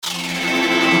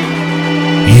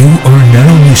are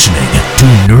now listening to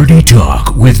Nerdy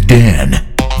Talk with Dan,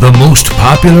 the most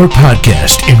popular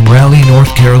podcast in Raleigh, North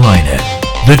Carolina,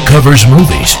 that covers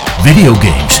movies, video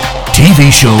games, TV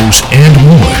shows, and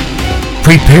more.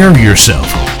 Prepare yourself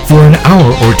for an hour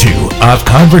or two of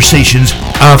conversations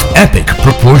of epic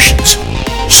proportions.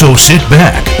 So sit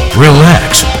back,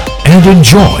 relax, and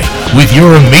enjoy with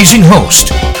your amazing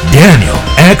host, Daniel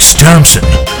X. Thompson.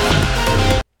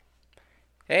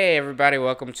 Hey everybody,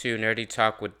 welcome to Nerdy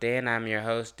Talk with Dan. I'm your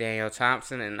host, Daniel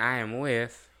Thompson, and I am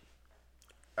with...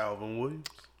 Alvin Williams.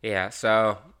 Yeah,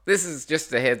 so this is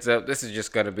just a heads up. This is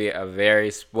just going to be a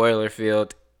very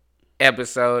spoiler-filled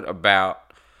episode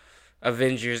about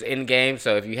Avengers Endgame.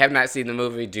 So if you have not seen the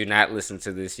movie, do not listen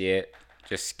to this yet.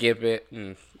 Just skip it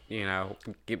and,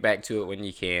 get back to it when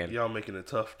you can. Y'all making it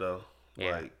tough, though.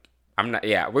 Yeah.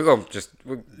 We're going to just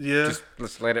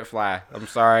let's let it fly. I'm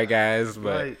sorry, guys,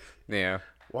 but, yeah.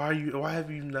 Why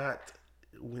have you not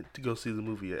went to go see the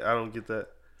movie yet? I don't get that.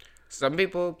 Some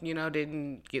people,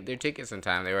 didn't get their tickets in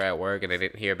time. They were at work and they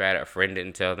didn't hear about it. A friend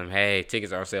didn't tell them, hey,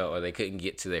 tickets are on sale, or they couldn't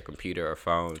get to their computer or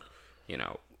phone,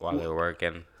 while they were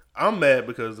working. I'm mad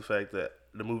because of the fact that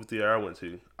the movie theater I went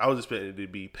to, I was expecting it to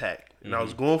be packed. And I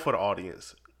was going for the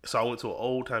audience. So I went to an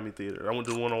old-timey theater. I went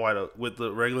to one on White Oak with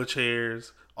the regular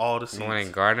chairs, all the seats. The one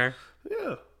in Gardner?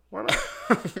 Yeah, why not?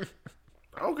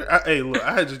 I don't care. Hey, look,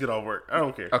 I had to just get off work. I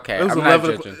don't care. Okay, it was I'm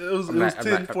 11. not judging. It was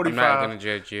 10:45. I'm not going to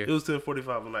judge you. It was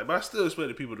 10:45 at night, but I still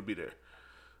expected people to be there,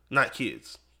 not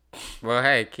kids. Well,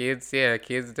 hey, kids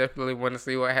definitely want to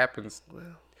see what happens. Well,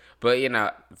 but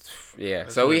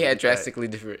so we had drastically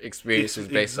different experiences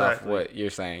based off what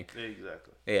you're saying.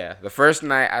 Exactly. Yeah, the first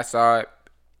night I saw it,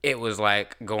 it was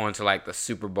like going to like the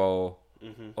Super Bowl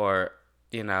or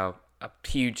a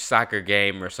huge soccer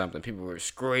game or something. People were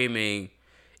screaming,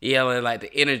 yelling, like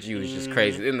the energy was just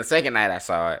crazy. Then the second night I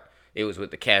saw it, it was with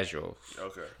the casuals.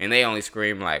 Okay. And they only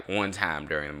screamed like one time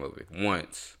during the movie.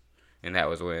 Once. And that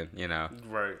was when,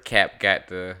 right. Cap got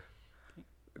the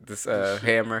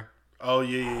hammer. Oh,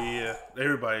 yeah.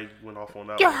 Everybody went off on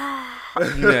that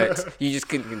one. Nuts. You just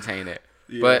couldn't contain it.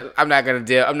 Yeah. But I'm not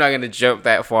gonna jump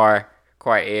that far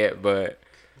quite yet, but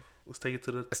let's take it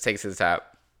to the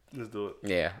top. Let's do it.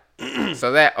 Yeah.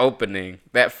 So that opening,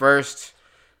 that first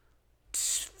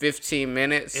 15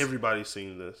 minutes. Everybody's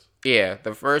seen this. Yeah,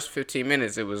 the first 15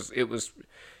 minutes, it was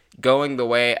going the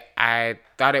way I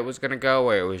thought it was gonna go,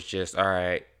 where it was just all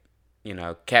right.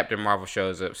 Captain Marvel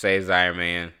shows up, saves Iron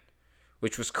Man,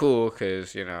 which was cool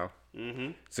because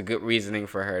it's a good reasoning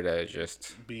for her to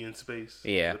just be in space.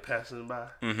 Yeah, passing by.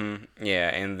 Yeah,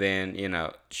 and then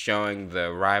showing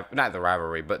not the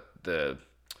rivalry, but the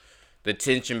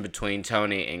tension between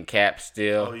Tony and Cap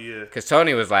still. Oh yeah, because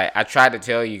Tony was like, I tried to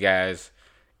tell you guys,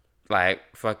 like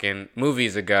fucking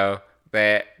movies ago,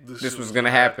 that this was gonna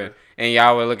happen, and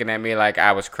y'all were looking at me like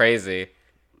I was crazy,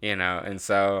 and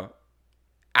so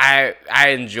I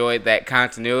enjoyed that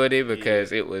continuity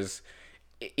because it was.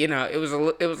 It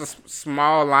was a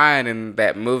small line in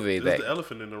that movie. It was the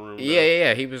elephant in the room.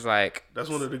 Yeah. He was like, that's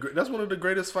one of the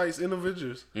greatest fights in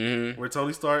Avengers, where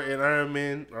Tony Stark and Iron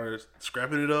Man are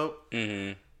scrapping it up.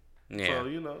 Yeah.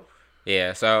 So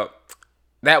Yeah. So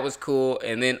that was cool,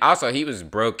 and then also he was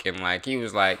broken. Like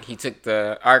he took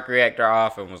the arc reactor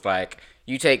off and was like,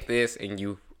 "You take this and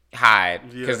you hide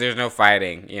because there's no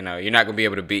fighting. You're not gonna be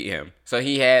able to beat him." So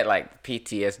he had like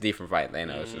PTSD from fighting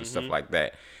Thanos and stuff like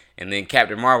that. And then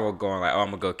Captain Marvel going like, oh, I'm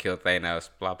going to go kill Thanos,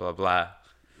 blah, blah, blah.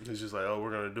 He's just like, oh, we're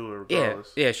going to do it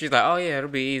regardless. Yeah, she's like, oh, yeah, it'll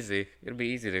be easy. It'll be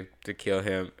easy to kill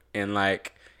him. And,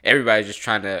 like, everybody's just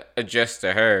trying to adjust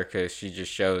to her because she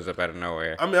just shows up out of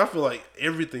nowhere. I mean, I feel like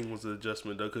everything was an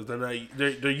adjustment, though, because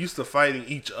they're used to fighting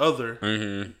each other,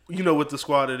 with the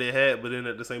squad that they had. But then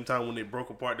at the same time, when they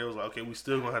broke apart, they was like, okay, we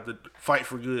still going to have to fight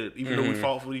for good. Even though we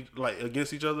fought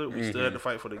against each other, we still had to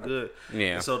fight for the good.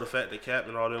 Yeah. And so the fact that Cap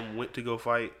and all them went to go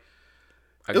fight,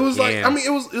 it was like, I mean, it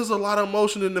was a lot of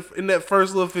emotion in that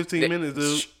first little 15 minutes,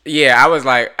 dude. Yeah, I was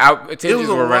like, tensions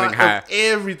were running high. Of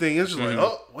everything. It's just like,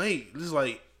 oh wait, this is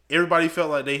like everybody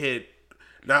felt like they had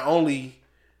not only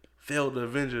failed the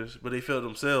Avengers, but they failed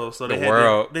themselves. So they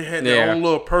had their own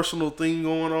little personal thing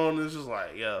going on. It's just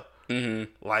like,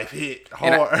 life hit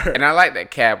hard. And I like that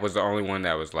Cap was the only one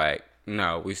that was like,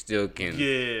 no, we still can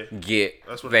get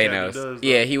that's what Thanos. Does,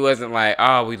 yeah, he wasn't like,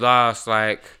 oh, we lost,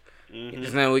 like.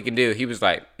 There's nothing we can do. He was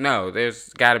like, no, there's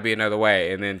got to be another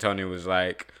way. And then Tony was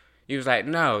like,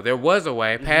 no, there was a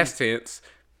way, past tense.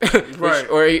 Right.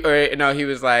 He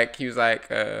was like,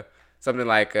 something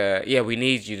like, yeah, we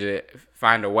need you to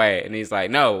find a way. And he's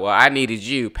like, no, well, I needed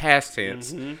you, past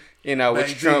tense.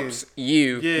 Which trumps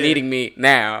you needing me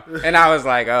now. And I was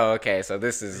like, oh, okay, so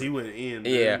this is... He went in.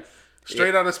 Yeah. Dude.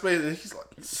 straight out of space, and he's like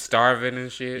starving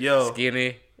and shit. Yo.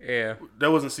 Skinny. Yeah.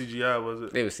 That wasn't CGI, was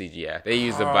it? It was CGI. They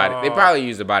used the body. They probably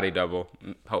used a body double.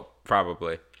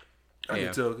 Probably. I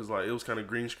can tell because like it was kind of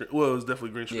green screen. Well, it was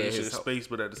definitely green screen in space,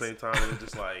 but at the same time, it was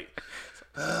just like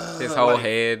his whole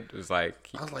head was like.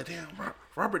 I was like, damn,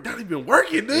 Robert Downey been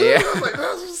working, dude. Yeah. I was like,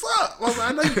 that's what's up. I was like,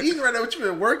 I know you're eating right now, but you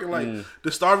been working, like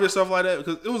to starve yourself like that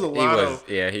because it was a lot of.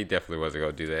 Yeah, he definitely wasn't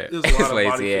gonna do that. There's a lot of lazy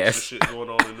body ass shit going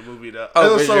on in the movie. That oh,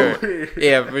 it was for so sure. weird.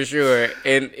 Yeah, for sure.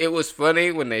 And it was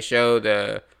funny when they showed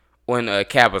when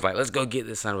Cap was like, "Let's go get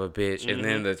this son of a bitch," and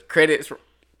then the credits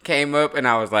came up, and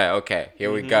I was like, "Okay,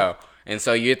 here we go." And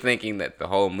so you're thinking that the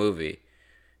whole movie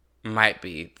might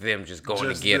be them just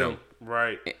going to get him.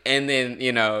 Right. And then,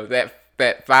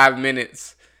 that 5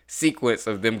 minutes sequence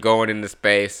of them going into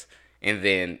space and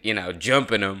then,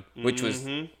 jumping him, which was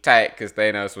tight because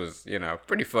Thanos was,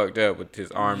 pretty fucked up with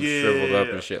his arms shriveled up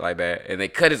and shit like that. And they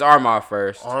cut his arm off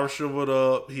first. Arm shriveled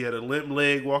up. He had a limp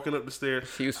leg walking up the stairs.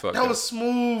 He was fucked up. That was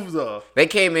smooth, though. They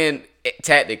came in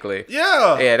tactically.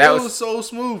 Yeah. Yeah, that was so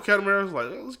smooth. Captain America was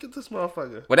like, let's get this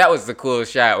motherfucker. Well, that was the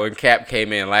coolest shot when Cap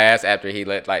came in last after he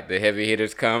let, the heavy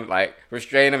hitters come,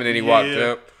 restrain him, and then he walked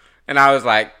up. And I was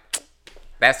like,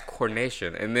 that's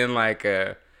coordination. And then,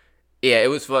 it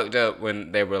was fucked up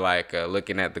when they were,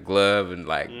 looking at the glove and,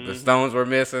 the stones were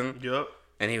missing. Yep.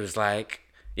 And he was like,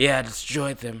 yeah, I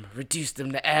destroyed them, reduced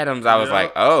them to atoms. I was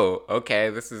like, oh, okay,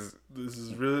 this is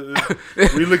really,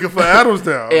 we looking for atoms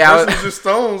now. Yeah, this is just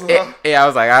stones, huh? I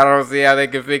was like, I don't see how they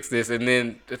can fix this. And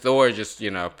then Thor just,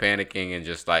 panicking and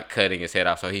just, cutting his head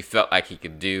off. So he felt like he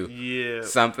could do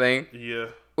something. Yeah.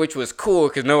 Which was cool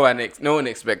because no one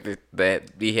expected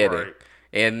that beheading. Right.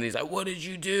 And he's like, what did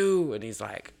you do? And he's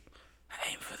like,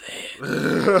 I aim for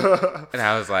that. And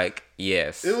I was like,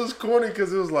 yes. It was corny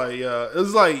because it was like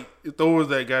Thor was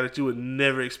that guy that you would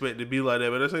never expect to be like that.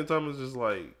 But at the same time, it's just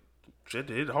like, shit,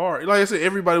 it hard. Like I said,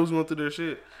 everybody was going through their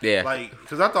shit. Yeah.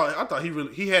 Because I thought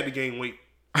he had to gain weight.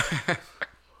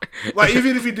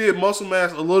 Even if he did muscle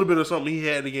mass a little bit or something, he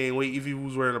had to gain weight. If he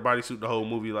was wearing a bodysuit the whole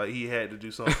movie, he had to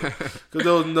do something. Because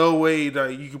there was no way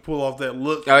that you could pull off that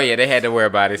look. Oh yeah, they had to wear a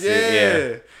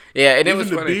bodysuit. Yeah, and even it was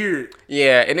the funny. Beard.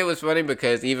 Yeah, and it was funny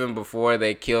because even before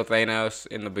they kill Thanos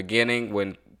in the beginning,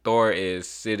 when Thor is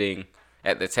sitting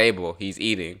at the table, he's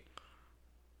eating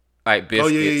biscuits. Oh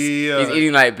yeah. He's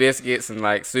eating biscuits and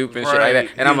soup and shit like that.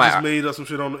 And I'm like, just made up some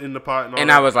shit in the pot. And all and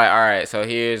that. I was like, all right, so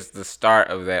here's the start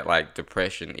of that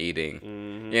depression eating.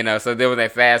 Mm-hmm. So then when they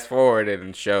fast forwarded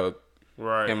and showed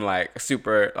him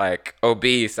super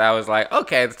obese, I was like,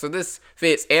 okay, so this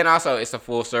fits. And also it's a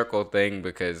full circle thing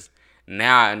because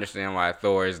now I understand why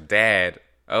Thor's dad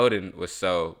Odin was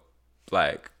so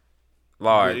large.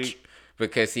 Big.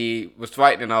 Because he was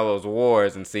fighting in all those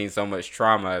wars and seen so much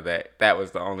trauma that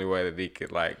was the only way that he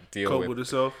could deal with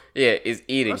himself. Yeah, is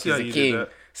eating. He's a king.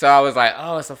 So I was like,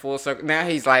 oh, it's a full circle. Now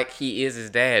he's he is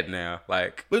his dad now.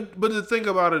 But the thing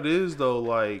about it is though,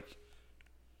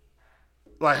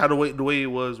 how the way it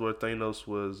was where Thanos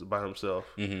was by himself.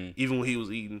 Mm-hmm. Even when he was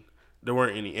eating, there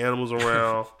weren't any animals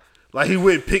around. He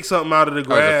went pick something out of the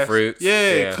grass. The fruits.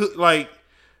 Yeah.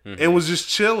 And was just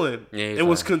chilling. Yeah, and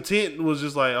was content and was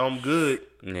just I'm good.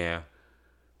 Yeah.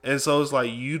 And so it's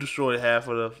you destroyed half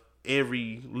of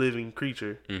every living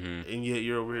creature, and yet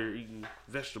you're over here eating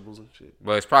vegetables and shit.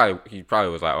 Well, he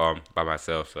probably was I'm by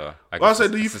myself, so I can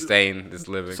sustain this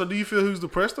living. So do you feel who's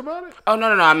depressed about it? Oh, no,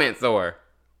 I meant Thor.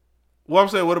 Well, I'm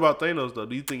saying, what about Thanos, though?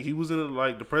 Do you think he was in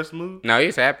a depressed mood? No,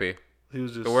 he's happy. He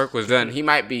was just... The work was done. He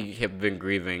might have been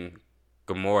grieving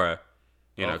Gamora.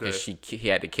 Because he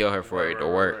had to kill her for it to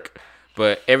work. Right.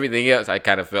 But everything else, I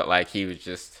kind of felt like he was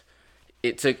just...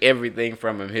 It took everything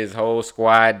from him. His whole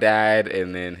squad died,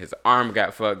 and then his arm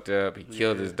got fucked up. He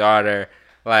killed his daughter.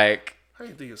 I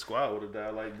didn't think his squad would have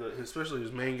died. Especially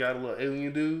his main guy, the little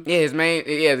alien dude. Yeah, his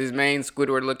main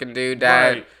Squidward-looking dude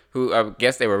died. Right. Who I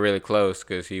guess they were really close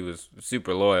because he was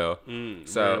super loyal.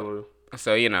 So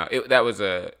that was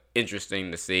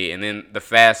interesting to see. And then the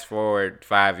fast forward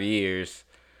 5 years...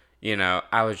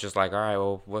 I was just like, all right,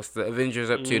 well, what's the Avengers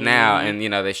up to now? And,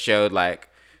 they showed,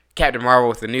 Captain Marvel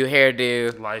with a new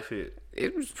hairdo. Life hit.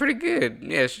 It was pretty good.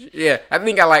 Yeah. I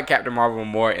think I like Captain Marvel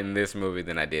more in this movie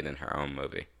than I did in her own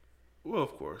movie. Well,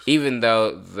 of course. Even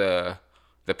though the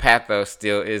pathos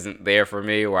still isn't there for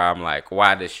me, where I'm like,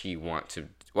 why is she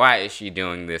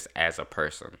doing this as a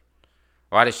person?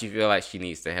 Why does she feel like she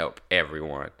needs to help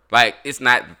everyone? It's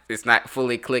not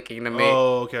fully clicking to me.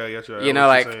 Oh, okay, I got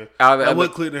you.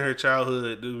 What clicked in her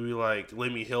childhood to be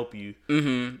let me help you.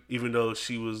 Mm-hmm. Even though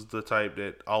she was the type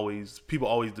that people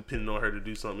always depended on her to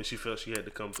do something, she felt she had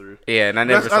to come through. Yeah, and I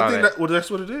never saw that. Well, that's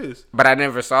what it is. But I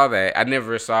never saw that. I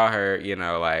never saw her,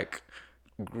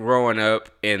 growing up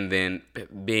and then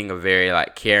being a very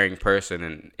like caring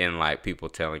person and like people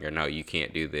telling her, no, you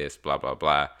can't do this, blah, blah,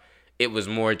 blah. It was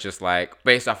more just like,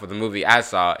 based off of the movie I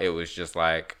saw, it was just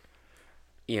like,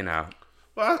 you know.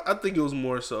 Well, I think it was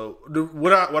more so,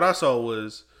 what I saw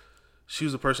was, she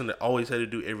was a person that always had to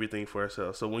do everything for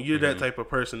herself. So when you're that type of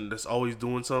person that's always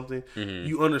doing something,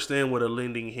 you understand what a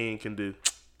lending hand can do.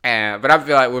 But I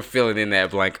feel like we're filling in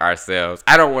that blank ourselves.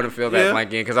 I don't want to fill that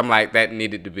blank in because I'm like, that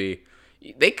needed to be.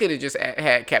 They could have just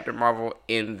had Captain Marvel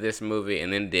in this movie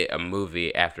and then did a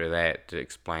movie after that to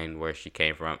explain where she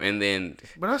came from. And then,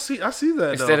 but I see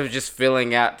that instead of just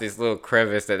filling out this little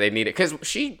crevice that they needed, because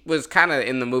she was kind of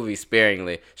in the movie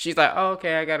sparingly. She's like, oh,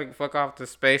 okay, I gotta fuck off to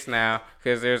space now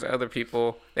because there's other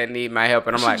people that need my help.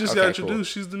 And I'm like, she just got introduced. Cool.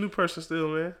 She's the new person still,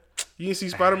 man. You didn't see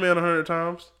Spider-Man 100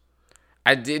 times.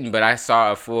 I didn't, but I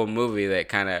saw a full movie that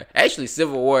kind of actually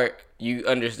Civil War. You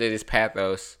understood his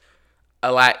pathos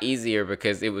a lot easier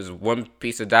because it was one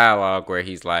piece of dialogue where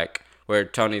he's like, where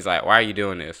Tony's like, why are you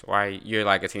doing this? You're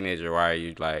like a teenager. Why are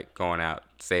you like going out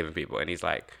saving people? And he's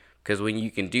like, because when you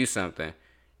can do something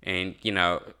and, you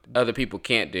know, other people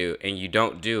can't do and you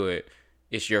don't do it,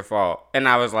 it's your fault. And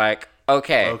I was like,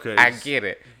 okay. I get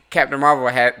it. Captain Marvel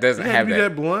doesn't have that.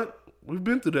 That blunt. We've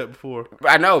been through that before.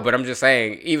 I know, but I'm just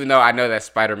saying, even though I know that's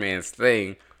Spider-Man's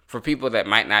thing, for people that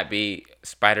might not be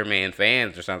Spider-Man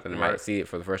fans or something, that might see it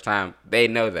for the first time, they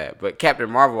know that. But Captain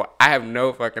Marvel, I have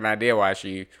no fucking idea why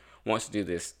she wants to do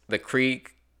this. The Kree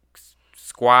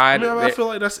squad. I feel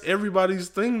like that's everybody's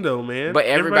thing, though, man. But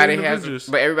everybody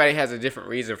has a different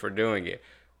reason for doing it.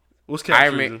 What's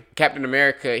Captain reason? Captain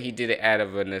America, he did it out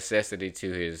of a necessity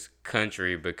to his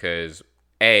country because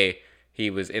he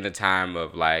was in a time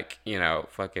of like, you know,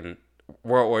 fucking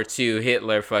World War II,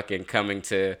 Hitler fucking coming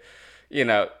to, you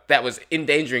know, that was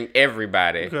endangering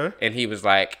everybody. Okay. And he was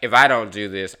like, if I don't do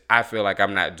this, I feel like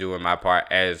I'm not doing my part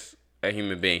as a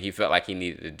human being. He felt like he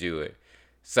needed to do it.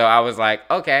 So I was like,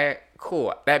 okay,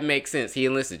 cool. That makes sense. He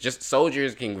enlisted. Just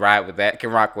soldiers can ride with that, can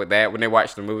rock with that. When they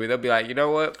watch the movie, they'll be like, you know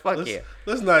what?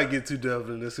 Let's not get too delved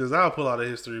in this because I'll pull out a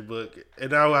history book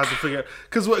and I'll have to figure out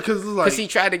because he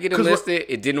tried to get enlisted,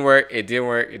 it didn't work.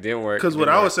 Because what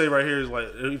I would say right here is like,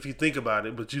 if you think about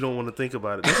it, but you don't want to think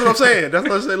about it. That's what I'm saying. That's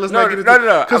what I'm saying. Let's not get into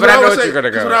no. But I know what you're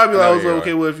gonna go. Because what I'd be like, I was like,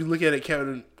 okay, well, if you look at it,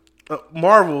 Captain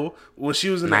Marvel, when she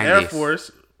was in the 90s. Air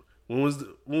Force. When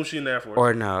was she in the Air Force?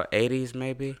 Or no, 80s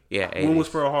maybe? Yeah, 80s. When was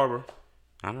Pearl Harbor?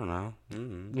 I don't know.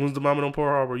 When was the moment on Pearl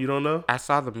Harbor? You don't know? I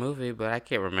saw the movie, but I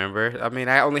can't remember. I mean,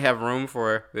 I only have room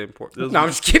for the important. No, I'm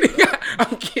just kidding.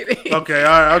 I'm kidding. Okay,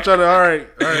 all right. I'm trying to. All right.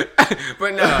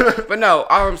 but no.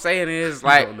 All I'm saying is,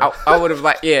 like, I would have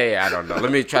like, yeah. I don't know.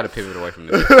 Let me try to pivot away from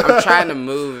this. I'm trying to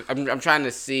move. I'm trying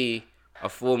to see a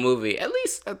full movie, at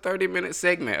least a 30-minute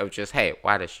segment of just, hey,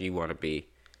 why does she want to be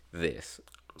this?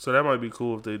 So that might be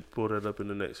cool if they pull that up in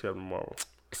the next Captain Marvel.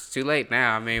 It's too late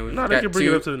now. I mean, they can bring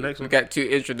it up to the next one. We got 2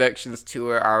 introductions to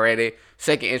her already.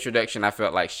 Second introduction, I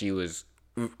felt like she was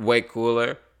way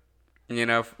cooler, you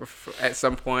know, at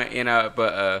some point, you know.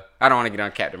 But I don't want to get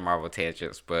on Captain Marvel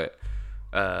tangents, but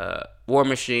War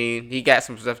Machine, he got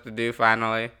some stuff to do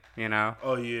finally, you know.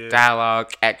 Oh, yeah.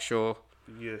 Dialogue, actual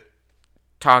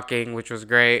talking, which was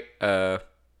great.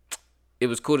 It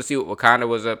was cool to see what Wakanda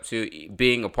was up to,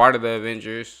 being a part of the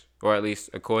Avengers, or at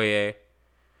least Okoye.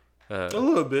 A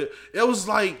little bit. It was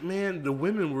like, man, the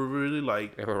women were really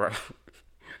like... They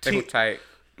were tight.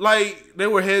 Like, they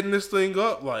were heading this thing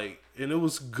up, like, and it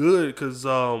was good because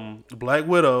Black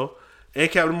Widow and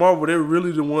Captain Marvel, they were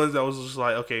really the ones that was just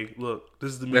like, okay, look, this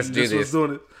is the mission. This was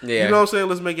doing it. Yeah. You know what I'm saying?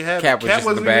 Let's make it happen. Cap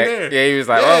wasn't even there. Yeah, he was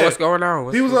like, oh, what's going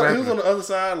on? He was on the other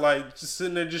side, like, just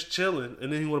sitting there just chilling,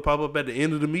 and then he would pop up at the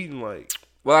end of the meeting, like...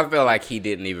 Well, I feel like he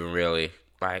didn't even really,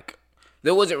 like...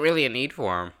 There wasn't really a need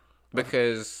for him,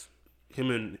 because...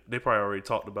 They probably already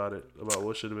talked about it, about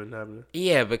what should have been happening.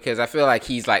 Yeah, because I feel like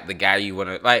he's like the guy you want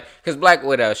to like. Because Black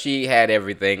Widow, she had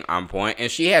everything on point, and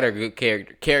she had a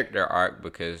good character arc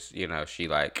because, you know, she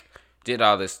like did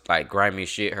all this like grimy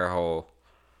shit her whole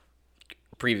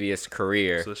previous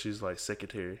career. So she's like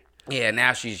secretary. Yeah,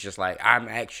 now she's just like, I'm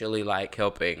actually like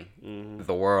helping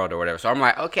the world or whatever. So I'm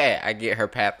like, okay, I get her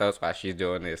pathos why she's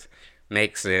doing this.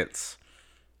 Makes sense.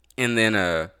 And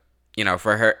then you know,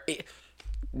 for her.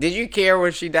 Did you care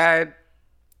when she died?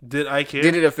 Did I care?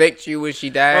 Did it affect you when she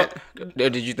died? Or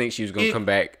did you think she was going to come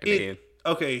back at the end?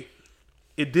 Okay.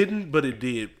 It didn't, but it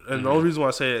did. And the only reason why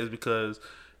I say it is because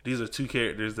these are 2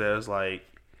 characters that is like,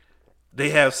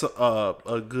 they have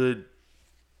a good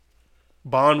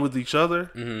bond with each other.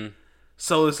 Mm-hmm.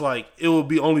 So it's like, it would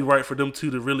be only right for them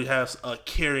 2 to really have a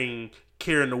caring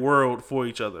the world for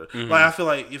each other. Mm-hmm. Like, I feel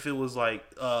like if it was like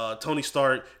Tony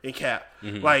Stark and Cap,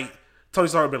 like, Tony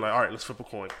Stark been like, all right, let's flip a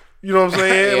coin. You know what I'm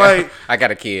saying? Yeah. Like, I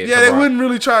got a kid. yeah, they wouldn't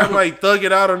really try to like thug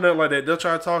it out or nothing like that. They'll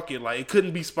try to talk it. Like, it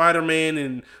couldn't be Spider-Man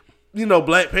and, you know,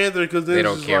 Black Panther because they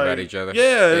don't care about each other.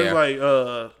 Yeah, it's like,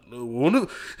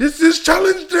 it's this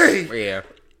challenge day. Yeah.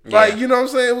 Like, you know what I'm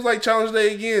saying? It was like challenge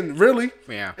day again, really.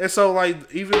 Yeah. And so,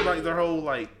 like, even like their whole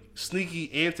like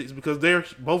sneaky antics because they're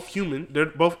both human. They're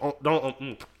both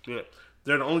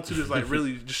they're the only two that's like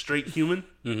really just straight human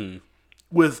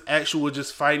with actual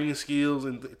just fighting skills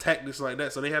and tactics like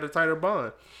that. So they had a tighter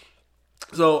bond.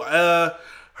 So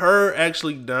her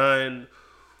actually dying,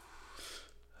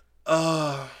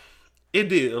 it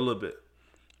did a little bit.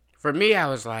 For me, I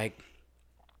was like,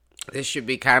 this should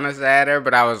be kind of sadder,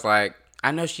 but I was like, I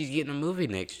know she's getting a movie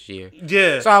next year.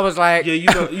 Yeah. So I was like, yeah,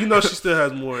 you know, she still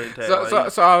has more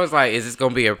intact. So I was like, is this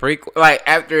gonna be a prequel? Like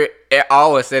after it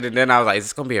all was said and done, I was like, is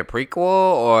this gonna be a prequel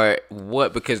or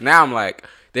what? Because now I'm like,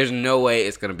 there's no way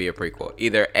it's gonna be a prequel.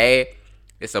 Either A,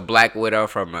 it's a Black Widow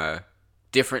from a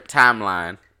different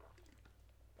timeline,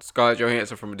 Scarlett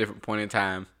Johansson from a different point in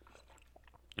time,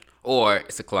 or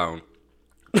it's a clone.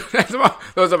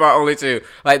 Those are my only two.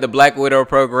 Like the Black Widow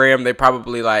program, they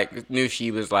probably like knew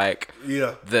she was like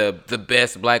the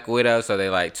best Black Widow, so they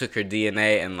like took her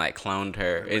DNA and like cloned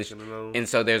her. And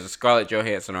so there's a Scarlett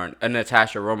Johansson or a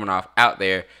Natasha Romanoff out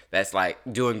there that's like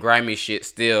doing grimy shit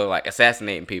still, like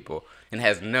assassinating people, and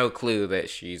has no clue that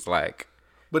she's like.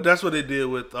 But that's what they did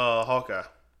with Hawkeye.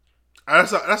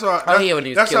 That's how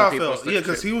I felt. Yeah,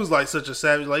 because he was like such a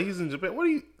savage. Like he's in Japan. What are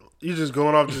you just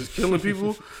going off just killing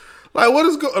people? Like, what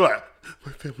is going? Like,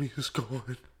 my family is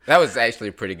gone. That was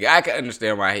actually pretty good. I can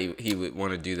understand why he would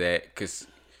want to do that because,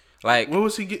 like, what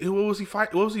was he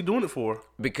fighting? What was he doing it for?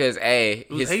 Because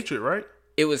it was hatred, right?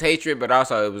 It was hatred, but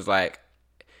also it was like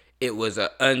it was an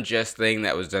unjust thing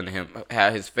that was done to him.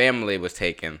 How his family was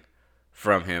taken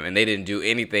from him, and they didn't do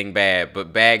anything bad,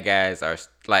 but bad guys are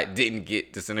like didn't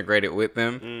get disintegrated with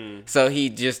them. So he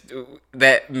just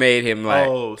that made him like.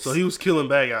 Oh, so he was killing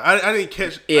bad guys. I didn't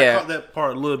catch. Yeah, I caught that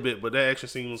part a little bit, but that action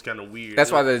scene was kind of weird.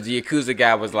 That's why the Yakuza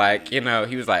guy was like, you know,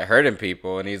 he was like hurting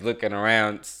people, and he's looking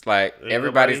around like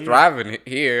everybody's thriving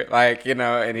here, like you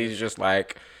know, and he's just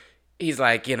like, you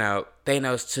know,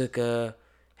 Thanos took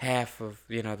half of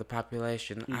the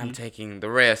population. I'm taking the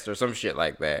rest, or some shit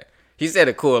like that. He said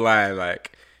a cool line,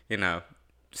 like, you know.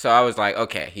 So I was like,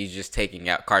 okay, he's just taking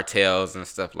out cartels and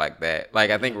stuff like that.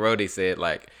 Like I think Rhodey said,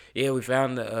 like, yeah, we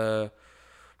found the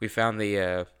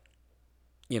the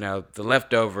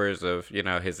leftovers of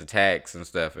his attacks and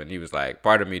stuff, and he was like,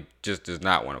 part of me just does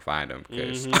not want to find him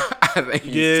because I think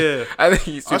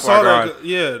he's too far gone.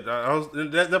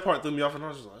 That part threw me off, and I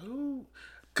was just like, ooh.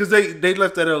 Because they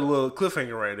left that a little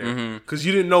cliffhanger right there. Because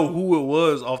you didn't know who it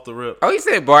was off the rip. Oh, he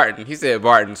said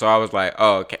Barton. So I was like,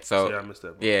 oh, okay. So yeah, I missed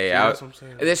that. Yeah. That's what I'm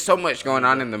saying. There's so much going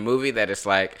on in the movie that it's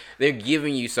like they're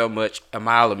giving you so much a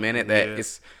mile a minute that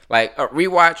it's like a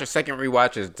second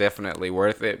rewatch is definitely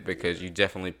worth it because you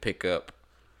definitely pick up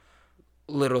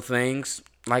little things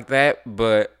like that.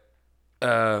 But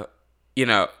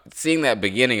seeing that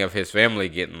beginning of his family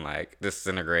getting like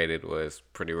disintegrated was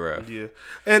pretty rough. Yeah,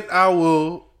 and I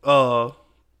will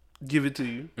give it to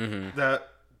you that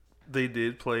they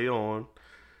did play on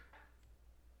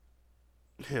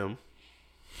him.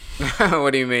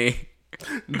 What do you mean?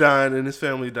 Dying and his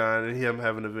family dying and him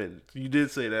having an event. You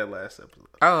did say that last episode.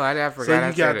 Oh, I forgot. So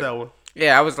you got that one.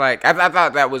 Yeah, I was like, I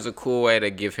thought that was a cool way to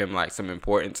give him like some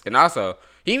importance, and also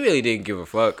he really didn't give a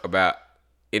fuck about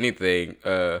anything.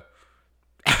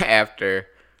 After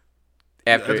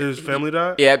his family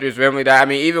died? Yeah, after his family died. I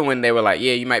mean, even when they were like,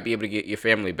 yeah, you might be able to get your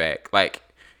family back. Like,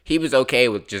 he was okay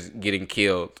with just getting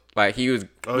killed. Like, he was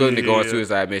willing to go on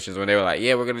suicide missions when they were like,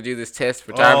 yeah, we're going to do this test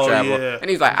for time travel. Yeah.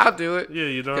 And he's like, I'll do it. Yeah,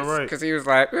 you're darn right. Because he was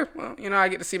like, well, I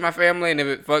get to see my family, and if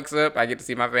it fucks up, I get to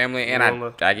see my family, and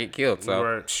I get killed.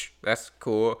 So, that's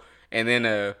cool. And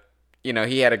then,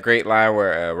 he had a great line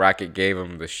where Rocket gave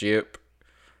him the ship,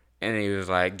 and he was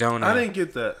like, I didn't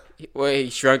get that. Well, he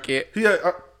shrunk it. He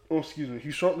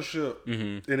shrunk the ship,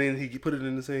 and then he put it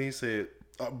in the thing. He said,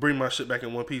 I'll bring my ship back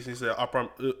in one piece. And he said, I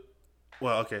promise.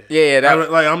 Well, okay. Yeah.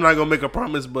 I'm not gonna make a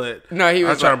promise, but no, he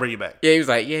was trying to bring you back. Yeah, he was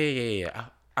like, yeah.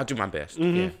 I'll do my best.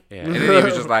 Yeah. And then he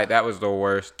was just like, that was the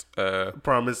worst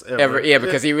promise ever. Yeah,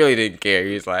 because he really didn't care.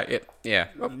 He was like, yeah.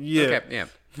 Okay, yeah.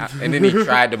 And then he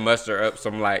tried to muster up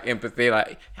some like empathy,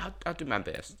 like I'll do my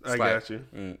best. I got you.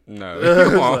 No,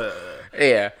 you won't.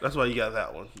 Yeah, that's why you got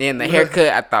that one. And the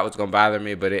haircut I thought was gonna bother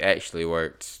me, but it actually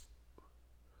worked.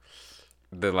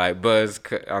 The like buzz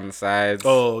cut on the sides.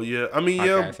 Oh yeah, I mean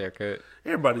Hawkeye's haircut.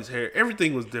 everybody's hair,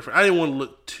 everything was different. I didn't want to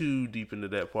look too deep into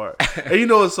that part. And you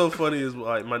know what's so funny is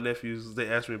like my nephews, they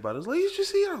asked me about it. It's like, you should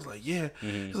see it. I was like, yeah.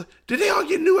 He's like, did they all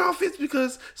get new outfits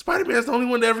because Spider-Man's the only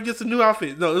one that ever gets a new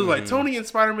outfit? No, it was like Tony and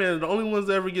Spider-Man are the only ones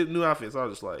that ever get new outfits. I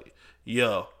was just like,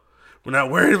 yo, we're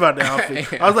not worried about the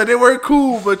outfit. I was like, they were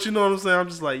cool, but you know what I'm saying? I'm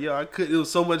just like, yo, it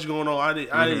was so much going on. I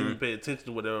didn't even pay attention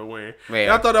to what they were wearing. And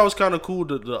I thought that was kind of cool,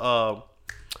 the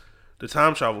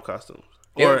time travel costumes.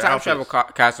 Yeah, the time travel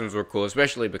costumes were cool,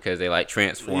 especially because they like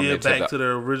transformed back to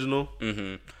their original.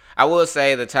 I will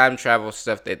say the time travel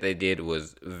stuff that they did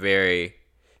was very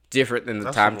different than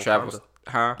the time travel.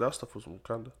 Huh? That stuff was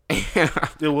Wakanda.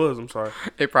 It was. I'm sorry.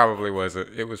 It probably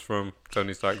wasn't. It was from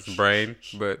Tony Stark's brain,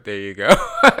 but there you go.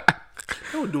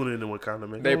 They were doing it in Wakanda,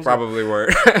 man. They probably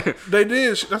weren't. They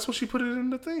did. That's what she put it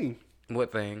in the thing.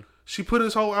 What thing? She put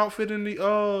his whole outfit in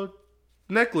the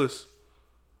necklace.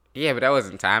 Yeah, but that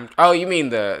wasn't time. Oh, you mean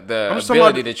the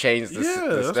ability to change the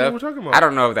stuff? That's what we're talking about. I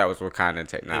don't know if that was Wakanda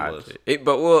technology.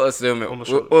 But we'll assume it.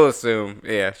 We'll assume.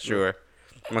 Yeah, sure.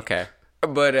 Yeah. Okay.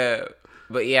 But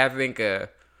yeah, I think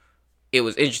it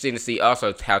was interesting to see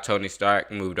also how Tony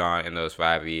Stark moved on in those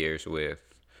 5 years with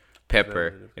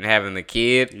Pepper and having the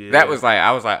kid. Yeah. That was like,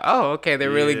 I was like, oh, okay,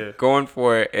 they're really going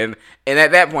for it. And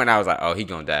at that point, I was like, oh, he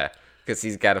gonna die because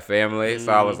he's got a family.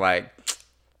 So I was like,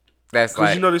 that's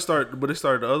like, you know, they started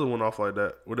the other one off like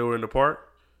that where they were in the park.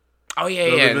 Oh yeah,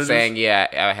 and saying, yeah,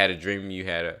 I had a dream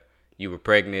you were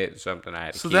pregnant or something. I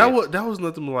had a kid. That was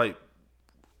nothing like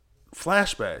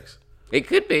flashbacks. It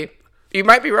could be. You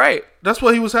might be right. That's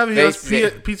what he was having. He has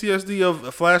PTSD of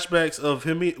flashbacks of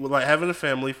him like having a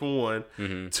family for one.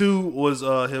 Mm-hmm. Two was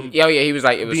him. Oh yeah, he was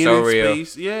like, it was so real.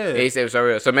 Space. Yeah, he said it was so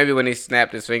real. So maybe when he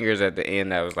snapped his fingers at the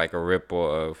end, that was like a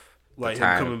ripple of like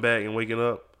him coming back and waking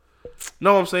up.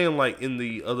 No, I'm saying like in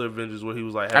the other Avengers where he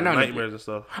was like having nightmares and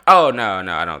stuff. Oh no,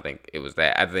 I don't think it was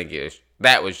that. I think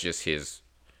that was just his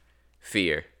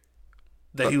fear.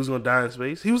 That he was going to die in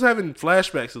space? He was having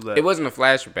flashbacks of that. It wasn't a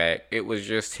flashback. It was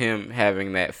just him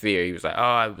having that fear. He was like,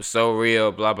 oh, it was so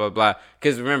real, blah, blah, blah.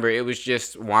 Because remember, it was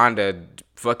just Wanda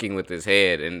fucking with his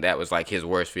head, and that was like his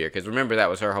worst fear. Because remember, that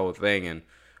was her whole thing in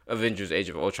Avengers Age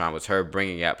of Ultron, was her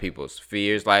bringing out people's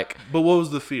fears. Like, but what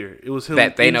was the fear? It was him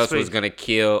that Thanos was going to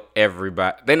kill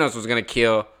everybody. Thanos was going to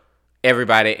kill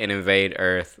everybody and invade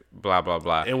Earth, blah, blah,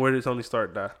 blah. And where did Tony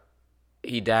Stark die?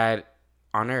 He died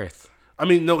on Earth. I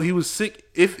mean, no, he was sick.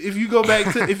 If you go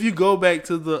back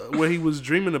to the where he was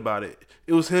dreaming about it,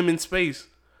 it was him in space.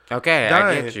 Okay,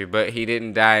 dying. I get you, but he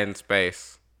didn't die in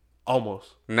space.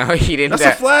 Almost. No, he didn't.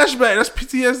 That's a flashback. That's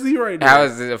PTSD right now. How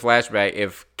is it a flashback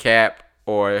if Cap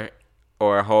or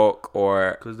Hulk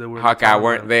or Hawkeye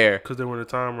weren't there? Because they were in the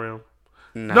time realm.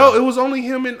 No, it was only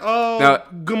him and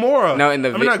Gamora. No, in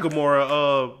the not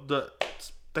Gamora. The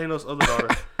Thanos' other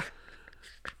daughter.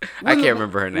 I can't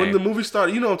remember her name. When the movie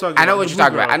started, you know what I'm talking about. I know what you're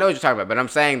talking about. But I'm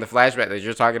saying the flashback that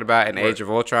you're talking about in Age of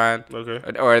Ultron.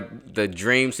 Okay. Or the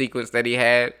dream sequence that he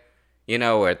had, you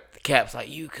know, where Cap's like,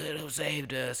 you could have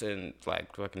saved us, and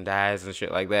like fucking dies and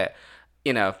shit like that.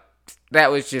 You know, that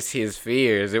was just his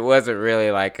fears. It wasn't really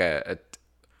like it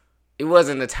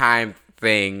wasn't a time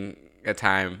thing.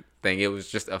 It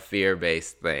was just a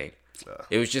fear-based thing.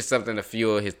 It was just something to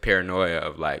fuel his paranoia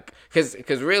of like,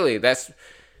 because really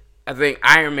I think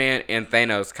Iron Man and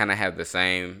Thanos kind of had the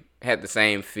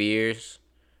same fears,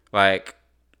 like,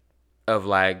 of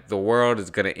like, the world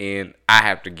is gonna end. I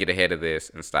have to get ahead of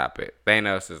this and stop it.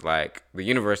 Thanos is like, the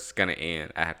universe is gonna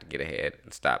end. I have to get ahead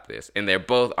and stop this. And they're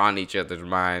both on each other's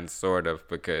minds, sort of,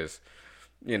 because,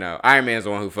 you know, Iron Man's the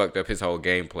one who fucked up his whole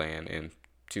game plan in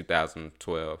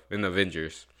 2012 in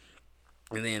Avengers,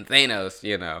 and then Thanos,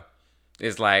 you know,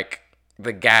 is like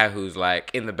the guy who's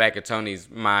like in the back of Tony's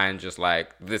mind, just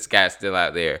like, this guy's still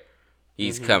out there.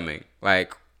 He's coming.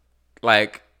 Like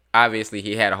obviously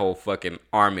he had a whole fucking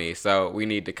army, so we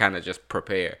need to kind of just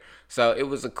prepare. So it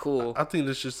was a cool. I think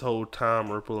there's just a whole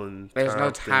time ripple and there's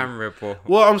no time ripple.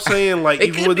 Well, I'm saying like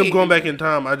even with them going back in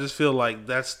time, I just feel like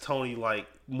that's Tony like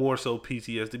more so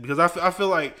PTSD, because I feel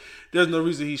like there's no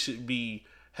reason he should be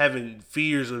having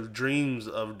fears of dreams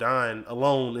of dying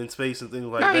alone in space and things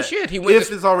like that. No, he should.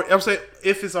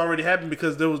 If it's already happened,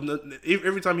 because there was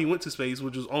every time he went to space,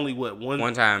 which was only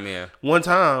one time, yeah. One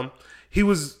time he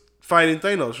was fighting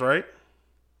Thanos, right?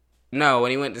 No,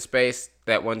 when he went to space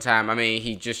that one time, I mean,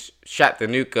 he just shot the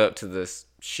nuke up to the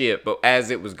ship, but as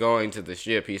it was going to the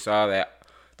ship, he saw that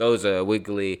those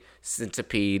wiggly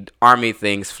centipede army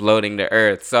things floating to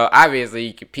Earth. So obviously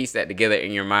you could piece that together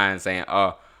in your mind, saying,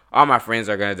 oh, all my friends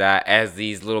are going to die as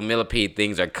these little millipede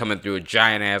things are coming through a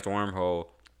giant-ass wormhole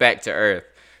back to Earth.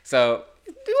 So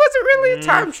it wasn't really a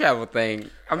time travel thing.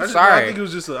 I'm sorry. I think it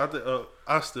was just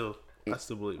I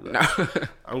still believe that. No.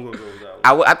 I'm gonna go with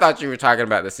that one. I thought you were talking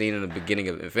about the scene in the beginning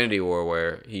of Infinity War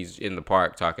where he's in the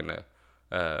park talking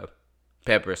to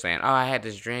Pepper, saying, "Oh, I had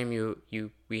this dream.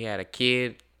 We had a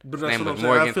kid." But His that's name what was I'm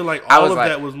saying. Morgan. I feel like all of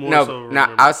that was more so.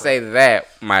 No, I'll say that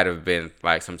might have been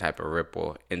like some type of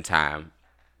ripple in time,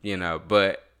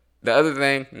 But the other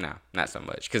thing, no, not so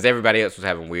much, because everybody else was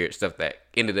having weird stuff that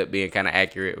ended up being kind of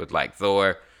accurate with like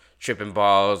Thor tripping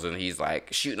balls and he's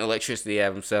like shooting electricity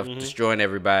at himself, destroying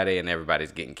everybody, and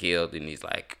everybody's getting killed, and he's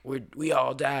like, "We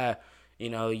all die,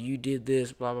 you did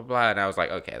this, blah blah blah." And I was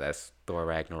like, okay, that's Thor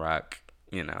Ragnarok,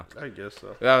 I guess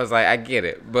so. I was like, I get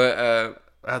it, but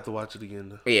I have to watch it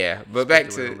again. yeah, but back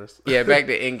to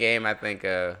Endgame. I think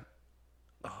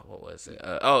what was it?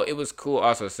 It was cool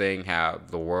also seeing how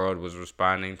the world was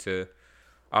responding to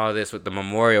all this with the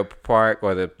memorial park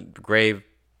or the grave,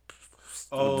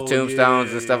 the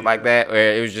tombstones and stuff like that,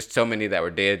 where it was just so many that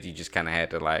were dead. You just kind of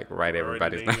had to like write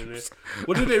everybody's names.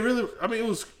 Well, did they really? I mean, it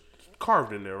was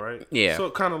carved in there, right? Yeah. So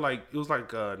kind of like it was like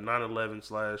 9/11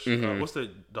 slash what's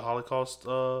the Holocaust?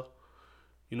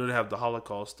 They have the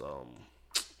Holocaust.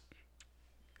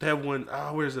 They have one.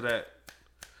 Where's it at?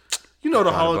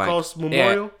 The Holocaust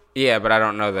Memorial. Yeah, but I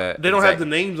don't know that. They don't have the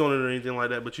names on it or anything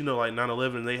like that. But like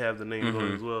 9/11, they have the names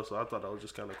on it as well. So I thought that was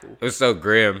just kind of cool. It was so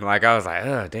grim. Like I was like,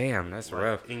 oh damn, that's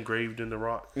rough. Engraved in the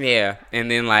rock. Yeah,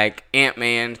 and then like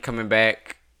Ant-Man coming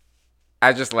back.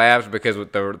 I just laughed because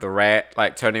with the rat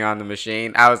like turning on the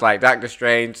machine, I was like, Doctor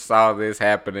Strange saw this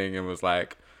happening and was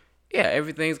like, yeah,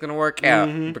 everything's gonna work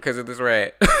out because of this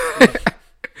rat.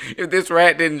 If this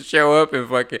rat didn't show up and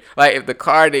fucking like if the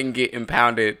car didn't get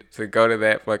impounded to go to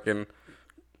that fucking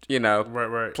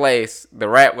right. place, the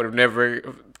rat would have never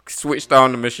switched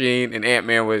on the machine and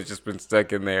Ant-Man would have just been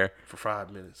stuck in there for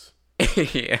 5 minutes.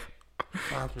 Yeah.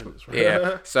 5 minutes, right?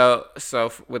 Yeah. So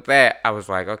with that, I was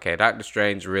like, okay, Doctor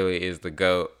Strange really is the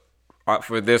GOAT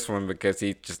for this one because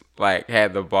he just like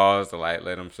had the balls to like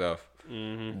let himself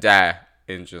die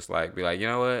and just like be like, you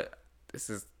know what, this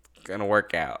is gonna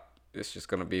work out. It's just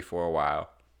gonna be for a while.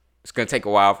 It's gonna take a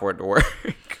while for it to work.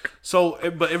 So,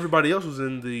 but everybody else was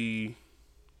in the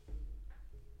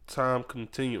time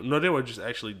continuum. No, they were just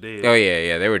actually dead. Oh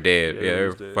yeah, they were dead. Yeah, they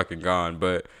were dead. Fucking gone.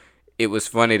 But it was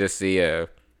funny to see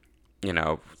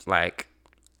like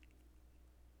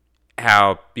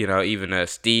how even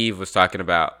Steve was talking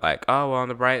about like, oh well, on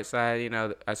the bright side,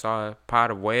 I saw a pod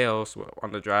of whales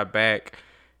on the drive back,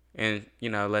 and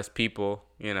less people,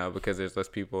 because there's less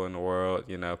people in the world,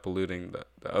 polluting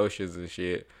the oceans and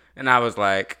shit. And I was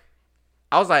like,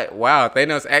 wow,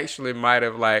 Thanos actually might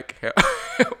have like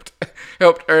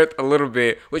helped Earth a little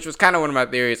bit, which was kind of one of my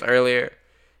theories earlier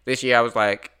this year. I was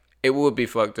like, it would be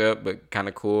fucked up, but kind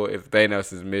of cool if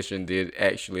Thanos' mission did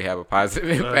actually have a positive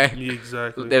impact.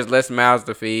 Exactly. There's less mouths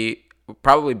to feed,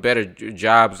 probably better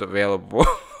jobs available.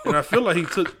 And I feel like he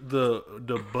took the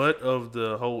butt of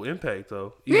the whole impact,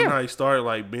 though. Even how he started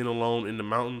like being alone in the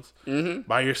mountains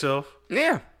by yourself.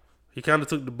 Yeah. He kind of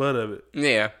took the butt of it.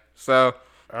 Yeah. So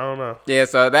I don't know. Yeah,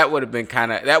 so that would have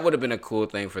been a cool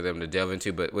thing for them to delve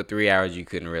into, but with 3 hours you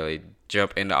couldn't really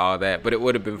jump into all that. But it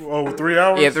would have been 3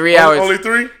 hours. Yeah, 3 hours. Only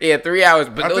 3. Yeah, 3 hours.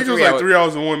 But I think it was like 3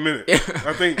 hours and 1 minute.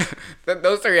 I think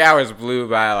those 3 hours blew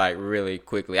by like really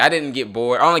quickly. I didn't get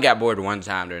bored. I only got bored one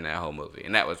time during that whole movie,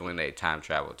 and that was when they time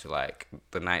traveled to like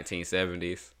the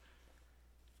 1970s.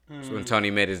 That's when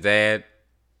Tony met his dad.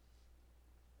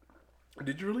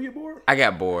 Did you really get bored? I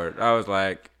got bored. I was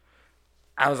like,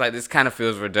 this kind of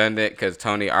feels redundant because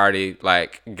Tony already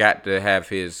like got to have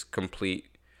his complete.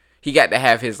 He got to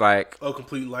have his like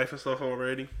complete life and stuff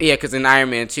already. Yeah, because in Iron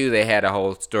Man 2 they had a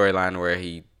whole storyline where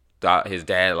he thought his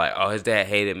dad his dad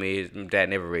hated me. His dad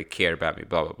never really cared about me.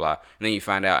 Blah blah blah. And then you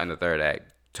find out in the third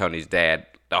act, Tony's dad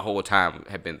the whole time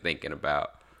had been thinking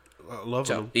about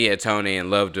loving him. Yeah, Tony,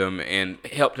 and loved him and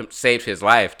helped him, saved his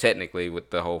life technically with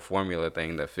the whole formula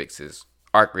thing that fixes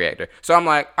arc reactor. So I'm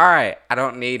like, all right, I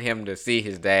don't need him to see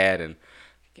his dad and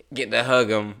get to hug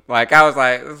him. Like I was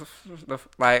like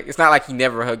it's not like he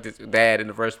never hugged his dad in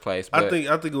the first place. But I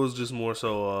think it was just more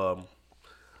so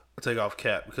take off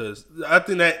Cap because I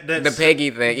think that's the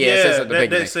Peggy thing. Yeah,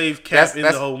 that saved Cap in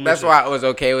the whole mission. That's why I was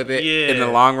okay with it in the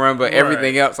long run. But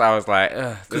everything else, I was like,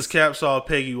 because Cap saw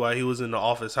Peggy while he was in the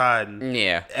office hiding.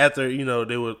 Yeah. After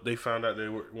they found out they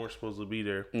weren't supposed to be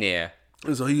there. Yeah.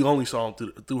 And so he only saw him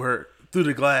through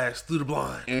the glass, through the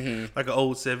blind, like an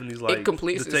old 70s like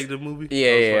detective movie.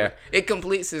 Yeah. It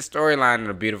completes his storyline in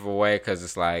a beautiful way because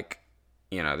it's like,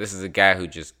 this is a guy who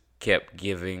just kept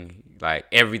giving like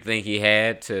everything he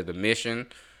had to the mission,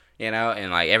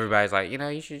 and like everybody's like,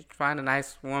 you should find a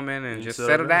nice woman and just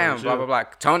settle down, blah blah blah.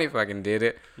 Tony fucking did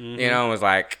it, and was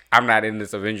like, I'm not in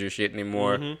this Avengers shit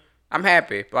anymore. I'm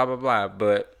happy, blah blah blah.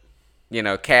 But you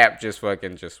know, Cap just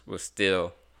was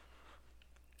still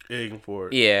egging for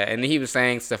it. Yeah, and he was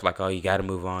saying stuff like, "Oh, you got to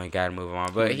move on,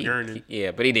 But he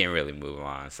didn't really move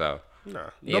on. So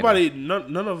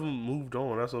none of them moved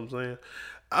on. That's what I'm saying.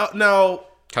 Now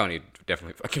Tony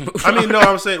definitely fucking moved. I mean, no,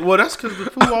 I'm saying, well, that's because the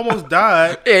fool almost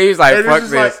died. Yeah, he was like, "Fuck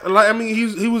this." Like, I mean,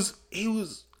 he was.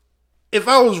 If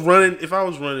I was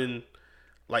running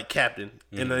like captain,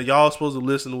 and then y'all supposed to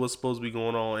listen to what's supposed to be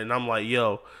going on, and I'm like,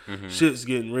 yo, shit's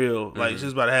getting real, like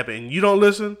shit's about to happen, and you don't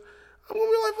listen, I'm gonna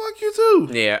be like, fuck you too.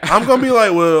 Yeah, I'm gonna be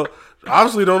like, well,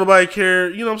 obviously don't nobody care.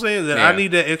 You know what I'm saying? That I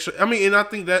need that extra. I mean, and I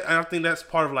think that's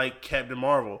part of like Captain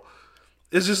Marvel.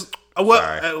 It's just I mean,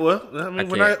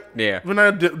 when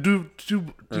I do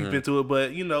deep into it,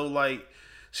 but you know, like.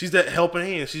 She's that helping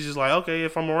hand. She's just like, okay,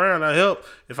 if I'm around, I help.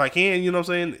 If I can, you know what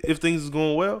I'm saying? If things is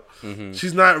going well.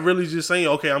 She's not really just saying,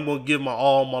 okay, I'm going to give my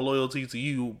loyalty to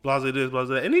you, blah, blah, this, blah,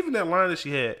 blah. And even that line that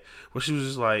she had, where she was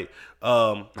just like...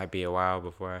 might be a while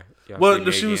before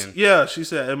she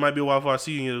said, it might be a while before I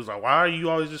see you. And it was like, why are you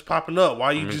always just popping up? Why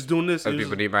are you just doing this? Some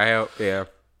people need my help, yeah.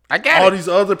 I get all these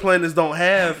other planets don't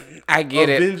have. I get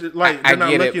it. Like they're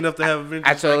not lucky enough to have Avengers.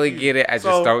 I totally get it. I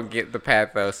just don't get the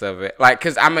pathos of it. Like,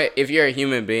 cause if you're a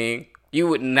human being, you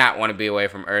would not want to be away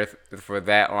from Earth for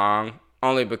that long.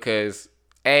 Only because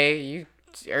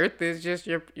Earth is just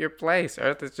your place.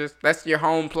 Earth is that's your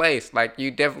home place. Like, you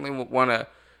definitely would want to,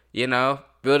 you know,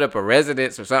 build up a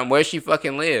residence or something. Where she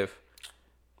fucking live,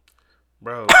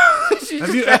 bro?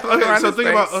 Think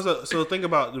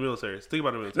about the military.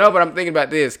 No, but I'm thinking about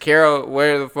this. Carol,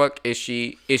 where the fuck is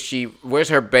she? Where's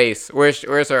her base? Where's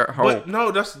her home? But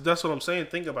no, that's what I'm saying.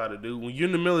 Think about it, dude. When you're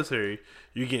in the military,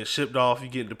 you're getting shipped off. You're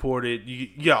getting deported. You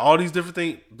got all these different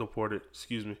things. Deported.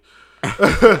 Excuse me.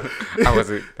 I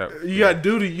wasn't. You got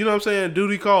duty. You know what I'm saying?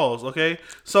 Duty calls. Okay.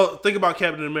 So think about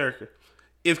Captain America.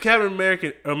 If Captain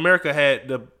America had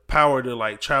the power to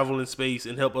like travel in space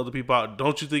and help other people out,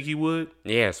 don't you think he would?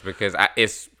 Yes, because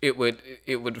it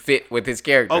would fit with his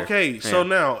character. Okay, so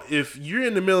now if you're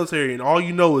in the military and all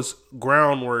you know is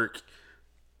groundwork,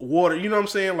 water, you know what I'm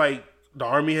saying? Like the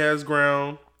Army has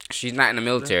ground. She's not in the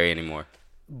military anymore.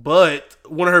 But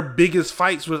one of her biggest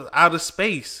fights was out of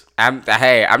space. I'm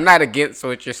not against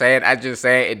what you're saying. I just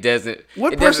say it doesn't.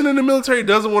 What person in the military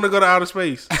doesn't want to go to outer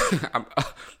space?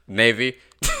 Navy.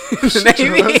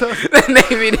 The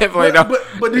Navy definitely don't.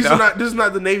 But this is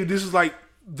not the Navy. This is like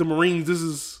the Marines. This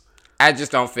is. I just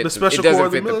don't fit the special corps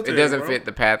of the military. It doesn't fit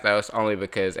the pathos only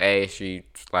because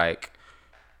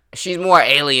she's more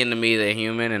alien to me than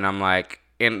human, and I'm like,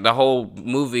 in the whole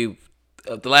movie,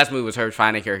 the last movie was her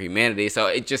finding her humanity, so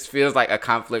it just feels like a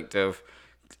conflict of.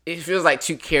 It feels like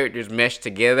two characters meshed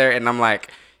together, and I'm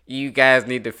like, you guys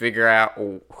need to figure out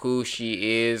who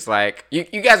she is. Like, you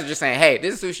guys are just saying, hey,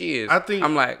 this is who she is. I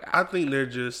think they're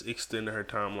just extending her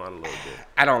timeline a little bit.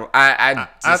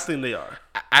 I think they are.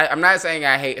 I'm not saying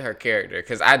I hate her character,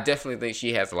 because I definitely think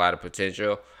she has a lot of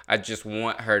potential. I just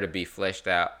want her to be fleshed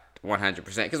out 100%.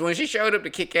 Because when she showed up to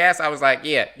kick ass, I was like,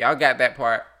 yeah, y'all got that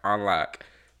part on lock.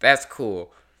 That's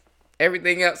cool.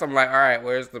 Everything else, I'm like, all right,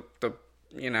 where's the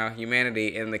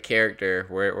humanity in the character?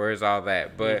 Where's all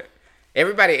that? But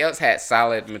everybody else had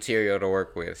solid material to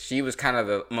work with. She was kind of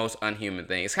the most unhuman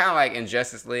thing. It's kind of like in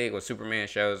Justice League when Superman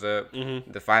shows up,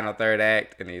 the final third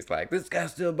act, and he's like, this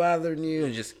guy's still bothering you,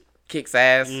 and just kicks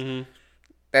ass.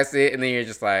 That's it. And then you're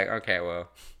just like, okay, well,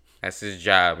 that's his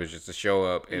job, is just to show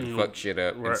up and fuck shit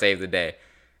up and save the day.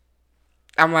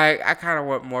 I'm like, I kind of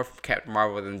want more from Captain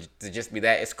Marvel than to just be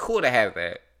that. It's cool to have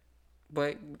that,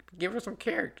 but give her some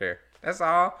character. That's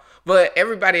all. But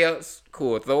everybody else,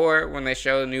 cool. Thor, when they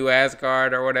show New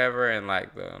Asgard or whatever, and like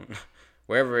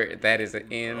wherever that is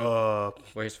in,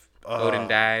 where Odin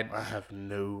died. I have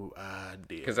no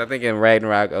idea. Because I think in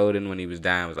Ragnarok, Odin, when he was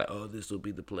dying, was like, oh, this will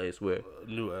be the place where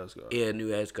New Asgard. Yeah,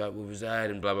 New Asgard will reside,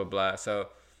 and blah blah blah. So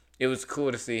it was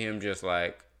cool to see him just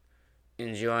like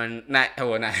enjoying, not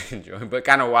enjoying, but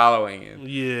kind of wallowing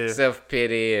in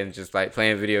self-pity and just like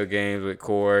playing video games with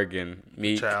Korg and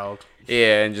Meek. Child.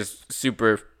 Yeah, and just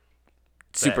super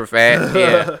fat.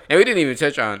 Yeah. And we didn't even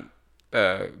touch on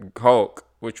Hulk,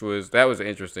 that was an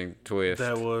interesting twist.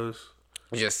 That was.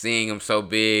 Just seeing him so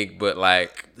big, but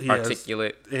like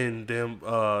articulate. And them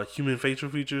human facial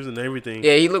features and everything.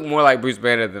 Yeah, he looked more like Bruce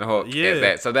Banner than Hulk.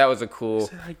 Yeah. So that was a cool.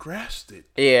 I grasped it.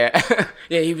 Yeah.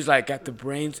 Yeah, he was like, got the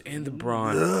brains and the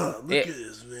brawn. Look at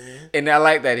this, man. And I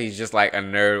like that he's just like a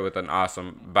nerd with an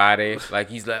awesome body. Like,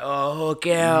 he's like, oh, Hulk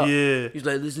out. Yeah. He's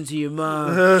like, listen to your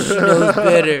mom. She knows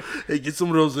better. Hey, get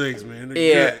some of those eggs, man.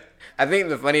 Yeah. I think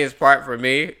the funniest part for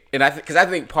me, and I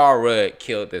think Paul Rudd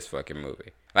killed this fucking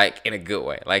movie. Like, in a good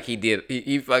way. Like, he did.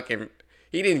 He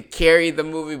he didn't carry the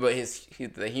movie, but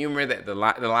the humor that the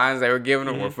lines they were giving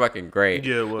him were fucking great.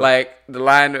 Yeah, well. Like the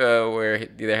line where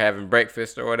they're having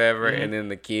breakfast or whatever, and then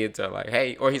the kids are like,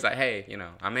 "Hey," or he's like, "Hey,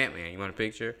 I'm Ant-Man. You want a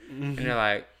picture?" And they're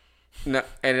like, "No,"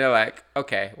 and they're like,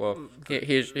 "Okay, well,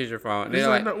 here's your phone." And He's they're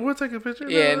like, like, no, we'll take a picture.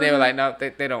 yeah, and they were like, "No,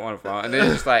 they don't want a phone," and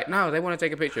they're just like, "No, they want to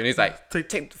take a picture," and he's like, "Take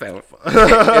the phone,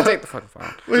 take the fucking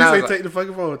phone." What And I did he was say? like, Take the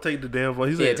fucking phone. Take the damn phone.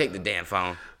 He yeah, said, take the damn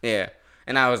phone. Yeah.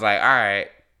 And I was like, all right.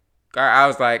 I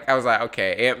was like,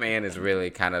 okay, Ant-Man is really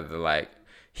kind of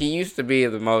he used to be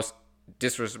the most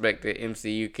disrespected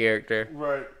MCU character.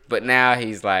 Right. But now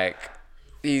he's got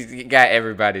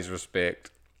everybody's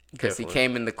respect. Because he Definitely.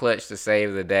 came in the clutch to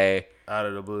save the day. Out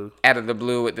of the blue. Out of the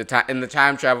blue with the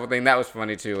time travel thing. That was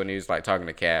funny too when he was like talking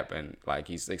to Cap and like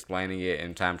he's explaining it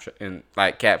in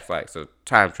Cap's like, so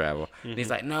time travel. And he's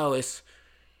like, no, it's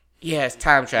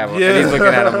time travel. Yeah. And he's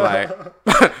looking at him like,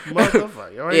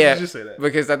 Motherfucker. Why did you say that?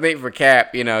 because I think for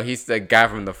Cap, he's the guy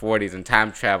from the 40s and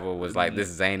time travel was like this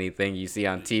zany thing you see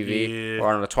on TV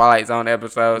or on the Twilight Zone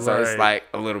episode. So it's like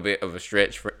a little bit of a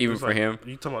stretch for him.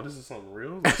 You talking about this is something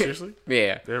real? Like, seriously?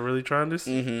 Yeah. They're really trying this?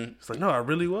 Mm-hmm. It's like, no, I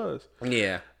really was.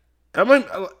 Yeah. I mean,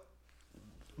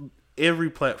 every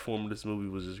platform of this movie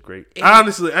was just great.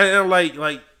 Honestly, I'm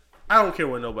like, I don't care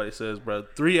what nobody says, bro.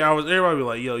 3 hours, everybody be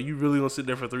like, yo, you really gonna sit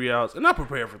there for 3 hours? And I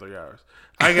prepared for 3 hours.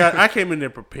 I came in there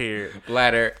prepared.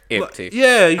 Bladder empty.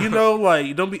 Yeah,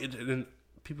 don't be. And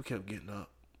people kept getting up.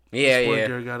 Yeah, this yeah.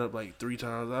 girl got up like 3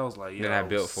 times. I was like, yo, they're not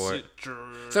built for it.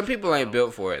 Some people ain't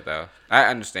built for it though. I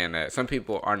understand that. Some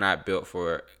people are not built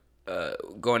for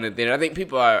going to the theater. I think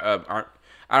people aren't.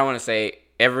 I don't want to say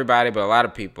everybody, but a lot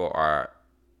of people are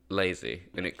lazy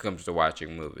when it comes to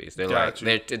watching movies. They're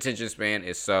their attention span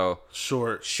is so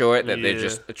short that they're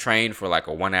just trained for like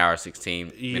a 1 hour 16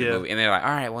 minute movie, and they're like, all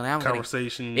right, well now I'm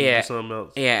conversation, do something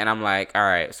else. Yeah, and I'm like, all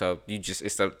right, so you just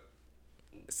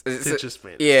attention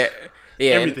span. Yeah.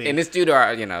 Everything. And it's due to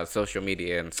our, social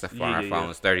media and stuff on our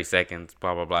phones, 30 seconds,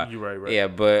 blah, blah, blah. You're right. Yeah,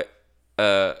 but,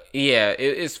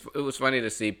 it was funny to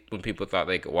see when people thought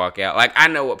they could walk out. Like, I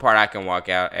know what part I can walk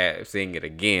out at seeing it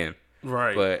again.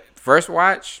 Right. But first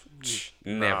watch,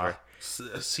 never.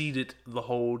 Seated the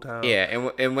whole time. Yeah,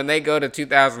 and when they go to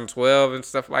 2012 and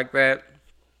stuff like that,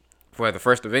 for the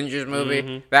first Avengers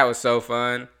movie, that was so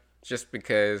fun. Just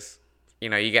because...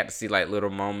 you got to see like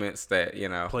little moments that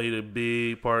played a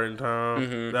big part in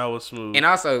time. That was smooth, and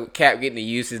also Cap getting to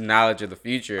use his knowledge of the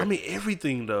future. I mean,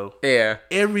 everything though. Yeah,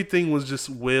 everything was just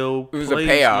well. It was placed,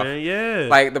 a payoff. Man. Yeah,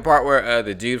 like the part where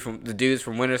the dudes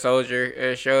from Winter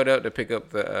Soldier showed up to pick up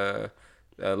the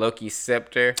Loki's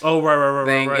scepter. Oh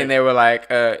right. And they were like,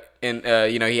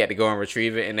 he had to go and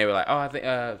retrieve it, and they were like, oh, I think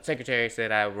Secretary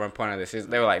said I run point on this.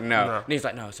 They were like, no, and he's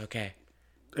like, no, it's okay.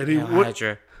 And he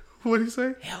Hydra. What did he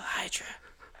say? Hail Hydra.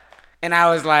 And I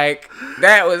was like,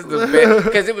 that was the best.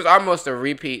 Because it was almost a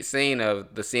repeat scene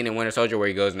of the scene in Winter Soldier where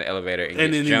he goes in the elevator and then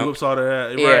gets he jumped. whoops all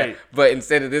that. Yeah, right. but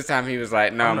instead of this time, he was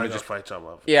like, no, I'm not just fight y'all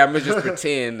up. Yeah, I'm going to just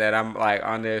pretend that I'm like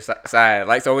on their side.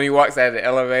 Like, so when he walks out of the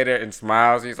elevator and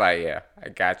smiles, he's like, yeah, I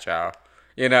got y'all.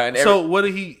 And so what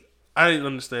did he... I didn't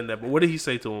understand that, but what did he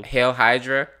say to him? Hail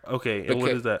Hydra. Okay, and what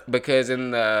is that? Because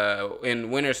in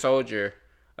Winter Soldier...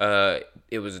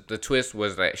 the twist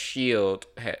was that S.H.I.E.L.D.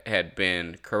 had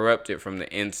been corrupted from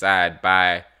the inside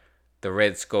by the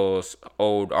Red Skull's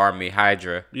old army,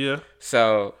 Hydra. Yeah.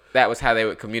 So that was how they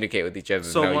would communicate with each other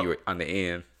to know you were on the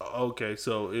end. Okay,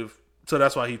 so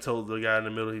that's why he told the guy in the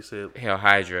middle, he said, Hail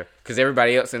Hydra. Because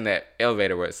everybody else in that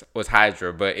elevator was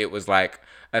Hydra, but it was like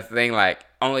a thing like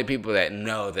only people that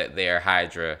know that they're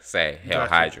Hydra say Hail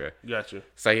Hydra. Gotcha.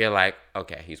 So you're like,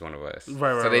 okay, he's one of us.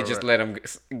 Right. So they just let him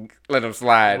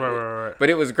slide. Right. But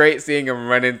it was great seeing him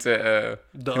run into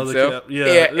the himself. other Cap.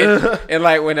 Yeah. And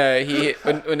like when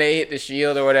when they hit the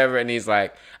shield or whatever, and he's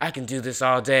like, I can do this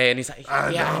all day, and he's like,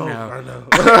 I know.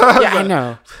 Yeah, I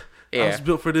know. Yeah. I was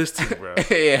built for this too, bro.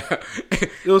 Yeah.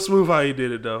 It was smooth how he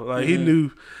did it though. Like he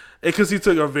knew, because he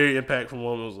took a very impactful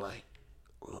moment. Was like,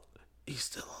 he's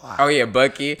still alive. Oh yeah,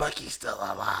 Bucky. Bucky's still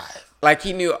alive. Like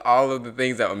he knew all of the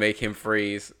things that would make him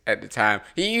freeze at the time.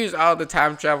 He used all the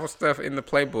time travel stuff in the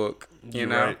playbook. You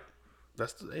know. Right.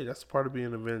 That's the part of being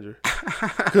an Avenger.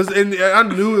 Because I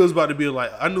knew it was about to be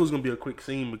I knew it was gonna be a quick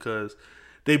scene because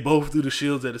they both threw the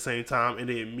shields at the same time and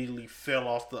they immediately fell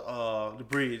off the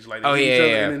bridge. Like they hit each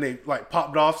other and then they like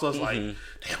popped off. So it's like,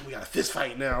 damn, we got a fist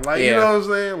fight now. Like you know what I'm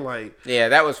saying? Like yeah,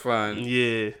 that was fun.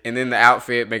 Yeah. And then the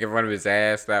outfit making fun of his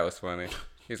ass, that was funny.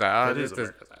 He's like, oh, this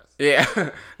is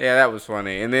yeah, that was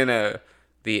funny. And then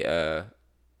this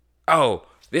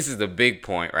is the big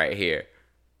point right here.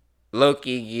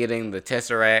 Loki getting the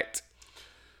Tesseract.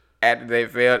 after they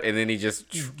failed, and then he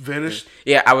just vanished.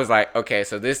 Yeah, I was like, okay,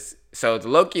 so the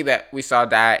Loki that we saw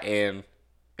die in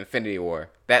Infinity War,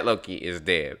 that Loki is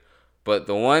dead. But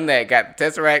the one that got the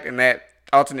Tesseract in that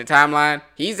alternate timeline,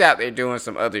 he's out there doing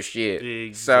some other shit.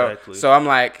 Exactly. So I'm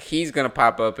like, he's gonna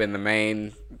pop up in the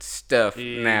main stuff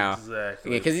now.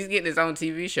 Exactly. Because he's getting his own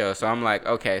TV show. So I'm like,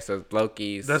 okay, so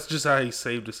Loki's. That's just how he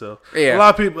saved himself. Yeah. A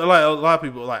lot of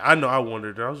people, I know I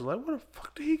wondered. I was like, where the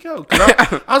fuck did he go?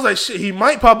 'Cause I was like, shit, he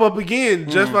might pop up again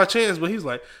just by chance. But he's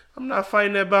like, I'm not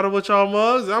fighting that battle with y'all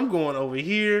mugs. I'm going over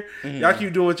here. Y'all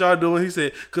keep doing what y'all doing. He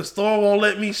said, because Thor won't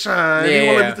let me shine. Yeah. He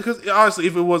won't let me, because honestly,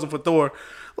 if it wasn't for Thor,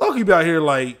 Loki be out here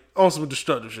like on some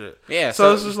destructive shit. Yeah.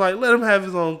 So it's just like, let him have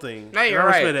his own thing. No, you're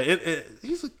I right.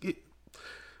 That.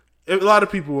 A lot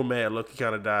of people were mad Loki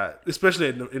kind of died, especially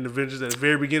in the Avengers at the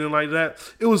very beginning like that.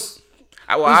 It was.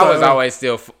 I was always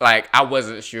still like, I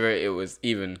wasn't sure it was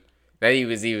even. That he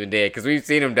was even dead, because we've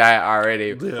seen him die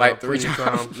already like 3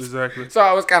 times. Exactly. So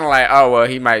I was kind of like, oh, well,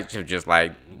 he might have just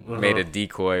like made a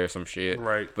decoy or some shit.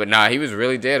 Right. But nah, he was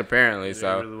really dead apparently. Yeah,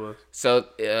 So, he really was. So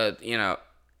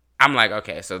I'm like,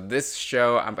 okay, so this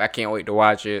show, I can't wait to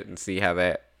watch it and see how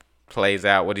that plays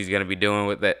out, what he's going to be doing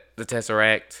with the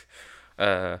Tesseract.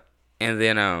 And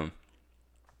then,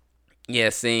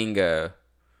 seeing,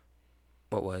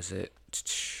 what was it?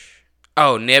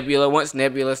 Oh, Nebula. Once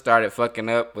Nebula started fucking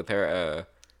up with her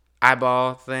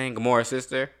eyeball thing, Gamora's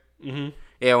sister. Mm-hmm.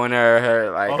 Yeah, when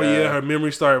her like. Oh yeah, her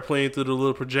memory started playing through the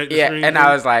little projector screen. And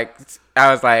I was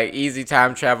like, easy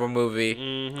time travel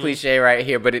movie, cliche right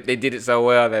here, but they did it so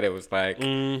well that it was like,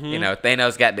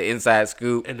 Thanos got the inside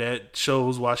scoop, and that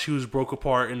shows why she was broke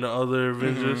apart in the other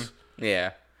Avengers.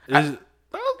 Yeah, I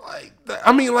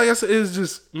mean, like I said, it's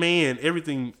just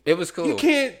everything. It was cool. You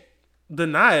can't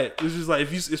deny it. It's just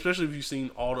like especially if you've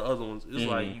seen all the other ones, it's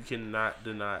like you cannot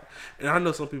deny it. And I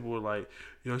know some people were like,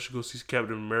 "Yo, I should go see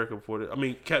Captain America before that." I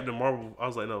mean, Captain Marvel. I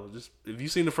was like, no, just if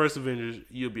you've seen the first Avengers,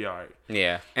 you'll be all right.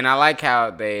 Yeah, and I like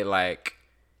how they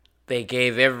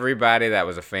gave everybody that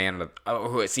was a fan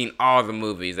of who had seen all the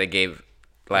movies. They gave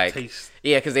taste.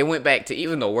 Yeah, because they went back to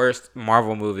even the worst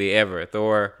Marvel movie ever,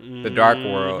 Thor: The Dark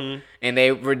World, and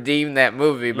they redeemed that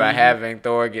movie by having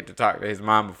Thor get to talk to his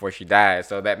mom before she died.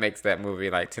 So that makes that movie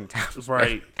like 10 times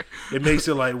right. It makes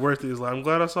it like worth it. It's like, I'm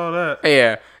glad I saw that.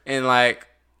 Yeah, and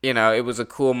it was a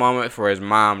cool moment for his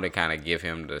mom to kind of give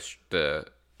him the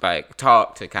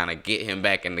talk to kind of get him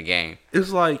back in the game. It's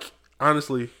like,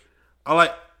 honestly, I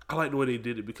like the way they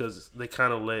did it because they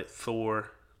kind of let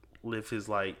Thor live his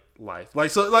life.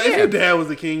 If your dad was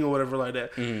the king or whatever like that,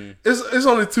 it's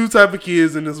only 2 type of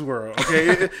kids in this world.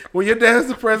 Okay, when your dad's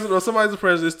the president or somebody's the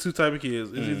president, it's 2 type of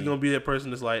kids. It's either gonna be that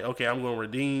person that's like, okay, I'm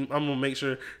gonna make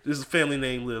sure this family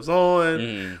name lives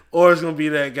on, or it's gonna be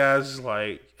that guy's just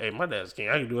like, hey, my dad's king,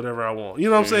 I can do whatever I want. You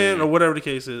know what I'm saying, or whatever the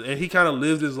case is. And he kind of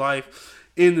lived his life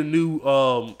in the new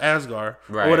Asgard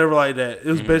or whatever like that.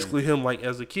 It was basically him like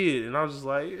as a kid, and I was just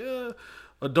like,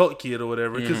 adult kid or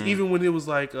whatever. Because even when it was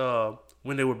like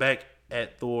when they were back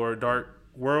at Thor Dark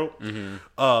World, when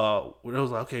it was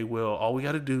like, okay, well, all we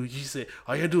got to do, he said,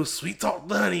 all you got to do is sweet talk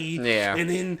Bunny, and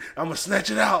then I'm going to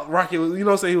snatch it out. Rocket, you know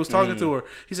what I'm saying? He was talking to her.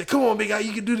 He said, come on, big guy,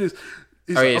 you can do this.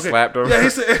 He's he slapped her? Yeah, he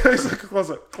said,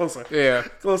 closer. Yeah.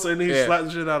 Closer, and then he slapped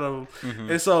the shit out of him.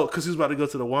 And so, because he was about to go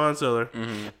to the wine cellar.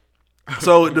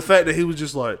 So, the fact that he was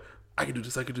just like, I can do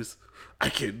this, I can do this. I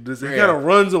can't do this. He kind of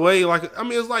runs away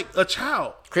it's like a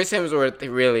child. Chris Hemsworth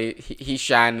really he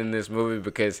shined in this movie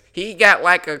because he got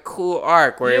like a cool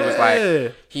arc where it was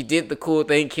like he did the cool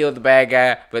thing, killed the bad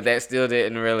guy, but that still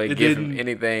didn't really give him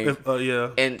anything.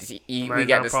 And we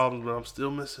got problems, but I'm still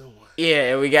missing one.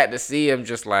 Yeah, and we got to see him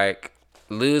just like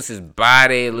lose his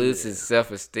body, lose his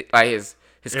self-esteem, like his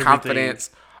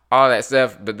confidence, all that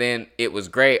stuff. But then it was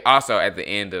great also at the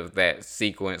end of that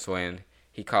sequence when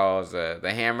he calls the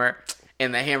hammer.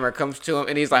 And the hammer comes to him,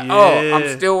 and he's like, "Oh,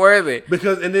 I'm still worthy."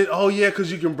 Because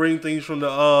you can bring things from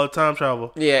the time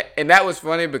travel. Yeah, and that was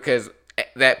funny because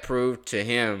that proved to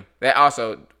him that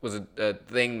also was a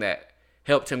thing that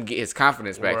helped him get his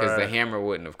confidence back because the hammer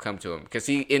wouldn't have come to him because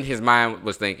he in his mind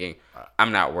was thinking,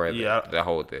 "I'm not worthy to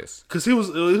hold this." Because he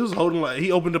was holding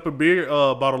he opened up a beer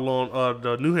bottle on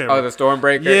the new hammer. Oh, the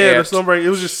Stormbreaker. Yeah, the Stormbreaker. It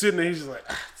was just sitting there. He's just like,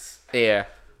 yeah.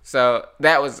 So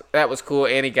that was cool,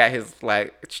 and he got his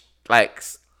like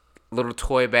little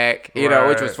toy back,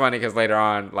 which was funny because later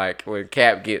on, like when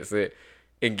Cap gets it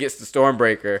and gets the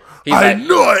Stormbreaker, he's I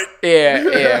know it.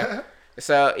 Yeah.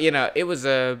 So it was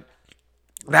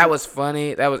that was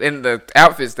funny. That was in the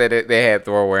outfits that they had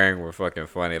Thor wearing were fucking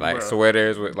funny, like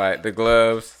sweaters with like the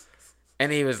gloves,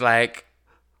 and he was like,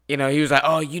 you know, he was like,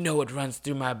 oh, you know what runs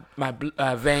through my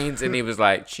veins, and he was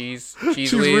like, cheese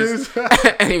whiz,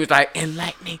 and he was like,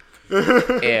 enlightening.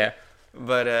 Yeah,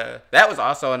 but that was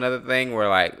also another thing where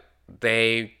like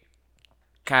they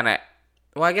kind of,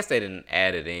 well, I guess they didn't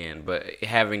add it in, but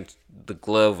having the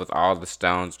glove with all the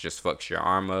stones just fucks your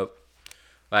arm up.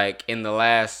 Like in the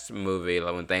last movie,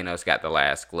 like when Thanos got the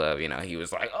last glove, you know, he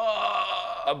was like,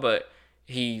 oh, but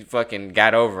he fucking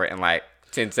got over it in like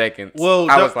 10 seconds. Well,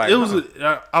 I was like,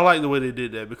 I like the way they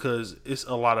did that because it's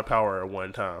a lot of power at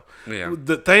one time. Yeah.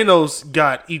 The Thanos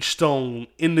got each stone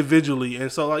individually,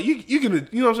 and so like you can,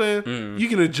 you know what I'm saying? You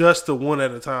can adjust to one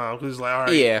at a time because it's like, all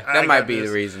right, yeah, that might be this.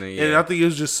 the reasoning. Yeah. And I think it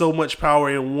was just so much power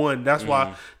in one. That's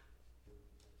why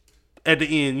at the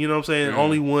end, you know what I'm saying?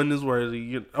 Only one is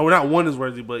worthy. Not one is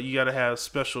worthy, but you got to have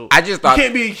special. I just thought you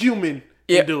can't be a human.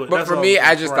 Yeah, do it. but That's for all me,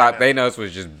 I it's just right thought now. Thanos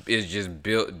is just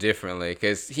built differently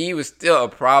because he was still a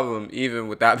problem even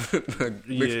without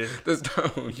the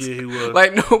stones. Yeah, he was.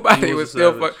 Like nobody He was was a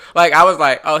still savage. like I was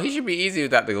like, oh, he should be easy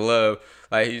without the glove.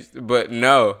 Like but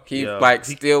no, he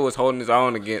still was holding his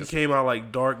own He against. came out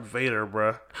like Dark Vader, bruh.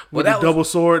 Well, With the that was- double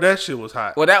sword, that shit was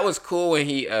hot. Well, that was cool when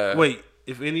he Wait,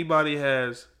 if anybody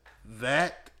has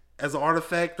that as an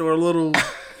artifact or a little,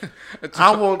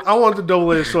 I want the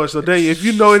double-edged sword. So, Dave, if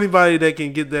you know anybody that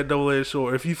can get that double-edged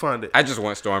sword, if you find it, I just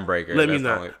want Stormbreaker. let me That's the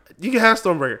know. only- You can have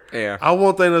Stormbreaker. Yeah. I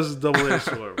want Thanos' double-edged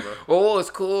sword, bro. Well, what was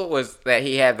cool was that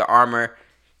he had the armor.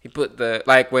 He put the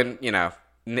when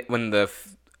when the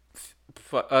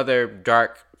other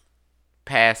dark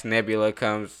past Nebula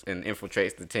comes and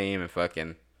infiltrates the team and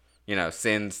fucking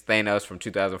sends Thanos from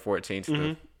 2014 to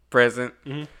the present.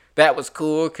 That was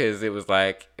cool because it was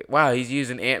like, wow, he's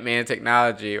using Ant-Man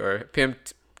technology or Pym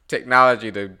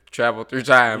technology to travel through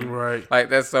time. Right. Like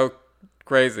that's so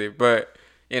crazy, but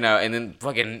and then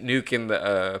fucking nuking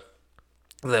the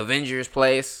Avengers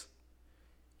place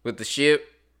with the ship.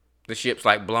 The ship's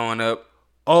like blowing up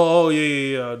Oh,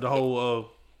 yeah. The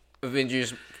whole.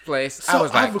 Avengers place. So I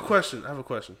was like, have a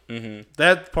question.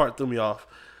 That part threw me off.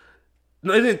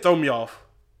 No, it didn't throw me off.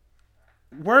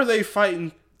 Were they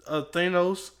fighting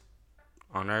Thanos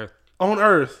on Earth. on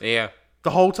Earth Yeah. the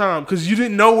whole time? Because you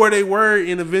didn't know where they were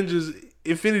in Avengers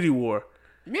Infinity War.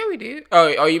 Yeah, we did.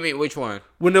 Oh, you mean which one?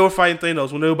 When they were fighting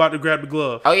Thanos, when they were about to grab the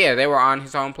glove. Oh, yeah, they were on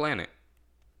his home planet.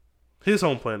 His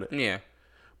home planet. Yeah.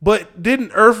 But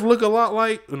didn't Earth look a lot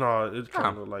like... No, it kind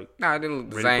of looked like No, it didn't look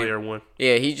the Ready same. Player One.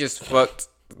 Yeah, he just fucked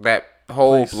that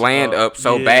whole Place land up. up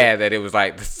so Yeah. bad that it was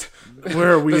like...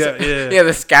 Where are we at? Yeah. Yeah,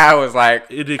 the sky was like...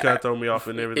 It did kind of throw me off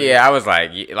and everything. Yeah, I was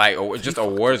like just a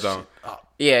war this zone. shit up.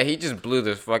 Yeah, he just blew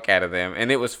the fuck out of them.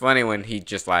 And it was funny when he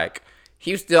just like...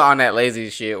 He was still on that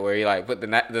lazy shit where he like put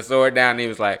the sword down and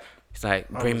he's like,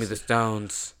 bring me the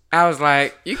stones. I was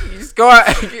like, you can just go out.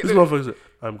 This motherfucker said,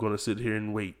 I'm going to sit here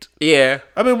and wait. Yeah.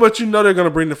 I mean, but they're going to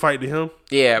bring the fight to him.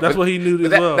 Yeah. That's what he knew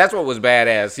as well. That's what was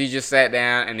badass. He just sat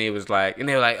down and he was like, and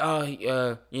they were like, oh,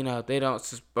 they don't,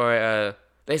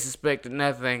 they suspected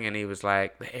nothing. And he was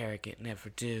like, the arrogant never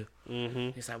do. Mm-hmm.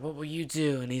 He's like, what will you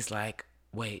do? And he's like,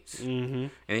 wait. Mm-hmm.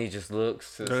 And he just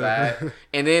looks to the side.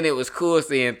 And then it was cool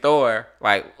seeing Thor,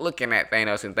 like, looking at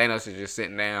Thanos. And Thanos is just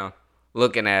sitting down,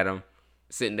 looking at him.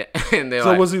 Sitting there, and they're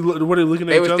So like, were they looking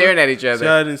at they each were other? staring at each other. See,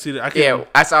 I didn't see that. I can't. Yeah,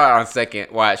 I saw it on second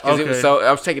watch because it was Okay.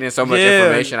 I was taking in so much Yeah.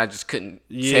 information, I just couldn't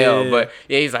tell. But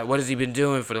yeah, he's like, "What has he been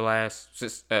doing for the last,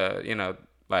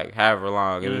 like however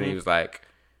long?" And then he was like,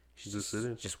 She's just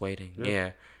sitting. "Just waiting."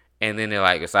 Yeah. And then they're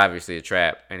like, "It's obviously a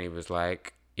trap." And he was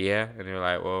like, "Yeah." And they're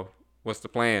like, "Well, what's the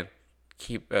plan?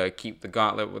 Keep the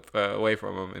gauntlet away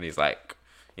from him." And he's like,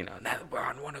 "Now that we're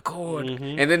on one accord."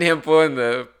 And then him pulling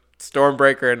the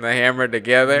Stormbreaker and the hammer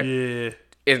together. Yeah.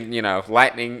 And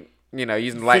lightning,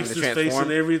 using lightning Fixed to his face transform.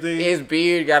 and everything. His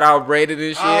beard got all braided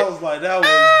and shit. I was like, that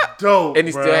was dope. And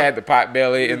he bruh. still had the pot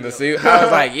belly in the suit. I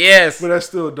was like, yes, But that's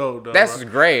still dope, though. that's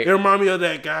bruh. great. It reminded me of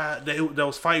that guy that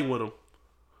was fighting with him.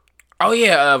 Oh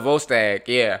yeah, Volstagg,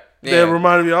 yeah. That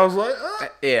reminded me. I was like,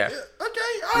 Yeah, okay,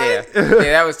 all yeah, right.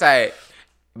 yeah, that was tight.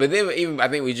 But then I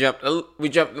think we jumped a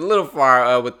little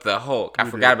far with the Hulk. I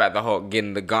forgot about the Hulk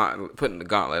getting putting the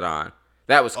gauntlet on.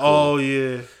 That was cool. Oh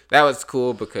yeah. That was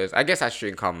cool because I guess I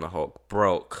shouldn't call him the Hulk.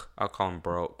 Broke. I'll call him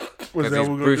Broke. Was Because that he's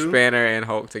what we're Bruce gonna do? Banner and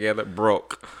Hulk together.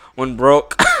 Broke. When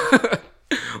Broke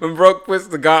puts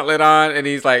the gauntlet on and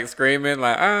he's like screaming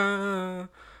like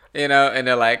and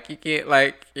they're like, you can't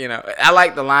I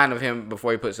like the line of him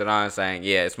before he puts it on saying,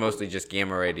 yeah, it's mostly just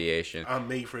gamma radiation. I'm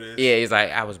made for this. Yeah, he's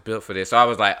like, I was built for this. So I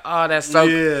was like, oh, that's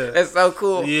so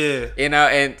cool. Yeah.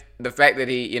 And the fact that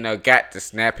he, got to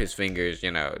snap his fingers,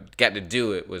 got to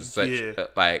do it was such Yeah.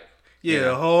 like,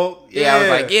 Yeah, Hulk. yeah, I was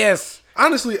like, yes.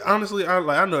 Honestly,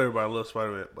 I know everybody loves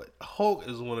Spider-Man, but Hulk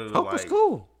is one of the Hulk was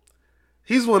cool.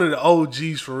 He's one of the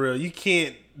OGs for real. You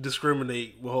can't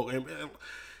discriminate with Hulk. And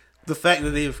the fact that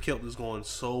they have kept this going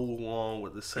so long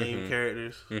with the same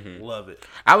characters, love it.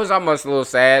 I was almost a little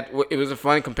sad. It was a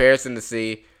fun comparison to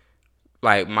see,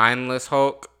 like, mindless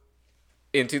Hulk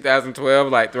in 2012,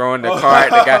 like throwing the car at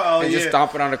the guy and just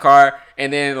stomping on the car,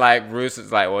 and then like Bruce is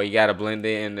like, "Well, you gotta blend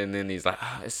in," and then he's like,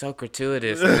 "Oh, it's so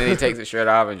gratuitous," and then he takes his shirt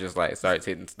off and just like starts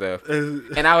hitting stuff.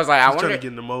 And I was like, I wonder, trying to get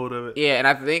in the mode of it. Yeah, and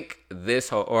I think this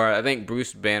Hulk, or I think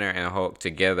Bruce Banner and Hulk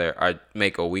together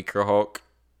make a weaker Hulk.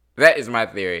 That is my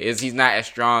theory. Is he's not as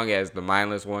strong as the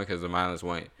mindless one, because the mindless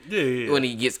one, when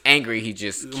he gets angry, he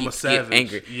just keeps getting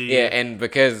angry. Yeah, and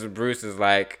because Bruce is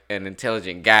like an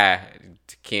intelligent guy,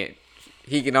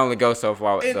 he can only go so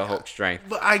far with the Hulk strength.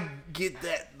 But I get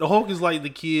that. The Hulk is like the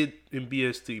kid in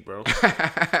BST, bro.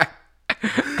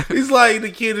 He's like,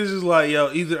 the kid is just like,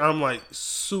 yo, either I'm like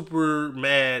super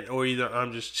mad or either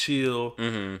I'm just chill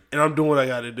and I'm doing what I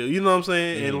got to do. You know what I'm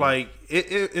saying? And like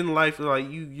in life, like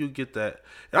you get that.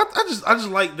 And I just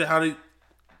like that how they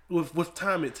with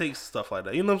time it takes stuff like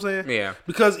that. You know what I'm saying? Yeah.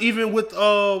 Because even with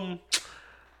Thor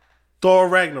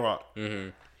Ragnarok,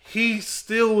 he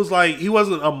still was like, he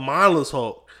wasn't a mindless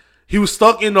Hulk. He was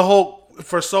stuck in the Hulk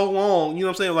for so long. You know what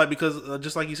I'm saying? Like, because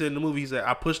just like he said in the movie, he said,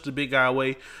 I pushed the big guy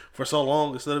away for so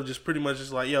long instead of just pretty much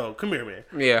just like, yo, come here, man.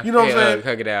 Yeah. You know what I'm saying?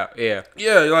 Hug it out. Yeah.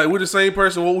 Yeah, like we're the same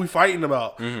person. What we fighting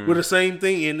about? We're the same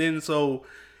thing. And then so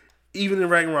even in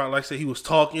Ragnarok, like I said, he was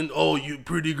talking, oh, you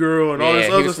pretty girl, and all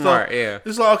this other stuff. Smart, yeah.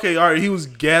 It's like, okay, all right, he was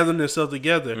gathering himself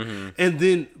together. And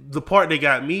then the part that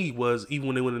got me was even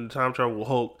when they went into time travel with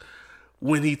Hulk,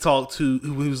 when he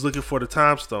was looking for the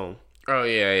time stone. Oh,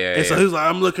 yeah. And so he was like,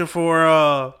 I'm looking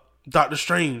for Doctor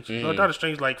Strange. Doctor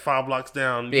Strange like 5 blocks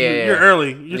down. You're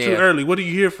early. You're too early. What are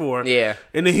you here for? Yeah.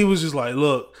 And then he was just like,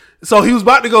 look. So he was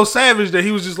about to go savage that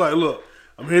he was just like, look,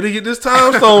 I'm here to get this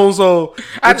time stone, so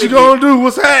what you gonna do?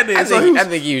 What's happening? I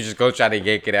think he was just gonna try to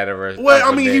yank it out of her. Well,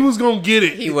 I mean, he was gonna get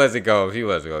it. He wasn't gonna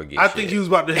get I think he was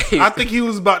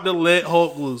about to let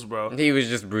Hulk loose, bro. He was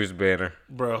just Bruce Banner.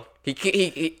 Bro.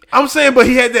 He I'm saying, but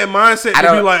he had that mindset to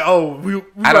be like, oh, we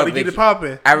about to get it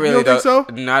popping. I really don't think so?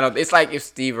 No, I don't. It's like if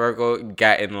Steve Urkel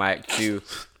got in like to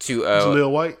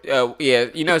Jaleel White. Yeah,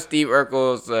 you know Steve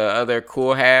Urkel's other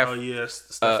cool half. Oh yes,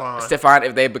 Stefan. Stefan,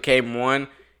 if they became one,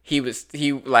 he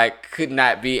like could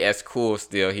not be as cool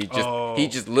still. He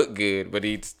just looked good, but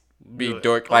he'd be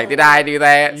dork. Like, did I do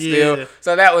that still?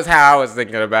 So that was how I was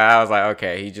thinking about it. I was like,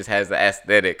 okay, he just has the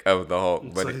aesthetic of the Hulk.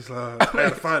 But so he's like, I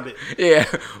gotta find it. Yeah,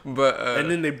 but and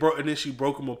then she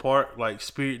broke him apart, like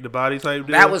spirit the body type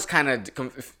deal. That was kind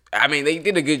of. I mean, they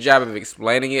did a good job of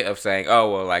explaining it, of saying,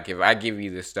 oh well, like if I give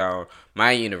you the stone,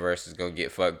 my universe is gonna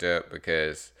get fucked up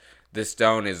because the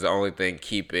stone is the only thing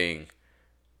keeping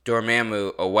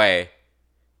Dormammu away,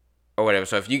 or whatever.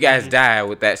 So if you guys die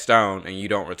with that stone and you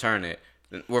don't return it,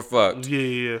 then we're fucked.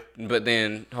 Yeah. But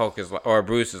then Hulk is like, or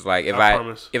Bruce is like, if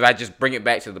I just bring it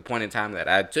back to the point in time that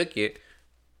I took it,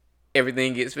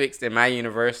 everything gets fixed and my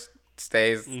universe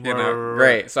stays,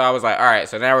 great. So I was like, all right.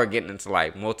 So now we're getting into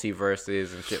like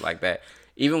multiverses and shit like that.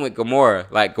 Even with Gamora,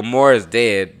 like Gamora's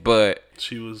dead, but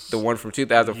she was the one from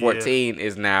 2014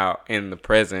 is now in the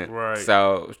present. Right.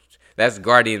 So that's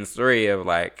Guardians 3 of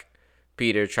like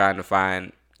Peter trying to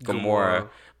find Gamora,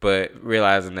 but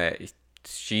realizing that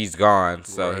she's gone,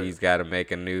 so he's got to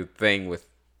make a new thing with.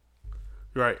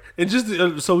 Right, and just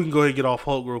so we can go ahead and get off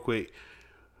Hulk real quick.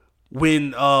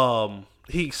 When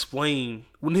he explained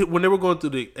when they were going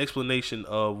through the explanation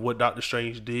of what Doctor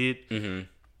Strange did,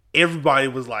 everybody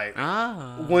was like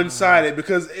one sided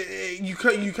because you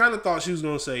kind of thought she was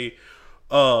gonna say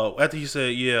after he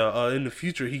said in the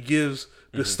future he gives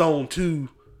the stone to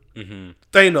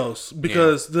Thanos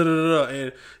because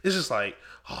and it's just like,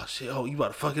 oh shit, you about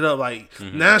to fuck it up. Like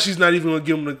now she's not even gonna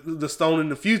give him the stone in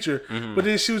the future. But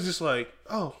then she was just like,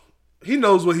 oh, he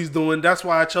knows what he's doing. That's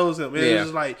why I chose him. And it was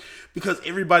just like, because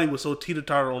everybody was so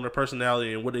teeter-totter on their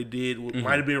personality and what they did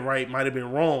might have been right, might have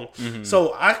been wrong.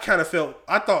 So I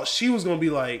thought she was gonna be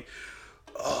like,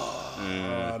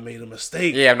 I made a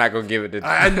mistake. Yeah, I'm not gonna give it to.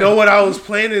 I know what I was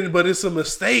planning, but it's a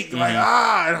mistake. Like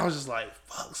and I was just like,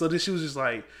 fuck. So then she was just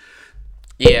like,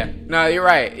 yeah, no, you're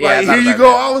right. Yeah, like, here you go.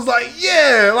 That. I was like,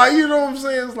 yeah, like, you know what I'm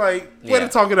saying? It's like, way to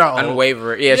talk it out.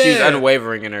 Unwavering. Yeah, she was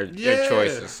unwavering in her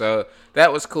choices. So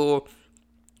that was cool.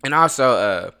 And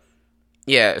also,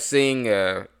 seeing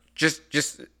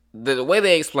just the way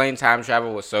they explained time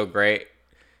travel was so great.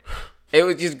 It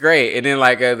was just great. And then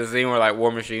like the scene where like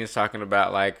War Machine's talking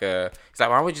about like it's like,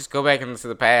 why don't we just go back into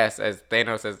the past as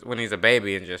Thanos says when he's a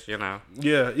baby and just, you know.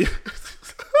 Yeah.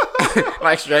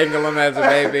 Like strangle him as a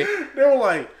baby. They were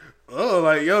like, oh,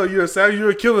 like, yo, you're a savage,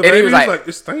 you're a killer. And he was like,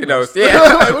 it's Thanos. You know, yeah.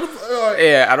 Like, what the fuck? Like,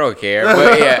 Yeah, I don't care.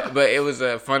 But it was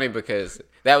funny because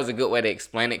that was a good way to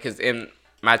explain it. Because in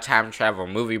my time travel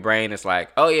movie brain, it's like,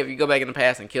 oh yeah, if you go back in the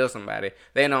past and kill somebody,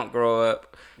 they don't grow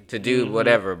up to do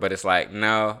whatever. But it's like,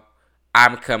 no,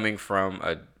 I'm coming from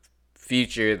a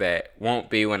future that won't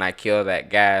be when I kill that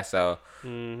guy. So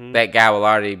that guy will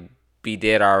already be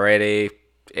dead already,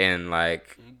 and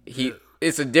like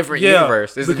it's a different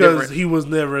universe. It's because he was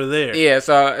never there. Yeah,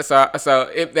 so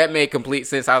if that made complete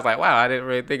sense. I was like, wow, I didn't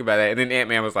really think about that. And then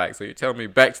Ant-Man was like, so you're telling me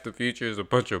Back to the Future is a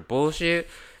bunch of bullshit?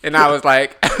 And I was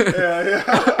like, yeah.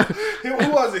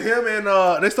 Who was it? Him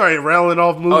and they started rattling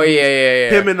off movies. Oh yeah.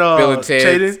 Him and Bill and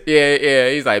Ted. Chaden. Yeah.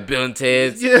 He's like Bill and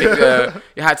Ted's. Yeah.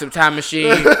 Hot Tub Time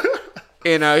Machine.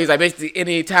 He's like basically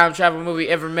any time travel movie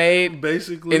ever made.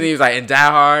 Basically. And he was like in Die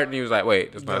Hard, and he was like,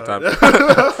 wait, that's not time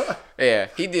travel. Yeah,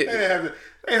 he did.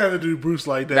 They had to do Bruce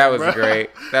like that. That was bro. great.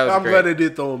 I'm glad they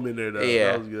did throw him in there though.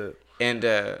 Yeah, that was good. And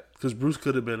because Bruce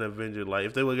could have been an Avenger. Like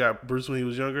if they would have got Bruce when he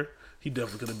was younger, he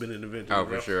definitely could have been an Avenger. Oh,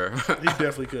 bro. for sure. He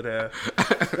definitely could have.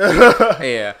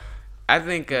 Yeah, I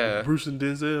think Bruce and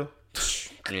Denzel.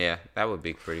 Yeah, that would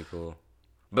be pretty cool.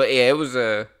 But yeah,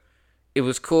 it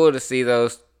was cool to see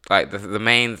those like the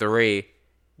main three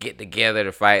get together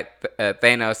to fight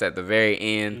Thanos at the very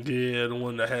end. Yeah, the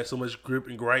one that had so much grip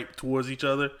and gripe towards each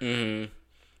other. Mm-hmm.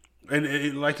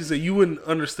 And like you said, you wouldn't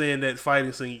understand that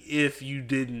fighting scene if you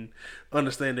didn't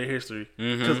understand their history.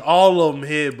 Because all of them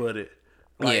headbutted.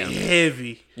 Like,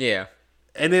 heavy. Yeah.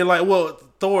 And then, like, well,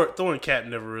 Thor and Cap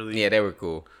never really. Yeah, they were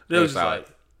cool. They was just like,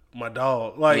 my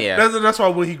dog. Like, that's why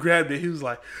when he grabbed it, he was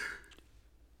like,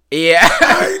 yeah.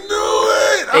 I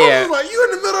knew it. I was like, you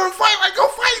in the middle of the fight. Like, go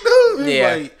fight, dude.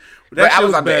 Yeah. Like, but I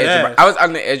was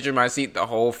on the edge of my seat the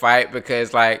whole fight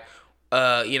because, like,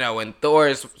 when Thor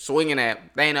is swinging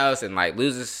at Thanos and like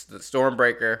loses the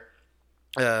Stormbreaker,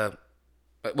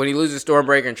 when he loses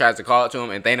Stormbreaker and tries to call it to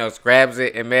him, and Thanos grabs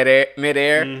it in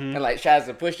midair and like tries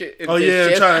to push it. Oh yeah,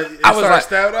 I was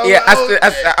like,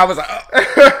 I was like,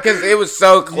 because it was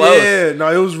so close. Yeah,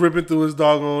 no, it was ripping through his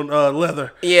doggone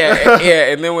leather. Yeah,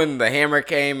 and then when the hammer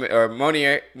came, or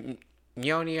Mjolnir,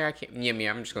 I can't.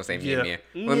 I'm just gonna say Mjolnir.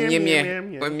 When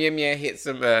Mjolnir hits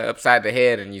him upside the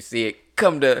head, and you see it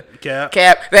come to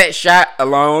Cap. That shot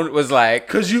alone was like,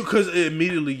 because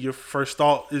immediately your first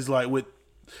thought is like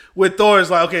with Thor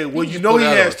is like, okay, well, you know he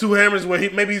has two hammers where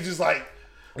maybe he's just like,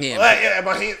 my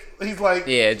hand. He's like,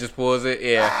 just pulls it.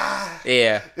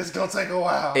 Yeah, it's gonna take a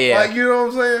while. Yeah, like, you know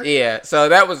what I'm saying? Yeah, so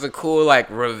that was a cool like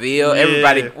reveal. Yeah.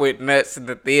 Everybody went nuts in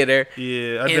the theater.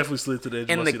 Yeah, I definitely slid to the edge.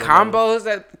 And the combos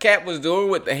that Cap was doing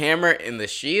with the hammer and the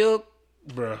shield,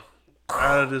 bro,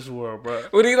 out of this world, bro.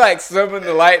 When he like summoned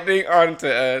the lightning onto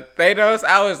Thanos,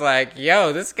 I was like,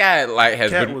 yo, this guy like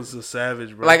Cap was a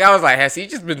savage, bro. Like I was like, has he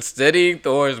just been studying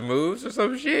Thor's moves or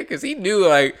some shit? Because he knew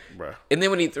like, bro. And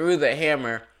then when he threw the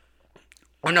hammer.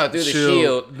 Through the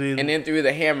shield, and then threw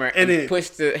the hammer, and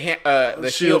pushed the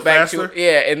shield back faster.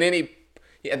 And then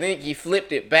I think he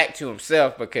flipped it back to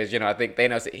himself because I think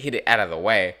Thanos hit it out of the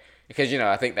way because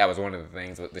I think that was one of the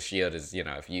things with the shield is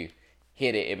if you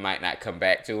hit it, it might not come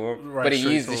back to him, but he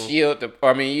used the shield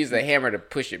he used the hammer to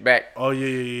push it back. Oh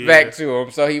yeah. Back to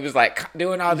him, so he was like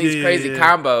doing all these crazy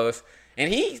combos.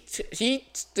 And he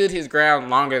stood his ground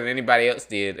longer than anybody else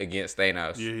did against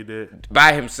Thanos. Yeah, he did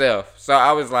by himself. So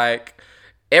I was like.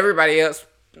 Everybody else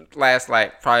lasts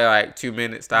probably 2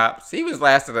 minutes tops. He was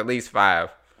lasting at least 5.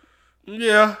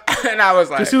 Yeah, and I was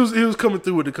like, because he was coming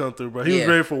through with the come through, bro. He was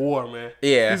ready for war, man.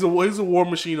 Yeah, he's a war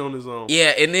machine on his own.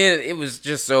 Yeah, and then it was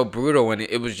just so brutal when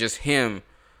it was just him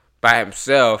by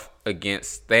himself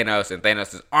against Thanos, and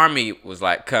Thanos' army was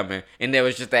like coming, and there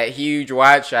was just that huge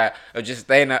wide shot of just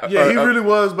Thanos. Yeah, he really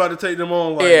was about to take them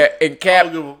on. Like, yeah, and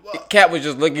Cap was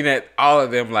just looking at all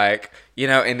of them like.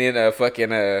 And then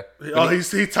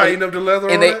he tightened up the leather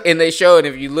and they showed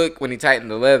if you look when he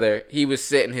tightened the leather, he was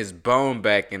setting his bone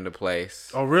back into place.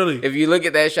 Oh, really? If you look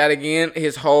at that shot again,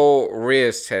 his whole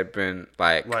wrist had been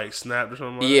like snapped or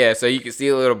something. Yeah, so you could see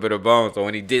a little bit of bone. So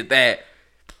when he did that,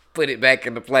 put it back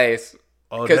into place.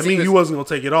 Oh, that means you wasn't gonna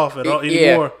take it off at all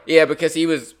anymore. Yeah, because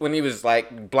when he was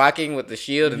like blocking with the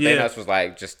shield, and Thanos was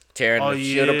like just tearing the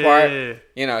shield apart.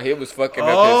 He was fucking up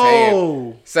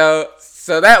his hand.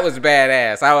 So that was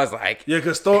badass. I was like, yeah,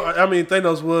 because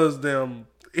Thanos was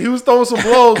he was throwing some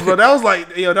blows, bro. That was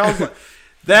like,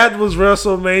 that was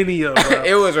WrestleMania, bro.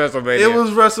 It was WrestleMania. It was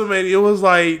WrestleMania. It was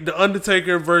like the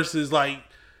Undertaker versus like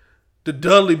the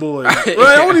Dudley Boys.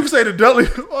 Well, I won't even say the Dudley,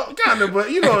 kind of,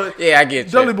 but yeah, I get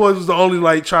you. Dudley Boys was the only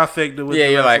like trifecta. With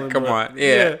you're like, come on,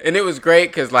 yeah, and it was great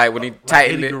because like when he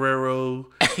tightened Eddie Guerrero.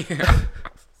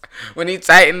 when he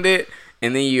tightened it,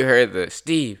 and then you heard the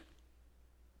Steve.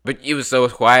 But it was so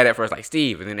quiet at first, like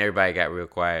Steve, and then everybody got real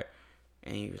quiet,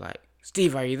 and he was like,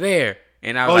 "Steve, are you there?"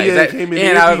 And I was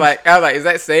like, I was like, "Is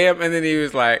that Sam?" And then he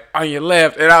was like, "On your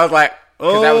left," and I was like,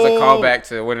 because that was a callback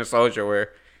to Winter Soldier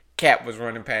where Cap was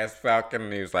running past Falcon,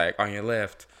 and he was like, "On your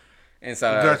left." And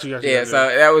so, so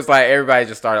that was like everybody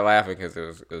just started laughing because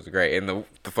it was great, and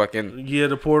the fucking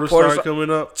the portal started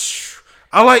coming up.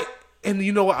 I like, and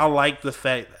you know what? I like the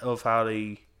fact of how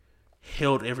they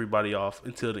held everybody off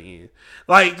until the end.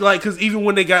 Like, because even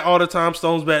when they got all the time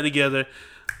stones back together,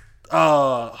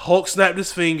 Hulk snapped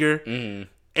his finger, and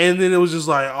then it was just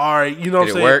like, all right, you know what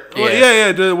I'm saying? Work? Well,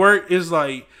 yeah. Did it work? It's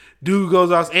like, dude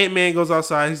goes out, Ant-Man goes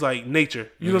outside, he's like,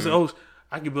 nature. You know what I'm saying? Oh,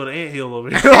 I can build an anthill over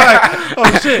here. Like,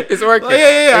 oh shit, it's working. Like,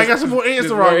 yeah. I got some more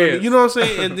ants around with it. You know what I'm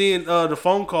saying? And then the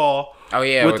phone call. Oh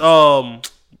yeah, with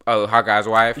Hawkeye's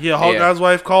wife. Yeah, Hawkeye's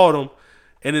wife called him.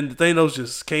 And then the Thanos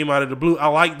just came out of the blue. I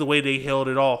like the way they held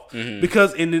it off.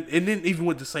 Because, and then even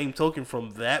with the same token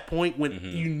from that point, when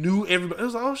you knew everybody, it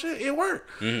was like, oh shit, it worked.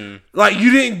 Like,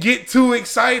 you didn't get too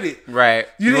excited. Right.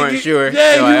 You weren't sure.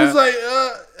 Yeah, you was like,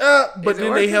 but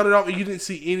then they held it off and you didn't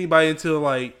see anybody until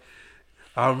like,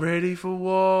 I'm ready for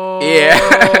war. Yeah.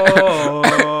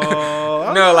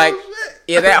 No, like,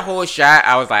 that whole shot,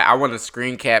 I was like, I want to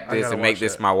screen cap this and make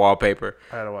this my wallpaper.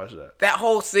 I had to watch that. That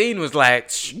whole scene was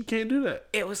like, you can't do that.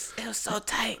 It was so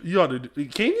tight. You ought to.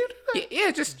 Can you do that?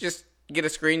 Yeah, just get a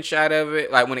screenshot of it,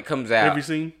 like when it comes out. Every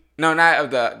scene? No,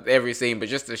 not of every scene, but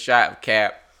just a shot of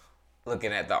Cap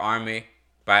looking at the army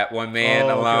by one man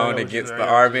alone against the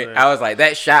army. I was like,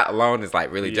 that shot alone is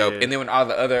like really dope. And then when all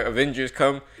the other Avengers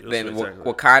come, then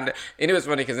Wakanda, and it was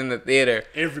funny because in the theater,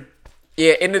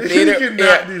 in the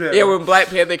theater, when Black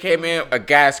Panther came in, a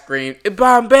guy screamed,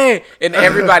 "Bombay!" and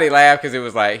everybody laughed because it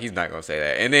was like, he's not gonna say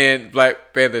that. And then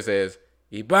Black Panther says,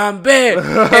 "Bombay!" and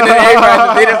then everybody in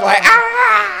the theater's like,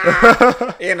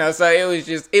 "Ah!" You know, so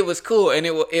it was cool, and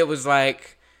it was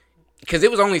like, because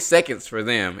it was only seconds for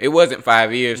them. It wasn't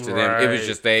 5 years to them. It was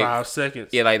just 5 seconds.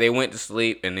 Yeah, like they went to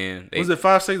sleep and then was it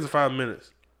 5 seconds or 5 minutes?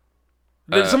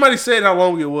 Somebody said how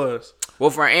long it was.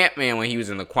 Well, for Ant-Man, when he was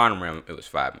in the quantum realm, it was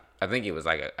 5. I think it was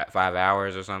like 5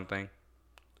 hours or something.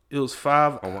 It was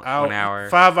 5 1 hour.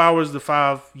 5 hours to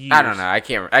 5 years. I don't know. I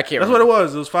can't. That's remember. what it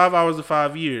was. It was 5 hours to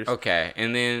 5 years. Okay,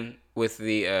 and then with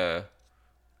the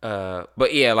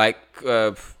but yeah, like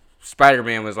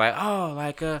Spider-Man was like, oh,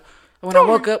 like when I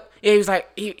woke up, he was like,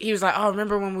 he was like, oh,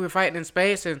 remember when we were fighting in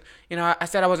space, and you know, I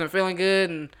said I wasn't feeling good,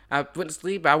 and I went to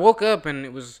sleep. I woke up, and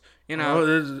it was, you know,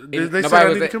 they said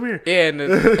I need to come here. Yeah, and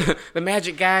the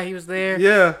magic guy, he was there.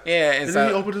 Yeah, and so then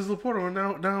he opened his little portal, and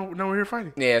now we're here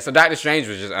fighting. Yeah, so Doctor Strange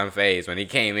was just unfazed when he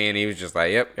came in. He was just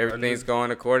like, yep, everything's going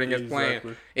according as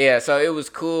planned. Yeah, so it was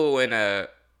cool, and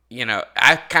you know,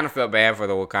 I kind of felt bad for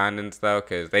the Wakandans though,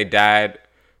 because they died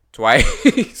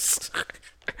twice.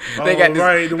 They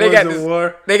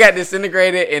got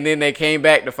disintegrated, and then they came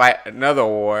back to fight another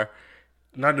war.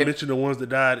 Not to mention the ones that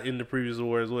died in the previous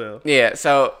war as well. Yeah,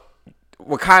 so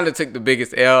Wakanda took the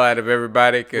biggest L out of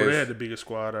everybody. Cause, they had the biggest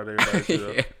squad out of everybody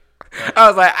too. Yeah. I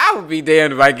was like, I would be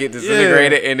damned if I get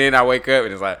disintegrated, and then I wake up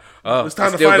and it's like, oh, it's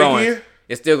time to fight going. Again?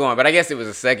 It's still going, but I guess it was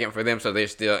a second for them, so they're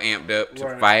still amped up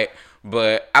to fight.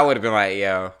 But I would have been like,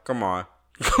 yo, come on.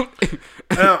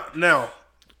 Now,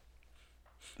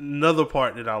 another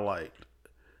part that I liked,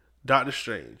 Doctor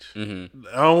Strange. Mm-hmm.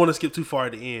 I don't want to skip too far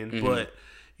at the end, but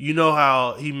you know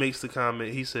how he makes the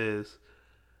comment. He says,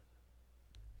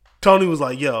 Tony was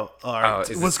like, "Yo, all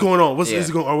right, what's going on? What's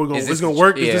going? Are we going? Is going to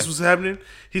work? Is this what's happening?"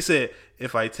 He said,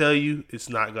 "If I tell you, it's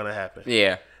not going to happen."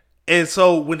 Yeah. And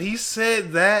so when he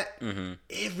said that,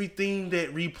 everything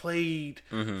that replayed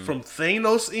from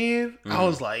Thanos in, I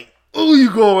was like, "Oh, you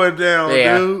going down,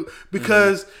 dude?"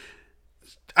 Because.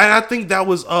 And I think that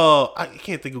was I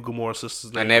can't think of Gamora's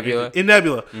sister's name. Nebula. In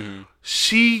Nebula.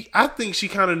 I think she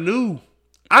kind of knew.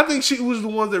 I think she was the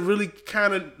one that really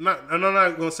kind of and I'm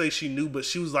not gonna say she knew, but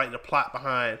she was like the plot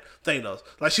behind Thanos.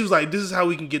 Like she was like, this is how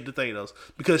we can get to Thanos.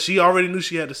 Because she already knew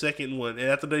she had the second one. And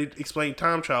after they explained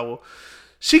time travel,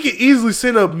 she could easily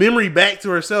send a memory back to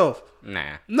herself.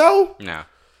 Nah. No? No.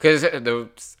 Because the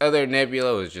other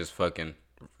Nebula was just fucking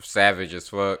savage as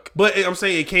fuck. But I'm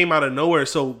saying it came out of nowhere,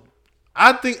 so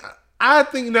I think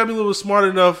Nebula was smart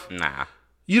enough. Nah.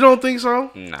 You don't think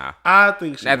so? Nah. I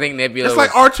think so. I think Nebula It's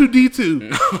like R2-D2.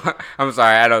 No, I'm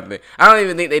sorry, I don't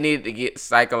even think they needed to get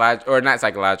psychological, or not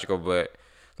psychological, but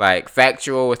like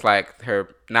factual with like her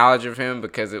knowledge of him,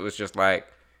 because it was just like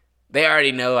they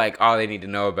already know like all they need to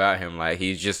know about him. Like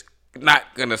he's just not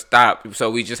gonna stop.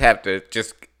 So we just have to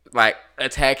just like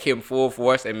attack him full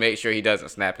force and make sure he doesn't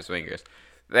snap his fingers.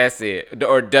 That's it.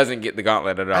 Or doesn't get the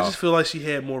gauntlet at all. I just feel like she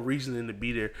had more reasoning to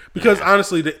be there. Because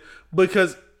honestly,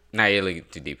 because... Now you're looking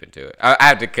too deep into it. I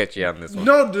have to cut you on this one.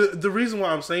 No, the reason why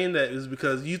I'm saying that is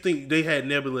because you think they had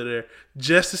Nebula there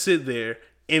just to sit there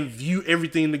and view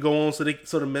everything to go on so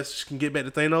the message can get back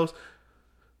to Thanos.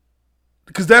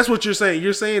 Because that's what you're saying.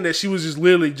 You're saying that she was just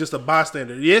literally just a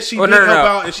bystander. Yes, she did help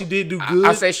out and she did do good.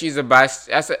 I'll say she's a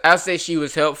bystander. I'll say she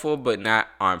was helpful, but not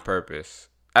on purpose.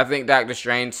 I think Doctor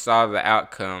Strange saw the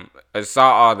outcome,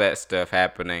 saw all that stuff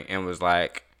happening, and was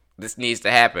like, "This needs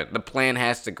to happen. The plan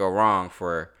has to go wrong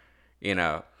for,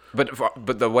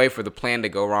 But the way for the plan to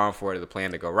go wrong for the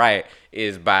plan to go right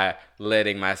is by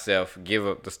letting myself give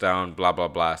up the stone. Blah blah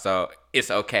blah. So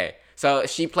it's okay." So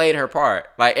she played her part.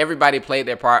 Like, everybody played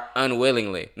their part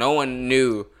unwillingly. No one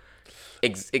knew,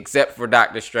 except for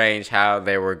Doctor Strange, how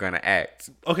they were going to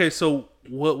act. Okay, so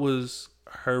what was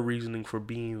her reasoning for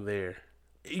being there?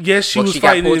 Yes, she was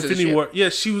fighting in Infinity War.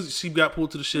 Yes, she got pulled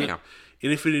to the ship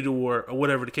in Infinity War or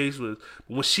whatever the case was.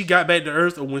 When she got back to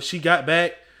Earth or when she got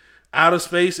back out of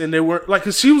space and they weren't... Like,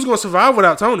 because she was going to survive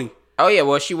without Tony. Oh, yeah.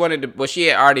 Well, she wanted to... Well, she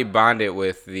had already bonded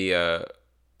with the...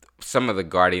 some of the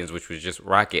Guardians, which was just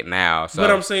Rocket now. So but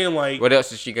I'm saying, like, what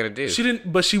else is she gonna do? She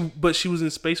didn't. But she was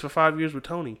in space for 5 years with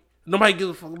Tony. Nobody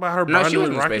gives a fuck about her. No, she was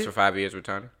in space for 5 years with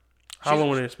Tony. How long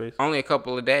were they in space? Only a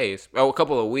couple of days. Oh, a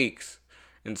couple of weeks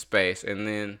in space, and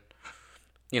then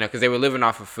because they were living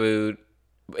off of food,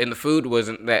 and the food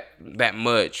wasn't that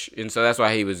much, and so that's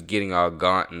why he was getting all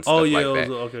gaunt and stuff like that.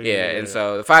 Okay. And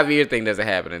so the 5 year thing doesn't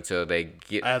happen until they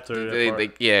get after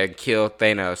they kill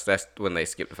Thanos. That's when they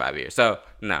skip the 5 years. So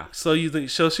no. So you think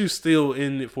she was still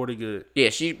in it for the good? Yeah,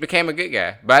 she became a good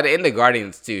guy. By the end of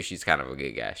Guardians 2, she's kind of a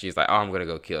good guy. She's like, oh, I'm gonna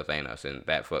go kill Thanos, and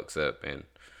that fucks up, and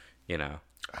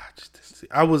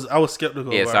I was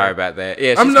skeptical. Yeah, sorry about that.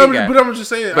 Yeah, I'm just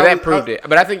saying. But that proved it.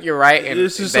 But I think you're right in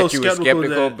that you were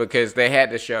skeptical because they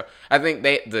had to show. I think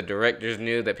the directors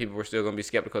knew that people were still going to be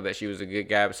skeptical that she was a good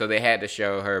guy, so they had to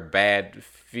show her bad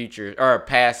future or her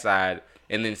past side,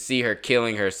 and then see her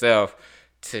killing herself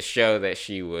to show that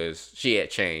she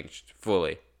had changed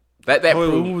fully. That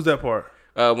proved. What was that part?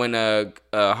 When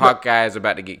Hawkeye is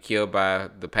about to get killed by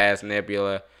the past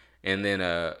Nebula, and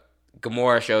then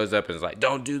Gamora shows up and is like,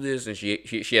 "Don't do this," and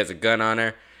she has a gun on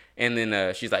her, and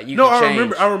then she's like, "You can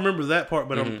change." I remember that part,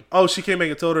 but she came back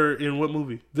and told her in what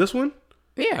movie? This one?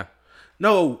 Yeah.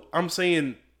 No, I'm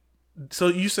saying. So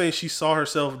you saying she saw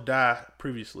herself die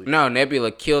previously? No,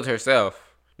 Nebula killed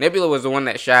herself. Nebula was the one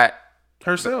that shot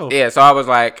herself. Yeah, so I was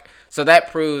like, so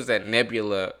that proves that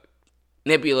Nebula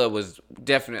was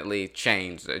definitely a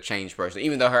changed person,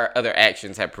 even though her other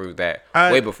actions had proved that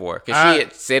way before. Because she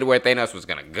had said where Thanos was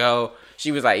going to go.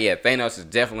 She was like, yeah, Thanos is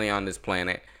definitely on this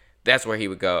planet. That's where he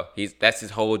would go. That's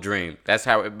his whole dream. That's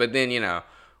how. But then,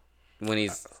 when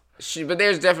but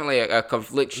there's definitely a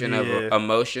confliction of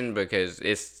emotion because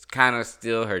it's kind of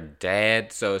still her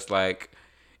dad. So it's like,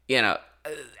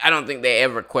 I don't think they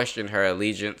ever questioned her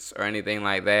allegiance or anything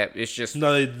like that. It's just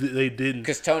no, they didn't.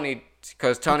 Because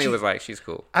Tony was like, she's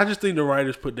cool. I just think the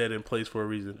writers put that in place for a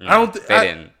reason. I don't think they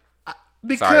didn't.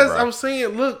 Because sorry, I'm saying,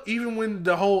 look, even when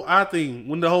the whole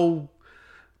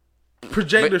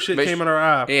projector came in her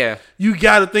eye, you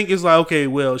got to think it's like, okay,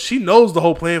 well, she knows the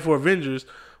whole plan for Avengers.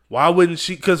 Why wouldn't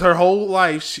she? Because her whole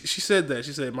life, she said that.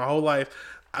 She said, my whole life,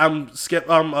 I'm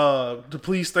to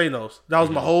please Thanos. That was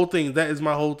my whole thing. That is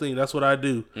my whole thing. That's what I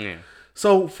do. Yeah.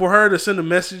 So for her to send a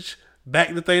message back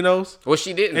to Thanos, well,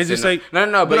 she didn't. And just say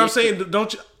no. But I'm saying,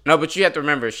 don't you? No, but you have to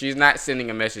remember, she's not sending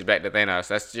a message back to Thanos.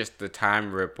 That's just the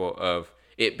time ripple of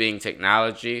it being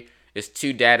technology. It's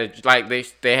two data, like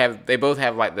they both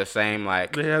have like the same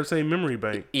like. They have the same memory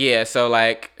bank. Yeah, so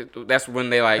like that's when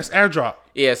they like. It's AirDrop.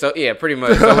 Yeah, so yeah, pretty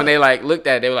much. So when they like looked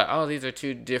at it, they were like, oh, these are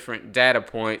two different data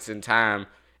points in time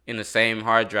in the same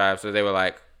hard drive. So they were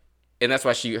like, and that's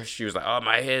why she was like, oh,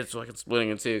 my head's like splitting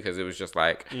in two because it was just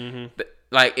like,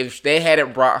 like if they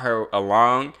hadn't brought her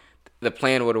along, the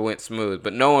plan would have went smooth,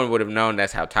 but no one would have known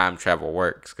that's how time travel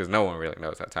works because no one really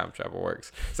knows how time travel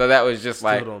works. So that was just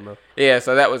like, don't know. Yeah.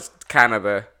 So that was kind of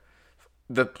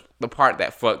the part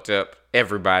that fucked up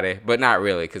everybody, but not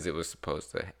really because it was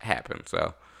supposed to happen.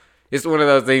 So it's one of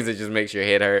those things that just makes your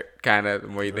head hurt, kind of the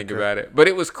more you think about it. But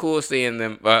it was cool seeing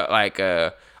them,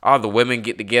 all the women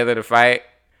get together to fight.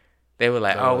 They were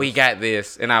like, "Oh, we got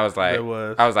this," and I was like,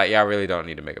 "Y'all really don't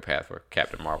need to make a path for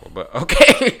Captain Marvel." But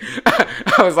okay,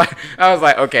 I was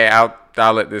like, "Okay,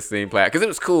 I'll let this scene play out," because it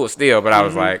was cool still. But I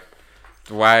was like,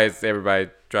 "Why is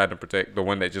everybody trying to protect the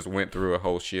one that just went through a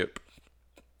whole ship?"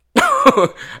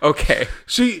 Okay,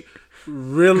 she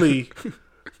really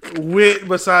went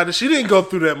beside it. She didn't go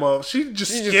through that mug. She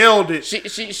just scaled it.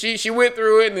 She went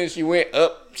through it and then she went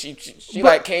up. She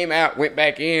like came out, went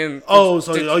back in. Oh,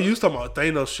 you was talking about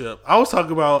Thanos ship. I was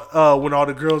talking about when all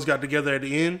the girls got together at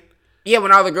the end. Yeah,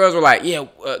 when all the girls were like, yeah,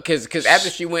 because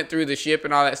after she went through the ship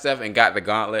and all that stuff and got the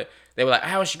gauntlet, they were like,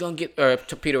 how is she going to get, or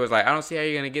Peter was like, I don't see how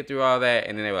you're going to get through all that.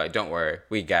 And then they were like, don't worry,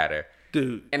 we got her.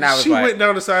 Dude, and I was she like, went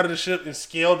down the side of the ship and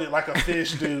scaled it like a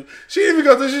fish, dude. She didn't even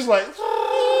go through, she's like,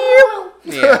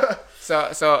 yeah.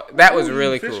 So that was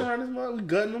really fish cool. around his mouth, we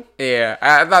gutting him. Yeah,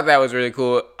 I thought that was really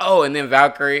cool. Oh, and then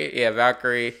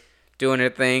Valkyrie doing her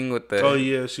thing with the. Oh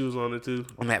yeah, she was on it too.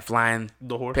 On that flying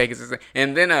the horse. Pegasus.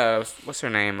 And then what's her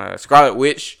name? Scarlet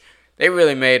Witch. They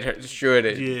really made her sure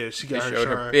that. Yeah, she got her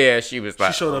shine. Yeah, she was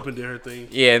like. She showed up and did her thing.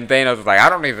 Yeah, and Thanos was like, I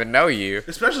don't even know you.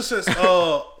 Especially since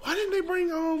why didn't they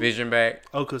bring Vision back?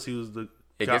 Oh, because he was the.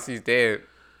 I guess he's dead.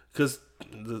 Because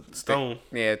the stone.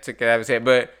 Yeah, took it out of his head,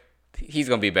 but. He's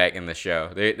gonna be back in the show.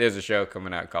 There's a show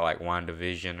coming out called like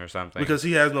WandaVision or something. Because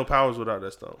he has no powers without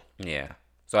that stone. Yeah.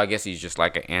 So I guess he's just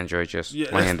like an android, just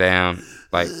laying down,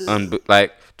 like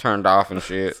like turned off and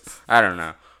shit. I don't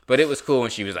know, but it was cool when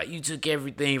she was like, "You took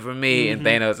everything from me," and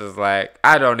Thanos was like,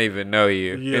 "I don't even know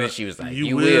you," and then she was like,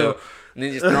 "You will," and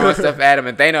then just throwing stuff at him,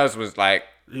 and Thanos was like,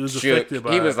 he was affected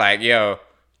by He was like, "Yo,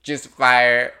 just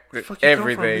fire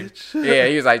everything." Yeah,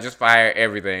 he was like, just fire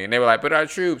everything. And they were like, but our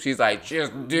troops. He's like,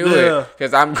 just do it.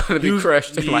 Because I'm going to be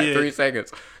crushed in like 3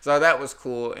 seconds. So that was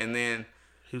cool. And then.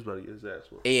 He was about to get his ass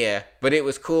whooped. Yeah. But it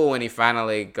was cool when he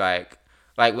finally, like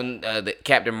when the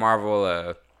Captain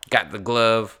Marvel got the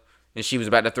glove. And she was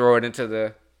about to throw it into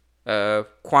the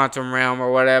quantum realm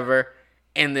or whatever.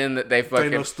 And then they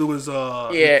fucking Thanos threw his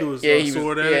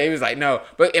sword at it. He was like, no.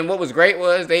 And what was great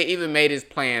was they even made his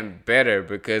plan better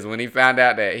because when he found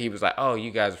out that he was like, oh,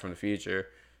 you guys are from the future,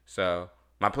 so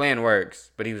my plan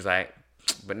works. But he was like,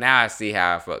 but now I see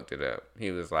how I fucked it up.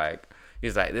 He was like,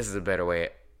 this is a better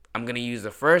way. I'm gonna use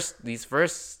these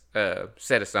first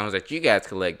set of stones that you guys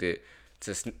collected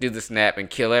to do the snap and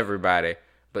kill everybody.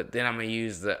 But then I'm gonna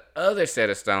use the other set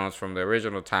of stones from the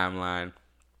original timeline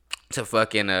to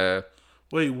fucking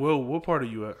Wait, what part are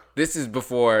you at? This is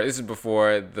before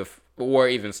the war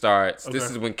even starts. Okay. This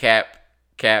is when Cap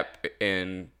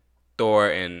and Thor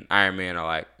and Iron Man are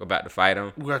like about to fight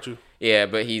him. Got you. Yeah,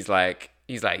 but he's like,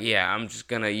 yeah, I'm just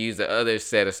gonna use the other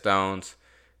set of stones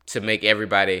to make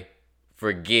everybody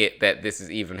forget that this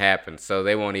has even happened, so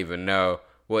they won't even know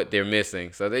what they're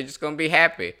missing. So they're just gonna be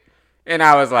happy. And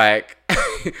I was like,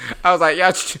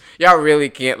 y'all really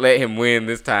can't let him win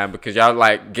this time because y'all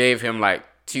like gave him like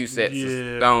 2 sets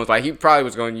of stones. Like he probably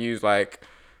was going to use like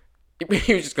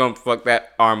he was just going to fuck that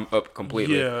arm up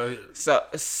completely. Yeah. So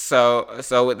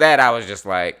with that, I was just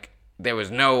like, there was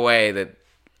no way that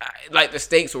like the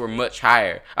stakes were much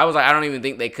higher. I was like, I don't even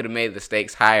think they could have made the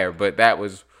stakes higher, but that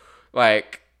was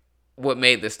like what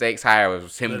made the stakes higher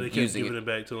was him using giving it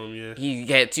back to him. Yeah. He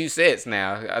had 2 sets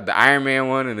now, the Iron Man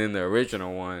one and then the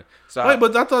original one. So wait,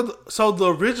 but I thought so.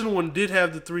 The original one did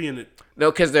have the 3 in it.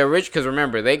 No, because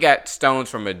remember they got stones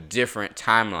from a different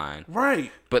timeline,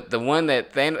 right? But the one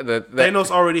that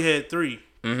Thanos already had 3.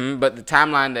 Mm-hmm. But the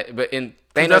timeline in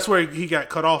Thanos, that's where he got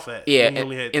cut off at. Yeah, he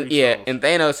only had 3 stones. And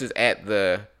Thanos is at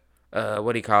the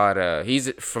what do you call it?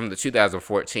 He's from the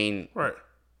 2014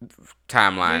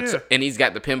 timeline, so, and he's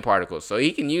got the Pym particles, so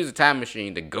he can use a time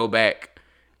machine to go back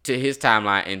to his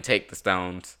timeline and take the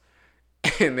stones,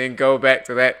 and then go back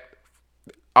to that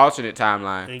alternate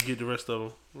timeline and get the rest of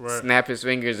them. Right. Snap his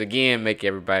fingers again, make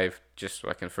everybody just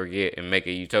fucking forget and make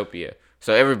a utopia.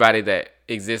 So everybody that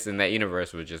exists in that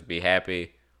universe would just be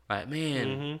happy. Like,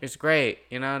 man, it's great.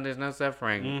 You know, there's no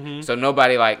suffering. Mm-hmm. So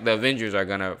nobody, like, the Avengers are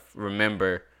going to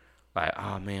remember, like,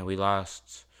 oh, man, we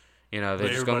lost. You know, they're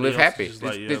just going to live happy.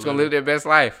 They're just going to live their best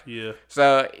life. Yeah.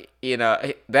 So, you know,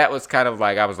 that was kind of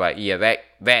like, I was like, yeah,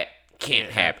 that can't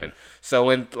happen. So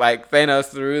when, like, Thanos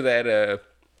threw that,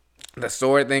 the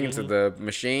sword thing into the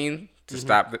machine to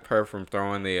stop her from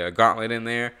throwing the gauntlet in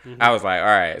there, I was like, all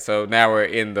right, so now we're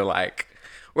in the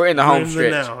home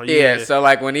stretch. Now, yeah. So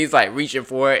like when he's like reaching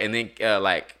for it and then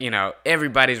like, you know,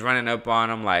 everybody's running up on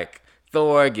him, like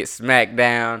Thor gets smacked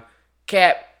down,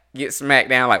 Cap gets smacked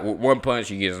down, like with one punch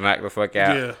he gets knocked the fuck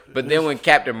out. Yeah. But then when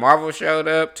Captain Marvel showed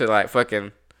up to like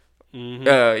fucking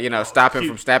you know, stop him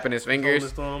from snapping his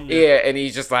fingers. Yeah, and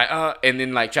he's just like, and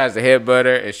then like tries to headbutt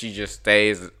her, and she just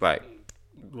stays like,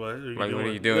 what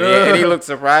are you doing? Yeah, and he looks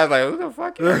surprised, like, who the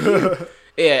fuck are you?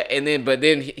 Yeah, and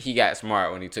then he got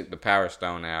smart when he took the Power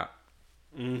Stone out,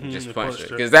 just punched her,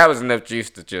 because that was enough juice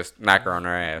to just knock her on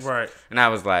her ass. Right. And I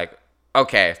was like,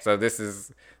 okay, so this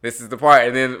is the part,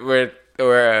 and then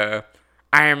where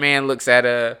Iron Man looks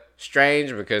at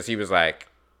Strange because he was like,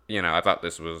 I thought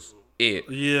this was it.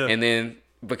 Yeah. And then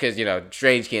because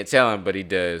Strange can't tell him, but he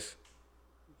does.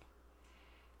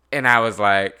 And I was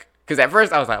like, because at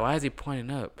first I was like, why is he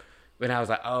pointing up? But I was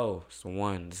like, oh, it's the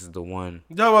one. This is the one.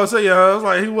 Yeah, I was saying, I was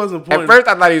like, he wasn't pointing. At first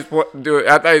I thought he was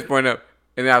I thought he was pointing up,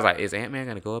 and then I was like, is Ant-Man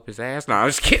gonna go up his ass? No, I'm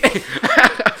just kidding.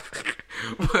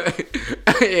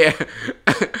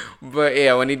 but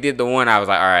yeah, when he did the one, I was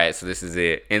like, all right, so this is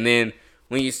it. And then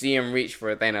when you see him reach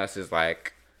for Thanos'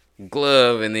 like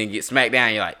glove and then get smacked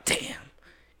down, you're like, damn,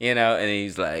 And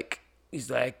he's like,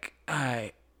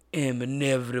 I am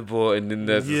inevitable, and then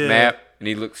does the snap, and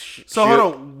he looks. So hold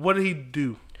on, what did he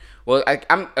do? Well,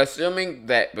 I'm assuming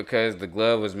that because the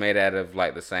glove was made out of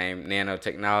like the same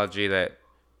nanotechnology that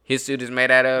his suit is made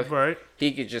out of, right?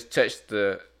 He could just touch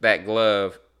that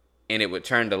glove, and it would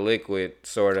turn to liquid,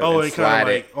 sort of. Oh, and it kind of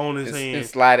like on his hand and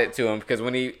slide it to him because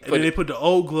when he they put the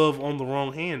old glove on the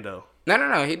wrong hand though.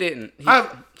 No, he didn't.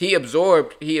 He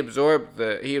absorbed the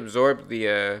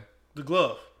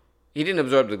glove. He didn't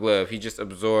absorb the glove. He just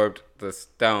absorbed the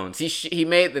stones. He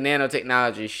made the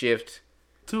nanotechnology shift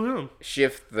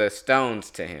the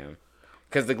stones to him,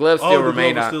 because the glove still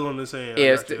remained on. Still on his hand.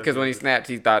 Yeah, because when he snapped,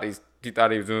 he thought he was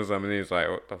doing something, and he was like,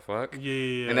 "What the fuck?"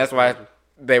 Yeah. And that's why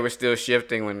they were still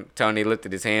shifting when Tony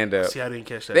lifted his hand up. See, I didn't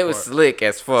catch that. They was slick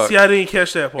as fuck. See, I didn't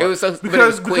catch that part. It was so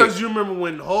because you remember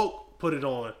when Hulk put it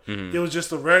on, it was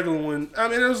just a regular one. I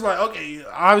mean, it was like, okay,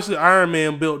 obviously Iron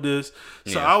Man built this,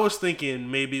 so I was thinking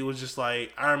maybe it was just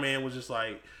like Iron Man was just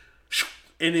like.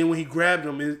 And then when he grabbed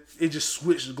him, it just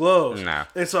switched gloves. Nah.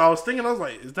 And so I was thinking, I was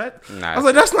like, is that? Nah. I was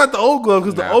like, that's not the old glove,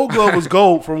 because the old glove was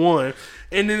gold for one.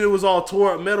 And then it was all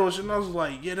tore up metal and shit. And I was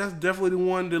like, yeah, that's definitely the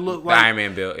one that looked like. Iron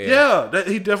Man built, Yeah,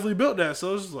 he definitely built that.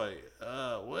 So it's just like,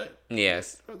 what?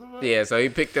 Yes. Yeah, so he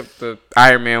picked up the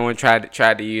Iron Man one, tried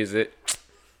to use it.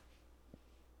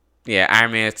 Yeah,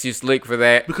 Iron Man's too slick for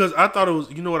that. Because I thought it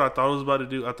was, you know what I thought it was about to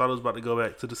do? I thought it was about to go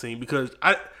back to the scene, because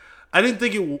I didn't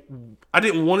think I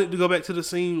didn't want it to go back to the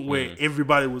scene where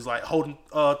everybody was like holding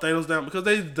Thanos down, because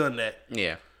they've done that.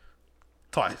 Yeah.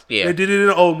 Twice. Yeah. They did it in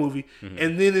the old movie,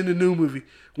 and then in the new movie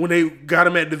when they got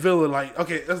him at the villa. Like,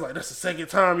 okay, that's the second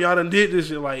time y'all done did this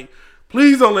shit. Like,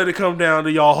 please don't let it come down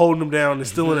to y'all holding them down and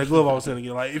stealing that glove I was sending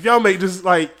you. Like, if y'all make this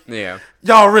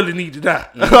y'all really need to die.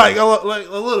 like a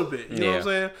little bit. You know what I'm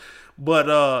saying?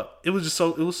 But it was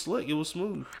slick. It was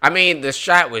smooth. I mean, the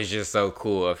shot was just so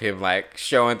cool of him like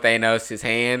showing Thanos his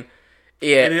hand.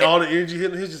 Yeah. And then all the energy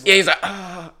hitting him. He's like,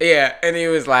 oh. Yeah. And he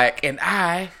was like, and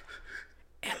I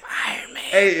am Iron Man.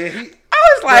 Hey, and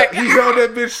I was like, he held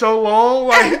that bitch so long.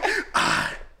 Like,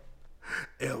 I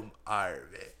am Iron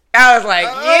Man. I was like,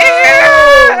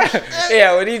 yeah.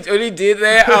 Yeah, when he did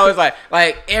that, I was like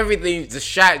everything, the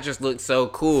shot just looked so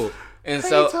cool. And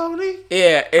so, Tony.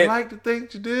 Yeah, I like to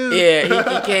think you do. Yeah,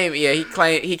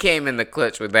 he came in the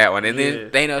clutch with that one, and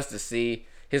then Thanos to see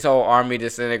his whole army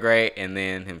disintegrate, and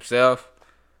then himself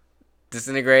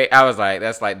disintegrate. I was like,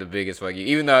 that's like the biggest fuck you.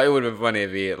 Even though it would have been funny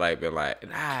if he had like been like,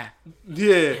 nah,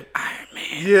 yeah, Iron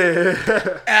Man,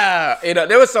 yeah.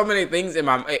 There was so many things in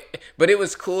but it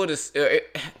was cool to.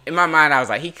 In my mind, I was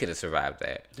like, he could have survived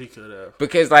that. He could have,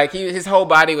 because like his whole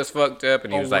body was fucked up,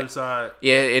 and he on was one like, side.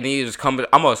 Yeah, and he was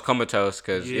almost comatose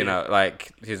because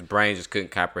like his brain just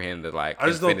couldn't comprehend the like. I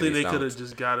just don't think they could have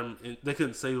just got him. They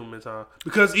couldn't save him in time,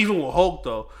 because even with Hulk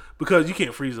though, because you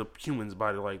can't freeze a human's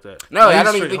body like that. No, I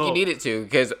don't even think you needed to,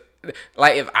 because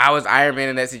like if I was Iron Man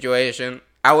in that situation,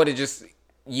 I would have just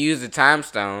used the time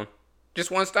stone,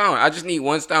 just one stone. I just need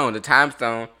one stone, the time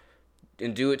stone,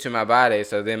 and do it to my body,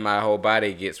 so then my whole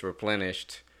body gets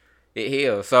replenished. It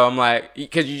heals. So I'm like,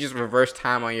 because you just reverse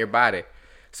time on your body.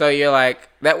 So you're like,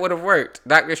 that would have worked.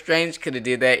 Doctor Strange could have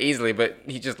did that easily, but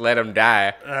he just let him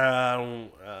die.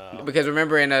 Because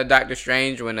remember in Doctor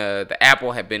Strange when the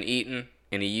apple had been eaten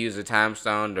and he used the time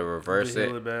stone to reverse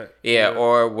it. Back. Yeah,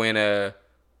 or when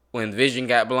Vision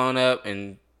got blown up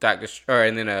and Thanos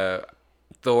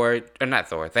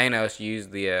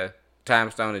used the time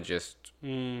stone to just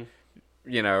rewind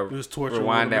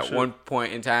at one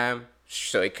point in time,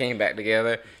 so it came back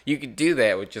together. You could do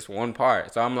that with just one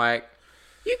part. So I'm like,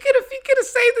 you could have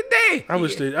saved the day.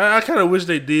 I kind of wish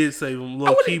they did save him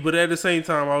low key, but at the same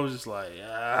time, I was just like,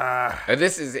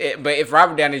 This is it. But if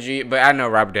Robert Downey Jr., but I know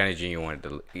Robert Downey Jr. wanted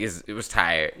to, it was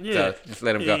tired, so just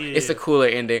let him go. Yeah. It's a cooler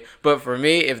ending. But for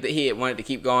me, if he had wanted to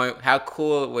keep going, how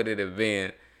cool would it have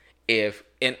been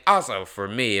and also for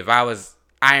me, if I was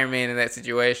Iron Man in that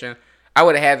situation, I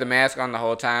would have had the mask on the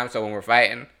whole time. So when we're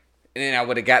fighting, and then I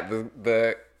would have got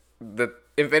the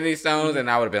Infinity Stones,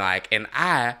 and I would have been like, and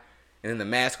I and then the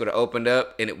mask would have opened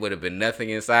up, and it would have been nothing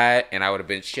inside, and I would have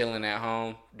been chilling at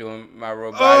home doing my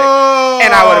robotic,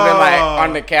 and I would have been like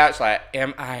on the couch, like,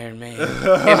 "Am Iron Man?"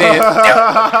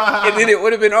 and then it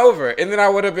would have been over, and then I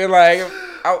would have been like,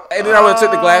 and then I would have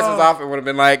took the glasses off, and would have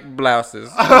been like blouses,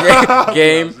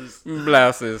 game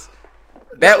blouses.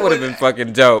 That would have been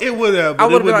fucking dope. It would have,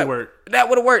 but it wouldn't work. That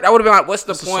would have worked. I would have been like, "What's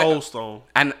the point?" Soul Stone.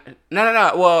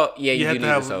 No. Well, yeah, you have do to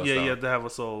need have a soul you stone. have to have a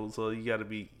soul, so you got to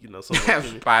be,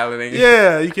 Piloting.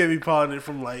 Yeah, you can't be piloting it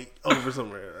from like over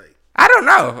somewhere. Like, I don't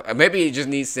know. Maybe it just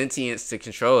needs sentience to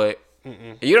control it.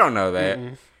 You don't know that.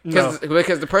 No.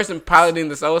 Because the person piloting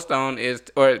the soul stone is,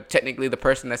 or technically the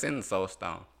person that's in the soul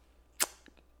stone.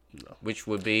 No. Which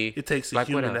would be. It takes a Black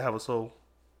human Widow. to have a soul.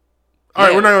 All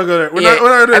right, we're not gonna go there. We're not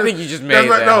gonna do I think you just made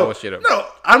that whole shit up. No,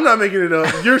 I'm not making it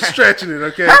up. You're stretching it,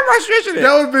 okay? How am I stretching it?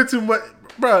 That would have been too much,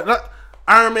 bro.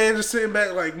 Iron Man just sitting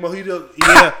back like Mojito.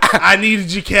 Yeah, I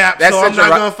needed you, Cap. That's so I'm such not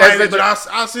a gonna fight that's it, but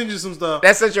such I'll send you some stuff.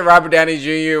 That's such a Robert Downey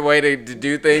Jr. way to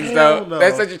do things, Hell though. no.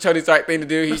 That's such a Tony Stark thing to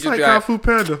do. He's It's just like be Kung like, Fu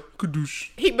Panda.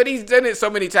 Kadoosh. But he's done it so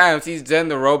many times. He's done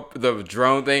the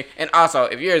drone thing. And also,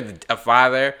 if you're a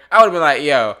father, I would have been like,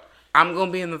 yo, I'm going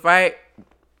to be in the fight,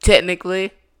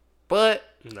 technically, but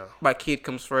No. my kid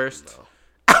comes first. No.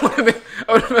 I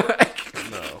would have been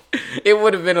like, No. It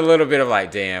would have been a little bit of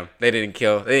like, damn, they didn't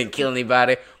kill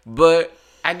anybody, but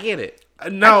I get it.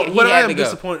 No, what I am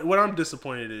disappointed. What I am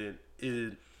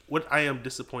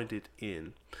disappointed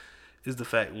in is the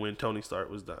fact when Tony Stark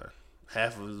was done,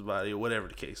 half of his body or whatever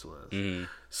the case was. Mm-hmm.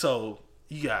 So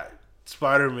you got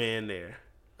Spider-Man there.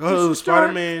 Oh, it was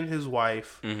Spider-Man, his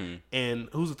wife, and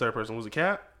who's the third person? Was it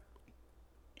Cap?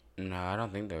 No, I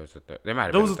don't think there was a third. There might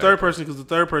have There been was a third person because the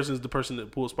third person is the person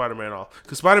that pulled Spider-Man off.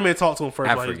 Because Spider-Man talked to him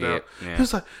first while he was down. Yeah. He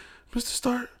was like, "Mr.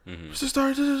 Stark, Mr.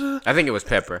 Stark." Da, da, da. I think it was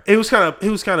Pepper. He was kind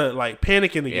of like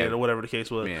panicking again, Yeah. or whatever the case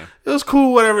was. Yeah. It was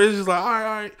cool, whatever. It was just like, all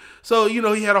right. So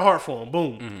he had a heart for him.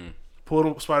 Boom,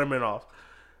 pulled Spider-Man off.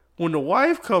 When the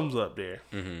wife comes up there,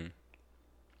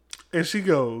 and she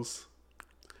goes,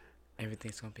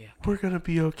 Everything's going to be okay. "We're gonna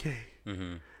be okay."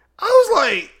 I was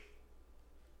like,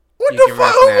 "What You the can fuck?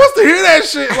 rest Who now. wants to hear that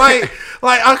shit?"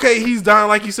 Like, okay, he's dying,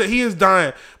 like you said, he is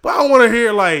dying, but I don't want to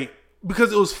hear like.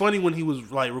 Because it was funny when he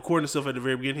was like recording himself at the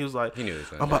very beginning. He was like, He knew he was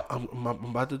gonna die. I'm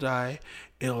about to die.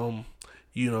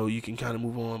 You can kind of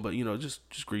move on, but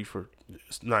just grieve for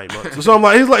 9 months." So I'm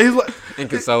like, he's like,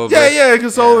 Inconsolable. yeah,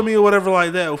 consoling me or whatever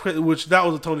like that. Which that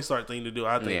was a Tony Stark thing to do,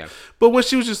 I think. Yeah. But when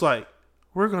she was just like,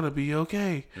 "We're gonna be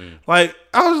okay," like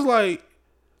I was like,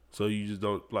 so you just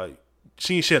don't like.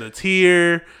 She didn't shed a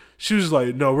tear. She was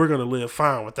like, "No, we're gonna live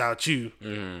fine without you."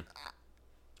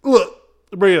 Look,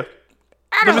 Bria.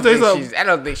 I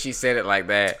don't think she said it like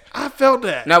that. I felt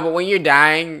that. No, but when you're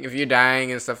dying, if you're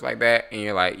dying and stuff like that, and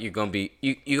you're like, you're gonna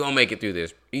make it through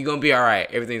this. You're gonna be all right.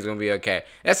 Everything's gonna be okay.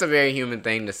 That's a very human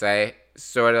thing to say.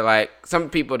 Sort of like some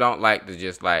people don't like to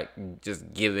just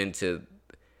give into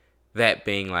that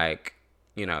being like,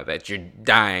 that you're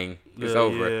dying. It's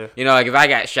over. Yeah. Like if I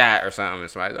got shot or something,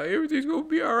 and somebody's like, everything's gonna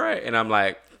be all right, and I'm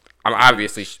like, I'm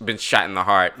obviously been shot in the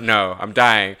heart. No, I'm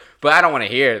dying. But I don't want to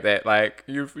hear that. Like,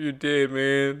 you're dead,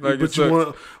 man. Like,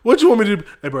 But what you want me to do?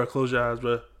 Hey, bro, close your eyes,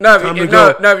 bro. No, Time if to go.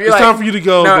 you're it's like, time for you to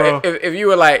go, bro. If you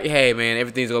were like, hey, man,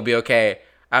 everything's gonna be okay,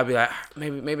 I'd be like,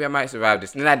 maybe I might survive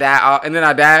this. And then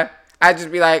I die. I'd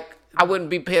just be like, I wouldn't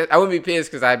be pissed. I wouldn't be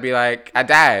pissed because I'd be like, I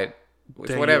died.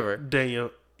 It's whatever. Daniel,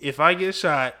 if I get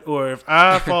shot or if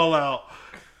I fall out,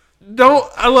 I don't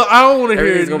want to hear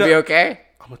Everything's gonna be okay.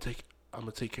 I'm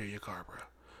gonna take care of your car, bro.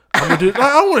 I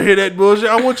don't want to hear that bullshit.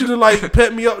 I want you to like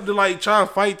pet me up to like try and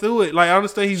fight through it. Like I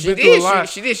understand he's been through a lot.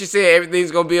 She did. She said everything's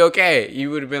gonna be okay.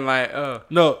 You would have been like, oh.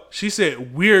 No, she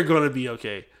said we're gonna be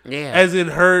okay. Yeah. As in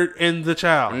her and the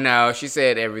child. No, she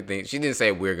said everything. She didn't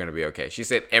say we're gonna be okay. She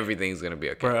said everything's gonna be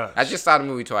okay. Bruh. I just saw the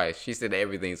movie twice. She said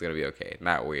everything's gonna be okay,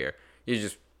 not we're. You're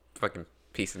just fucking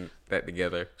piecing that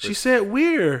together. She said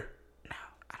we're. No,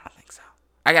 I don't think so.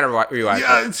 I gotta rewatch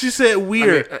Yeah, it. she said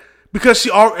we're. Because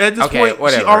at this point,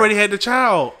 whatever. she already had the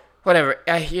child. Whatever.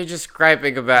 You're just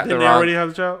griping about Didn't the they wrong. already have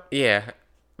the child? Yeah,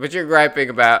 but you're griping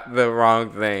about the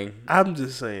wrong thing. I'm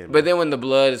just saying. But then when the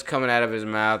blood is coming out of his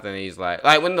mouth and he's like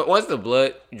once the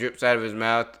blood drips out of his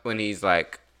mouth when he's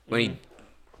like when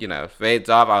he fades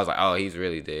off, I was like, oh, he's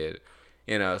really dead.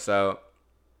 So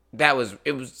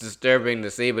it was disturbing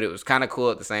to see, but it was kind of cool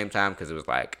at the same time because it was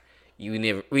like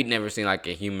we'd never seen like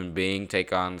a human being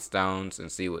take on the stones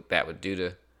and see what that would do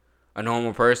to a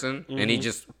normal person. And he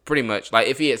just pretty much like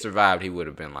if he had survived, he would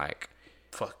have been like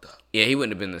fucked up. Yeah, he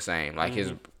wouldn't have been the same. Like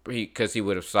because he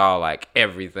would have saw like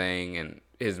everything, and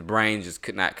his brain just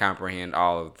could not comprehend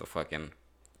all of the fucking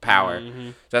power.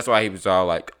 So that's why he was all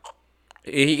like,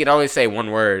 he could only say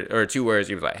one word or two words.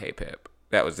 He was like, "Hey, Pep."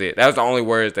 That was it. That was the only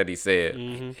words that he said.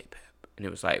 Hey, Pep. And it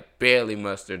was like barely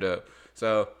mustered up.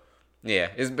 So, yeah,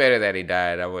 it's better that he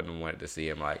died. I wouldn't want to see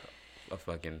him like a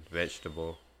fucking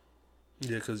vegetable.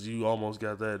 Yeah, because you almost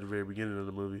got that at the very beginning of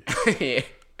the movie. Yeah.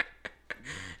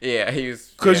 Yeah, he was.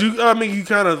 Because you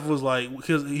kind of was like,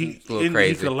 because he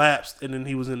crazy. He collapsed and then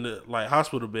he was in the like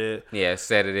hospital bed. Yeah,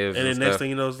 sedatives. And then next thing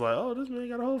you know, it's like, oh, this man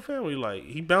got a whole family. Like,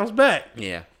 he bounced back.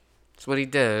 Yeah, that's what he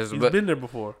does. He's been there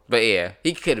before. But yeah,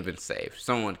 he could have been saved.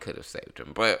 Someone could have saved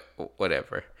him. But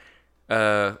whatever.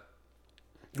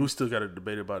 We still got to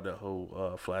debate about that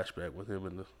whole flashback with him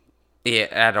and the. Yeah,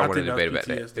 I don't want to debate about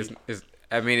that.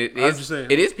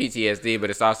 It is PTSD,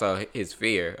 but it's also his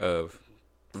fear of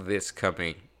this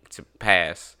coming to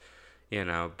pass, you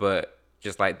know. But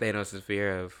just like Thanos'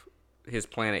 fear of his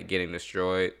planet getting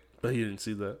destroyed. But he didn't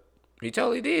see that. He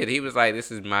totally did. He was like,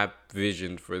 "This is my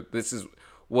vision for this is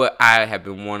what I have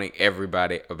been wanting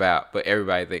everybody about." But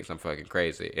everybody thinks I'm fucking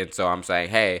crazy, and so I'm saying,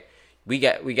 "Hey, we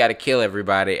got to kill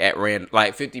everybody at random,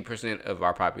 like 50% of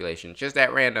our population, just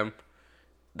at random."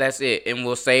 That's it, and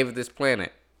we'll save this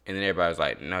planet. And then everybody's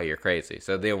like, "No, you're crazy."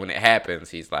 So then when it happens,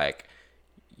 he's like,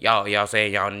 "Y'all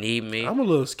saying y'all need me?" I'm a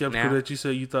little skeptical that you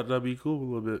said you thought that'd be cool a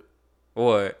little bit.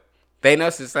 What?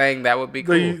 Thanos is saying that would be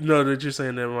cool. No, that you're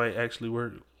saying that might actually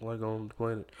work, like on the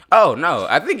planet. Oh no,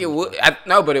 I think it would.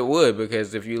 But it would,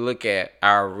 because if you look at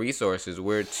our resources,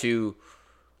 we're too,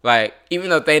 like, even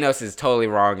though Thanos is totally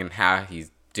wrong in how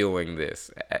he's doing this,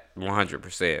 at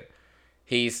 100%,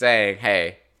 he's saying,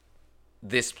 "Hey,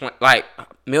 this like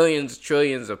millions,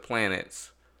 trillions of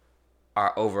planets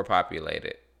are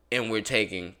overpopulated, and we're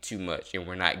taking too much, and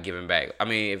we're not giving back." I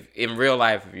mean, if in real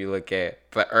life, if you look at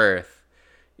the Earth,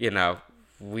 you know,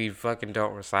 we fucking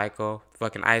don't recycle.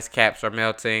 Fucking ice caps are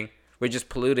melting. We're just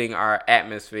polluting our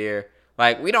atmosphere.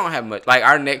 Like, we don't have much. Like,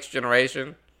 our next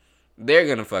generation, they're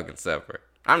gonna fucking suffer.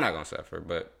 I'm not gonna suffer,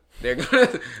 but they're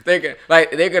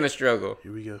gonna struggle.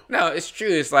 Here we go. No, it's true.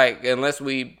 It's like, unless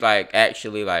we like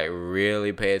actually like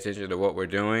really pay attention to what we're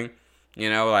doing, you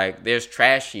know, like there's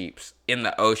trash heaps in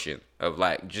the ocean of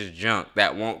like just junk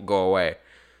that won't go away.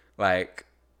 Like,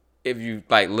 if you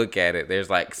like look at it, there's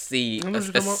like a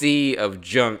sea of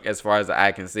junk as far as the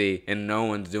eye can see, and no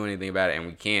one's doing anything about it, and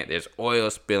we can't. There's oil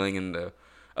spilling in the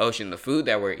ocean. The food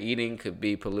that we're eating could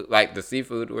be polluted. Like the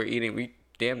seafood we're eating, we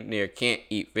damn near can't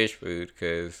eat fish food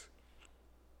because,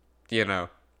 you know,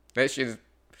 that shit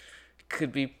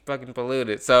could be fucking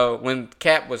polluted. So when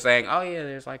Cap was saying, "Oh yeah,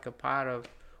 there's like a pot of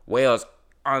whales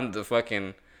on the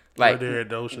fucking like right there at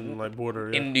the ocean like border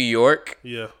in New York,"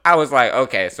 yeah, I was like,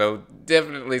 okay, so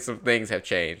definitely some things have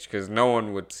changed, because no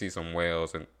one would see some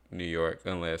whales in New York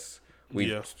unless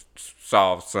we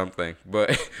solved something.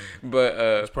 But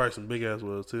there's probably some big ass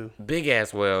whales too. Big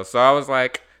ass whales. So I was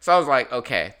like,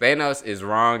 okay, Thanos is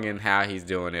wrong in how he's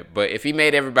doing it, but if he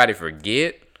made everybody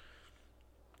forget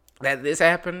that this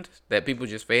happened, that people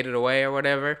just faded away or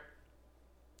whatever,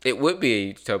 it would be a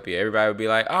utopia. Everybody would be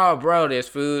like, "Oh, bro, there's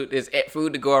food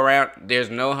to go around. There's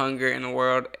no hunger in the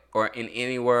world or in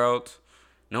any world.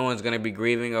 No one's gonna be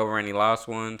grieving over any lost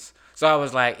ones." So I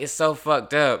was like, it's so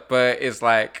fucked up, but it's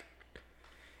like,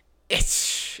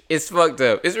 it's fucked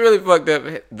up. It's really fucked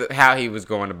up how he was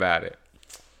going about it.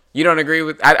 You don't agree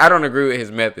with? I don't agree with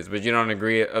his methods, but you don't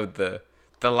agree of the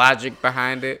logic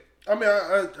behind it. I mean,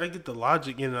 I get the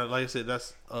logic, and like I said,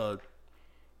 that's a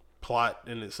plot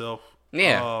in itself.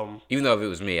 Yeah. Even though if it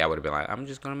was me, I would have been like, "I'm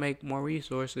just gonna make more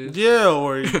resources." Yeah,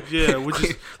 we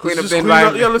just clean up the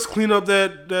environment. Let's clean up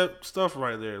that stuff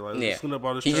right there. Like, let's clean up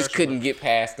all this. He just couldn't get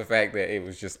past the fact that it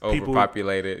was just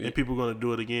overpopulated, and people gonna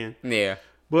do it again. Yeah.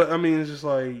 But I mean, it's just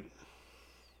like,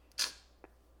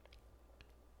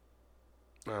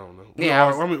 I don't know. Yeah,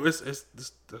 I mean, it's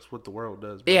that's what the world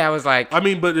does. But, yeah, I was like, I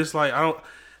mean, but it's like I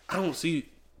don't see,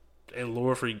 and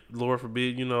Lord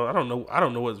forbid, you know, I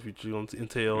don't know what the future going to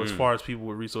entail as far as people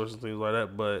with resources and things like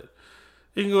that. But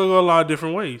it can go a lot of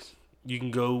different ways. You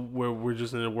can go where we're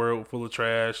just in a world full of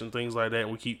trash and things like that,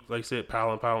 and we keep, like I said,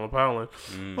 piling.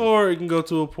 Or it can go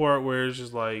to a part where it's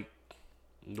just like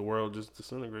the world just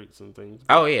disintegrates and things.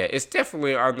 Oh yeah, it's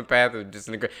definitely on the path of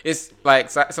disintegration. It's like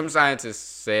some scientists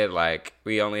said, like,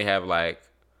 we only have like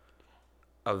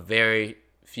a very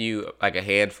few, like a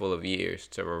handful of years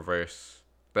to reverse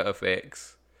the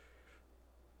effects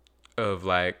of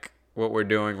like what we're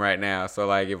doing right now. So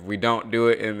like, if we don't do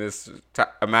it in this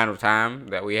amount of time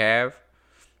that we have,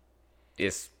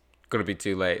 it's gonna be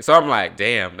too late. So I'm like,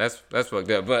 damn, that's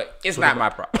fucked up. But it's not my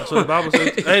problem. So the Bible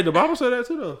says, hey, the Bible said that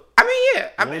too, though. I mean, yeah.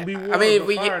 I mean, if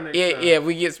we get, if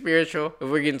we get spiritual, if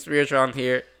we're getting spiritual on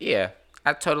here, yeah,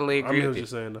 I totally agree with you.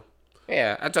 Saying, though.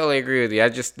 Yeah, I totally agree with you. I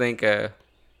just think, I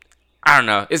don't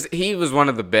know. He was one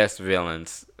of the best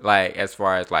villains, like, as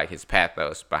far as, like, his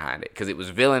pathos behind it. Because it was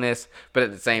villainous, but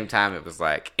at the same time, it was,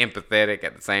 like, empathetic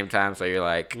at the same time. So you're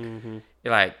like,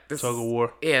 this Tug of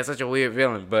war. Yeah, such a weird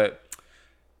villain. But,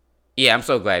 yeah, I'm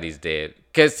so glad he's dead.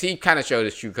 Because he kind of showed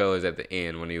his true colors at the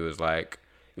end when he was like,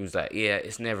 yeah,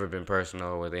 it's never been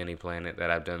personal with any planet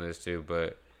that I've done this to,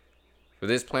 but for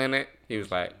this planet, he was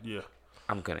like, yeah,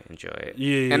 I'm gonna enjoy it.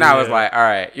 Yeah, and I was like, all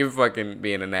right, you're fucking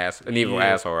being an evil Yeah.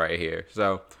 asshole right here.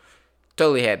 So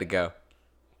totally had to go.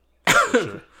 for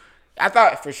sure. I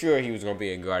thought for sure he was gonna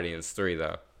be in Guardians 3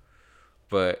 though,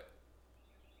 but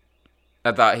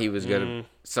I thought he was gonna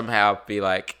somehow be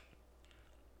like,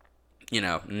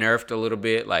 nerfed a little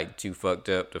bit, like too fucked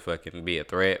up to fucking be a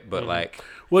threat. But like,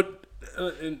 What?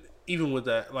 And even with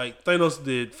that, like Thanos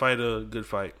did fight a good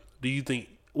fight. Do you think?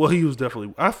 Well, he was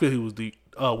definitely. I feel he was the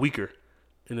weaker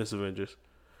in this Avengers.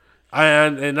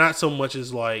 And not so much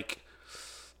as like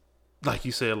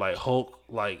you said, like Hulk,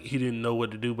 like he didn't know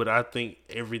what to do. But I think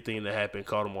everything that happened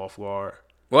caught him off guard.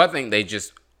 well, I think they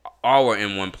just all were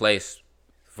in one place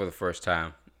for the first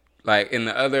time. Like in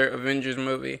the other Avengers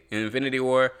movie, in Infinity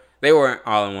War, they weren't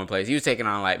all in one place. He was taking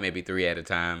on like maybe 3 at a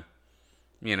time.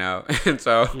 And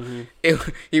so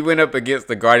he went up against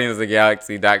the Guardians of the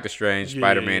Galaxy, Doctor Strange,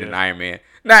 Spider-Man, and Iron Man.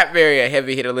 Not very a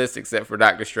heavy hitter list except for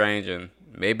Doctor Strange and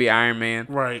maybe Iron Man.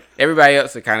 Right. Everybody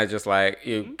else are kind of just like,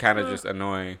 just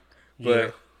annoying.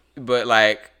 But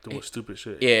like, Doing stupid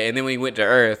shit. yeah, and then when he went to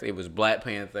Earth, it was Black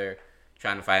Panther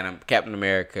trying to fight him, Captain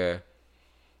America,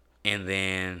 and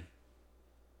then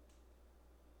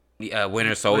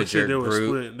Winter Soldier, they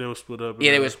Groot. were split up.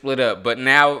 Yeah, they were split up. But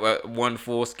now one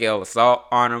full-scale assault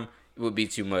on them would be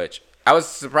too much. I was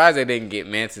surprised they didn't get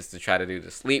Mantis to try to do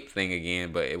the sleep thing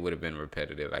again, but it would have been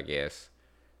repetitive, I guess.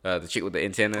 The chick with the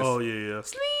antennas. Oh, yeah.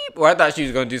 Sleep! Or I thought she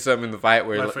was going to do something in the fight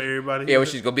where... Like for everybody? Yeah, where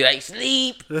she's going to be like,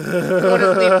 sleep! Go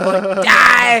to sleep, boy,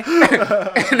 die!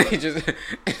 And they just...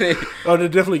 Oh, they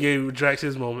definitely gave Drax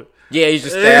his moment. Yeah, he's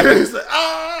just stabbing. He's like,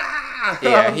 ah!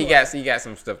 Yeah, he got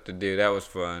some stuff to do. That was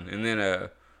fun. And then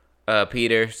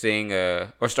Peter seeing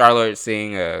or Star-Lord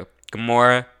seeing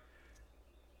Gamora,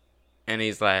 and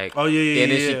he's like, oh yeah.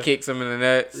 And then she kicks him in the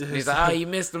nuts. And he's like, oh, you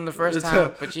missed him the first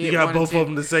time, but you got both of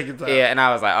them the second time. Yeah, and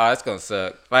I was like, oh, that's gonna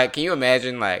suck. Like, can you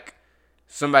imagine like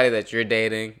somebody that you're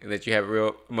dating and that you have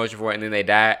real emotion for, and then they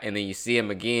die, and then you see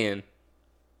them again,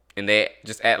 and they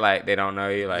just act like they don't know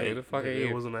you. Like, who the fuck are you?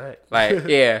 It wasn't an act. Like,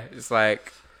 yeah, it's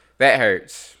like that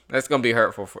hurts. That's gonna be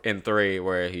hurtful in 3,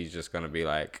 where he's just gonna be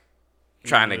like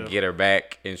trying to get her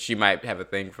back, and she might have a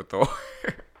thing for Thor.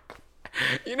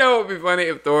 You know, it would be funny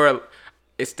if Thor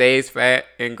stays fat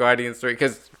in Guardians 3,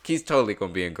 because he's totally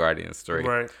gonna be in Guardians 3.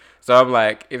 Right. So I'm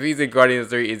like, if he's in Guardians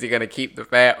 3, is he gonna keep the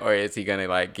fat, or is he gonna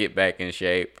like get back in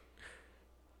shape?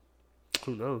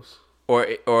 Who knows? Or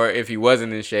if he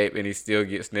wasn't in shape and he still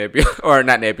gets Nebula, or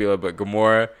not Nebula, but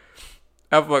Gamora,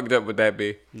 how fucked up would that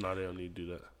be? No, they don't need to do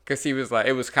that. Because he was like,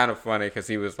 it was kind of funny because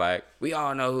he was like, we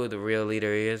all know who the real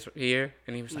leader is here.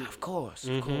 And he was like, of course.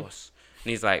 And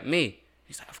he's like, me.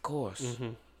 He's like, of course.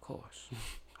 Of course.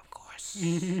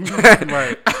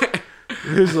 Right.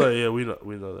 He's like, yeah, we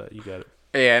know that. You got it.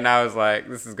 Yeah, and I was like,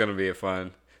 this is going to be a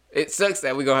fun. It sucks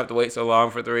that we're going to have to wait so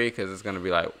long for 3 because it's going to be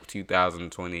like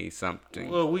 2020 something.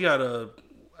 Well,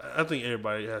 I think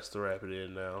everybody has to wrap it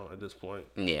in now at this point.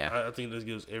 Yeah. I think this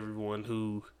gives everyone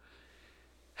who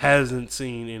hasn't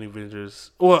seen any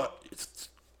Avengers. Well,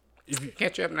 if you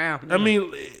catch up now. I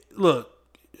mean, look,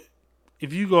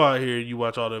 if you go out here and you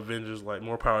watch all the Avengers, like,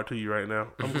 more power to you right now.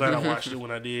 I'm glad I watched it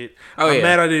when I did. I'm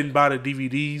mad I didn't buy the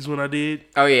DVDs when I did.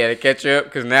 Oh, yeah, to catch up,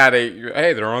 because now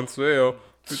they're on sale.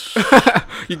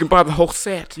 You can buy the whole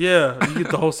set. Yeah, you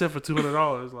get the whole set for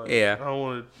 $200. Like, yeah. I don't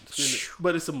want to spend it,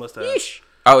 but it's a must-have.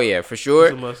 Oh, yeah, for sure.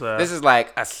 It's a must-have. This is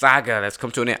like a saga that's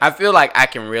come to an end. I feel like I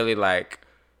can really, like,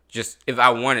 just, if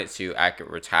I wanted to, I could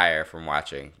retire from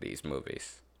watching these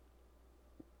movies.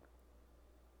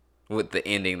 With the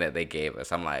ending that they gave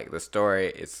us. I'm like, the story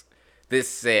is, this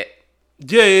set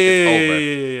is over.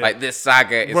 Yeah. Like, this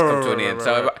saga is come to an end.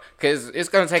 So, because it's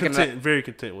going to take very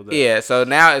content with that. Yeah, so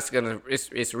now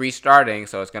it's restarting,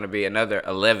 so it's going to be another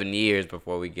 11 years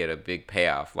before we get a big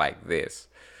payoff like this.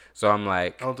 So I'm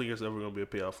like, I don't think it's ever going to be a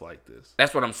payoff like this.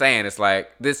 That's what I'm saying. It's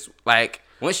like, this, like,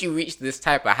 once you reach this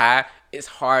type of high, it's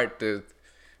hard to.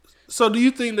 So do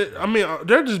you think that, I mean,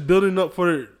 they're just building up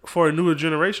for a newer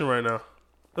generation right now?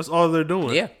 That's all they're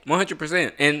doing. Yeah,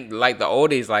 100%. And like the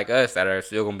oldies like us that are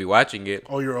still gonna be watching it.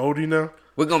 Oh, you're oldie now?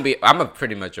 We're gonna be. I'm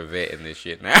pretty much a vet in this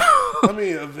shit now. I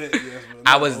mean, a vet. Yes,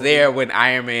 I was there when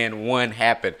Iron Man 1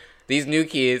 happened. These new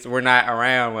kids were not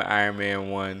around when Iron Man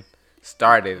 1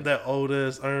 started. That old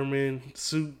ass Iron Man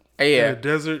suit. Yeah. In the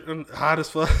desert, hot as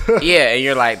fuck. Yeah, and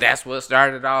you're like, that's what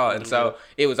started it all. And so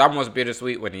it was almost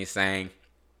bittersweet when he sang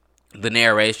the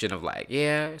narration of like,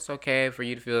 yeah, it's okay for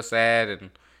you to feel sad, and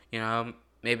you know,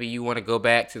 maybe you want to go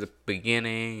back to the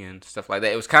beginning and stuff like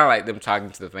that. It was kind of like them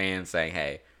talking to the fans saying,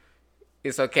 hey,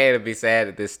 it's okay to be sad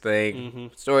at this thing. Mm-hmm.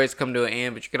 Stories come to an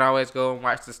end, but you can always go and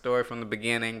watch the story from the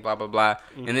beginning, blah, blah, blah.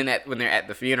 Mm-hmm. And then when they're at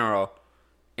the funeral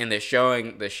and they're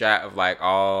showing the shot of like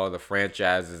all the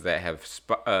franchises that have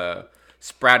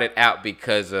sprouted out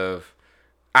because of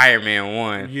Iron Man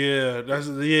 1. Yeah,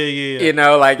 yeah. You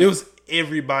know, like it was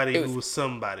everybody who was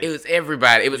somebody. It was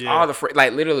everybody. It was all the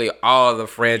like literally all the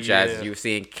franchises. Yeah. You were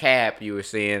seeing Cap, you were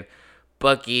seeing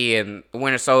Bucky and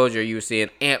Winter Soldier, you were seeing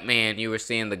Ant-Man, you were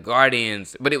seeing the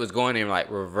Guardians, but it was going in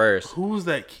like reverse. Who was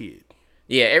that kid?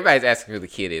 Yeah, everybody's asking who the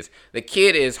kid is. The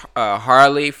kid is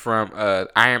Harley from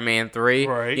Iron Man 3.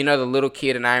 Right. You know the little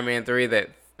kid in Iron Man 3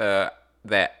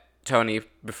 that Tony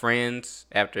befriends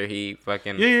after he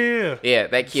fucking... Yeah. Yeah,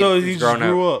 that kid so he just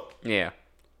grew up. Yeah.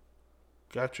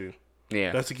 Got you.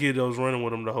 Yeah. That's the kid that was running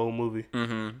with him the whole movie.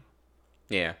 Mm-hmm.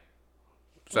 Yeah.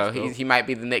 So he might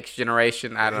be the next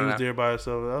generation. I don't know. He was there by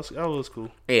himself. That was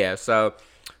cool. Yeah. So,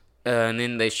 and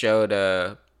then they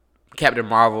showed Captain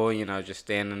Marvel, you know, just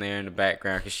standing there in the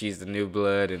background because she's the new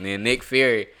blood, and then Nick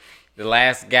Fury, the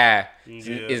last guy,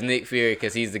 is Nick Fury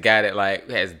because he's the guy that like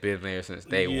has been there since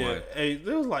day one. Hey, it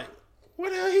was like, where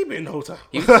the hell he been the whole time?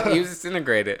 He was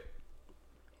disintegrated.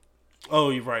 Oh,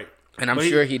 you're right. And I'm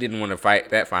sure he didn't want to fight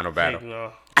that final battle.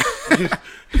 No.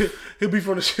 He'll be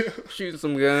from the ship. Shooting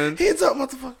some guns. Heads up,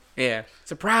 motherfucker. Yeah.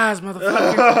 Surprise,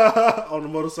 motherfucker. On the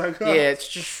motorcycle. Yeah, it's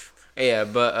just... Yeah,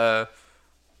 but...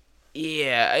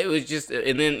 Yeah, it was just...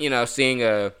 And then, you know, seeing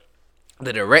the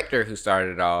director who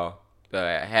started it all,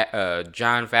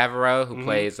 Jon Favreau, who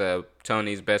plays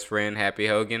Tony's best friend, Happy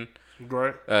Hogan.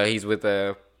 Right. He's with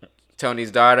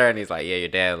Tony's daughter, and he's like, yeah, your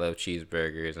dad loved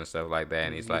cheeseburgers and stuff like that.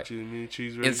 And he's like...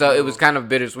 And so it was kind of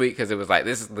bittersweet because it was like,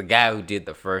 this is the guy who did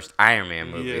the first Iron Man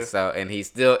movie. Yeah. So, and he's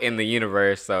still in the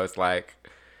universe, so it's like...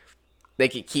 They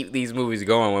could keep these movies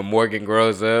going when Morgan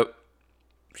grows up.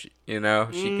 She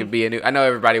could be a new... I know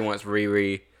everybody wants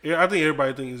Riri. Yeah, I think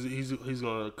everybody thinks he's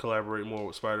going to collaborate more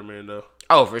with Spider-Man, though.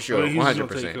 Oh, for sure. He's 100%. going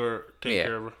to take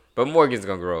care of her. But Morgan's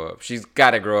going to grow up. She's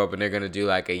got to grow up, and they're going to do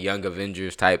like a Young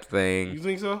Avengers type thing. You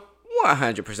think so?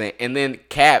 100%. And then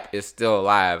Cap is still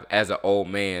alive as an old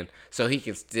man, so he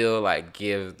can still like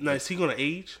give... Now, is he going to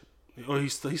age? Or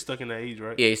he's stuck in that age,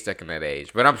 right? Yeah, he's stuck in that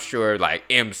age. But I'm sure like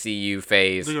MCU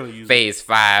phase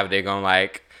 5, they're going to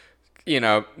like...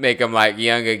 make him like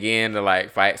young again to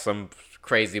like fight some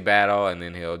crazy battle, and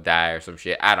then he'll die or some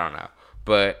shit. I don't know,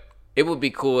 but it would be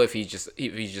cool if he's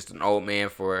just an old man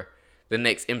for the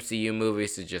next MCU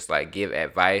movies to just like give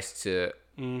advice to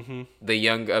the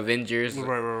young Avengers.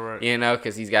 Right.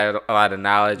 Because he's got a lot of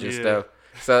knowledge and stuff.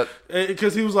 So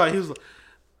because he was like,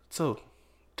 so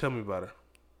tell me about her.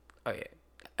 Oh yeah,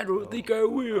 I don't think I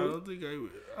will.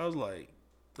 I was like.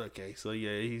 Okay, so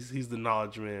yeah, he's the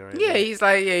knowledge man right Yeah, now.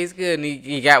 he's good. And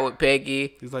he got with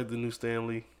Peggy. He's like the new Stan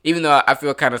Lee. Even though I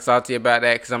feel kind of salty about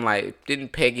that, because I'm like,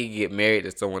 didn't Peggy get married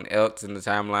to someone else in the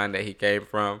timeline that he came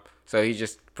from? So he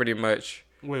just pretty much...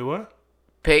 Wait, what?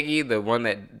 Peggy, the one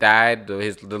that died,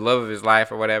 the love of his life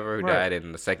or whatever, who died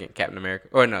in the second Captain America...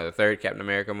 Or no, the third Captain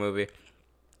America movie.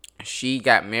 She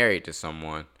got married to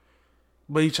someone.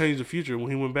 But he changed the future when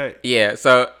he went back. Yeah,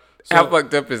 so how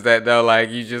fucked up is that though?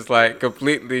 Like you just like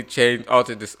completely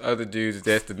altered this other dude's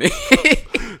destiny.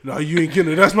 No, you ain't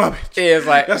getting it. That's my bitch. Yeah, it's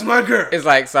like that's my girl. It's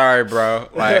like, sorry, bro.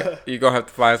 Like you gonna have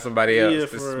to find somebody else. Yeah,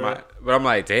 this is my. But I'm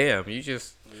like, damn, you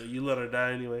just. You let her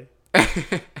die anyway.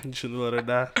 You shouldn't let her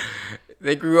die.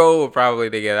 They grew old probably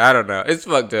together. I don't know. It's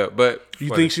fucked up, but you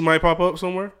think she might pop up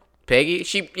somewhere? Peggy,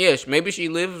 maybe she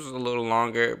lives a little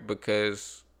longer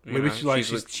because. Maybe she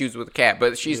was with Cap,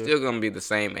 but she's still gonna be the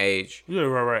same age. Yeah,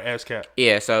 right, as Cap.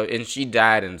 Yeah, so and she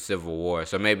died in Civil War,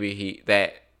 so maybe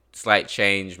that slight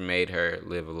change made her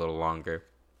live a little longer.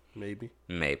 Maybe.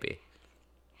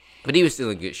 But he was still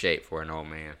in good shape for an old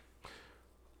man.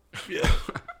 Yeah.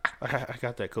 I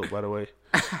got that coat, by the way.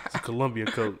 It's a Columbia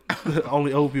coat.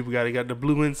 Only old people got it. Got the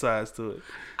blue insides to it.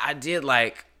 I did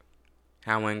like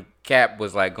how when Cap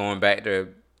was like going back to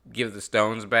give the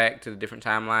stones back to the different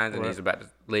timelines, and he's about to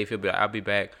leave. He'll be like, "I'll be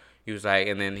back." He was like,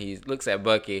 and then he looks at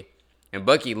Bucky, and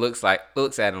Bucky looks at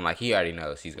him like he already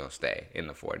knows he's gonna stay in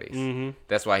the 40s. Mm-hmm.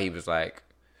 That's why he was like,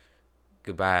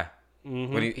 "Goodbye."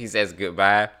 Mm-hmm. When he says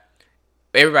goodbye,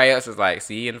 everybody else is like,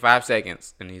 "See you in 5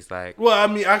 seconds," and he's like, "Well, I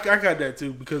mean, I got that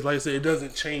too because, like I said, it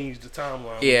doesn't change the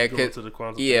timeline." Yeah, to the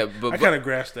quantum. Yeah, but I kind of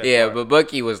grasped that. Yeah, part. but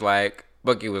Bucky was like,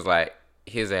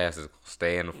 his ass is gonna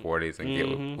stay in the 40s and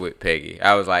get with Peggy.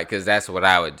 I was like, because that's what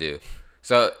I would do.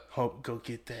 So Hope go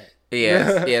get that.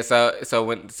 yeah.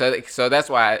 So that's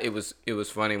why it was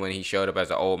funny when he showed up as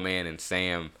an old man and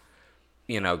Sam,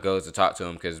 goes to talk to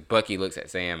him because Bucky looks at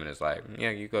Sam and is like,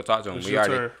 yeah, you go talk to him.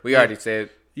 We already said.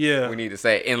 Yeah, we need to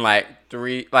say in like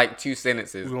 2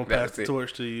 sentences. We're gonna pass the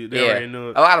torch to you. They already knew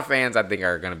it. A lot of fans, I think,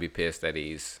 are gonna be pissed that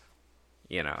he's,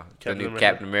 the new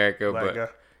Captain America. Black guy.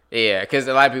 Yeah, because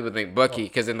a lot of people think Bucky,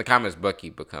 because in the comics, Bucky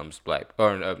becomes not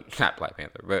Black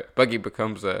Panther, but Bucky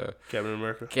becomes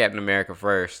Captain America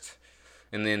first,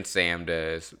 and then Sam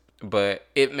does. But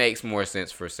it makes more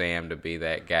sense for Sam to be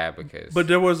that guy because. But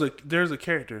there's a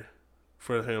character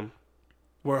for him,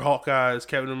 where Hawkeye is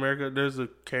Captain America. There's a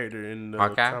character in the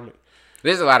comic.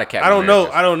 There's a lot of Captain.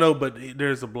 I don't know, but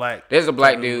there's a black. There's a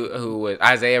black dude who was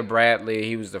Isaiah Bradley.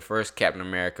 He was the first Captain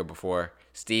America before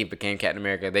Steve became Captain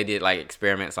America. They did like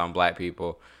experiments on black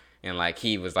people, and like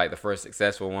he was like the first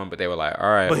successful one. But they were like,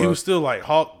 all right, but he was still like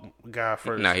Hawk guy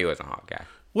first. No, he wasn't Hawk guy.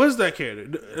 What is that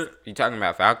character? You talking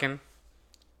about Falcon?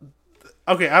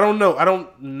 Okay, I don't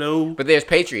know. But there's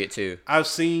Patriot too. I've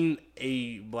seen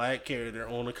a black character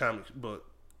on a comic book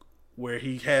where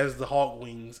he has the hawk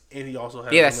wings and he also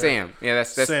has. Yeah, that's Sam. Yeah, that's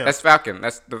Sam. That's Falcon.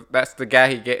 That's the guy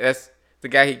he gave. That's the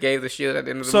guy he gave the shield at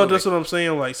the end of the movie. So that's what I'm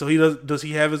saying. Like, so does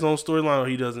he have his own storyline or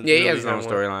he doesn't? Yeah, he has his own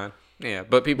storyline. Yeah,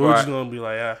 but people are just gonna be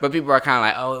like, But people are kind of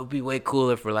like, oh, it would be way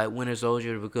cooler for like Winter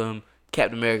Soldier to become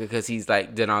Captain America because he's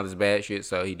like done all this bad shit,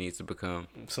 so he needs to become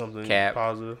something Cap.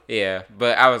 Positive. Yeah,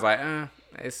 but I was like,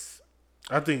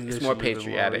 I think it's more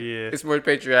patriotic. It's more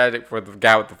patriotic for the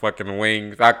guy with the fucking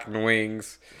wings, Falcon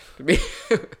wings, to be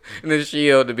and the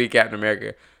shield to be Captain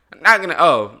America. I'm not gonna.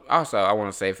 Oh, also I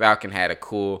want to say Falcon had a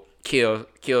cool kill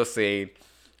scene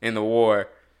in the war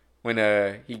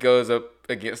when he goes up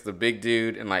against the big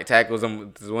dude and like tackles him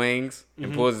with his wings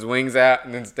and pulls his wings out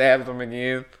and then stabs him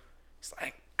again. It's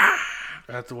like I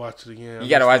have to watch it again. You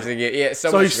gotta watch it again. Yeah.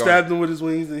 So he stabbed him with his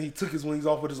wings and he took his wings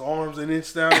off with his arms and then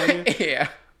stabbed him again? Yeah.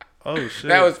 Oh shit.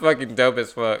 That was fucking dope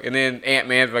as fuck. And then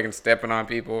Ant-Man's fucking stepping on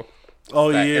people. Oh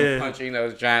like, yeah. And punching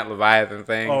those giant Leviathan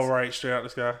things. Oh right, straight out the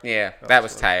sky. Yeah, that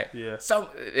was tight. Yeah. So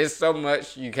it's so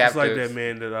much you have. It's like that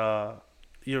man that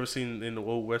you ever seen in the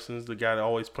old westerns, the guy that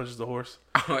always punches the horse?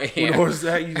 Oh yeah. When the horse is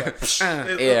at you like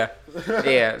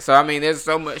yeah. So I mean there's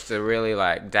so much to really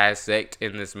like dissect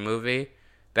in this movie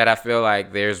that I feel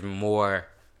like there's more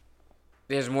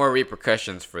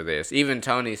repercussions for this. Even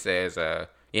Tony says,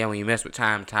 when you mess with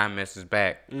time messes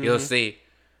back. Mm-hmm. You'll see.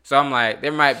 So I'm like,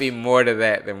 there might be more to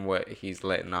that than what he's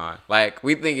letting on. Like,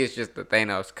 we think it's just the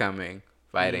Thanos coming,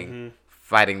 fighting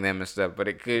them and stuff, but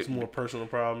it could... It's more personal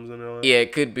problems and all that. Yeah,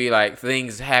 it could be like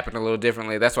things happen a little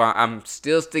differently. That's why I'm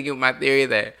still sticking with my theory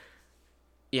that,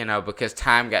 because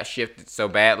time got shifted so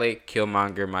badly,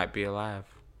 Killmonger might be alive.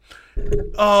 They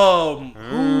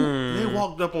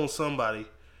walked up on somebody.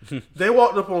 And I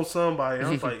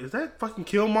was like, is that fucking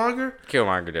Killmonger?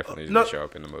 Killmonger definitely didn't show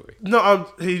up in the movie. No,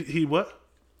 he what?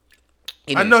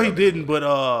 I know he didn't, but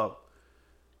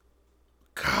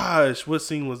gosh, what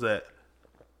scene was that?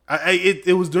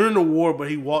 It was during the war, but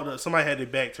he walked up. Somebody had their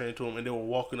back turned to him, and they were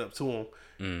walking up to him,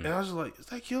 and I was just like, "Is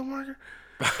that Killmonger?"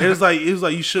 And it was like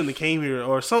you shouldn't have came here,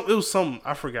 or something. It was something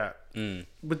I forgot.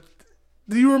 But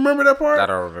do you remember that part? I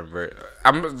don't remember it.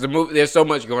 The movie. There's so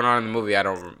much going on in the movie.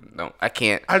 I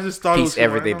can't. I just thought piece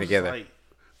everything together like,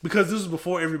 because this was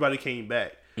before everybody came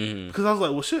back. Because I was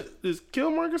like, well, shit, is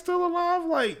Killmonger still alive?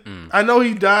 Like, I know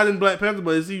he died in Black Panther,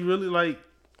 but is he really like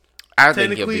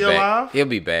technically alive? He'll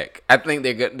be back. I think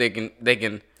they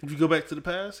can. If you go back to the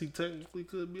past, he technically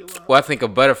could be alive. Well, I think a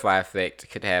butterfly effect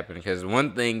could happen because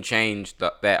one thing changed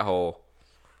that whole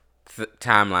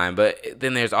timeline, but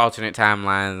then there's alternate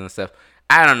timelines and stuff.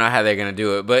 I don't know how they're gonna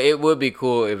do it, but it would be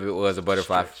cool if it was a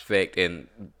butterfly effect in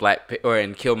in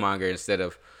Killmonger instead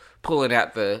of pulling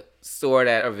out the sword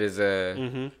out of his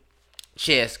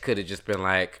chest. Could have just been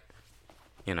like,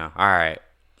 all right,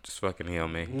 just fucking heal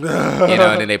me, and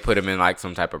then they put him in like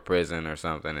some type of prison or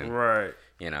something, and right,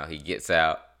 he gets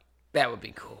out. That would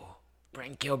be cool.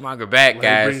 Bring Killmonger back,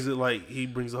 guys. He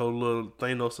brings the whole little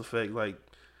Thanos effect, like.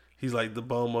 He's like the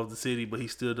bum of the city, but he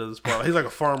still does his part. He's like a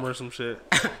farmer or some shit.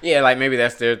 Yeah, like maybe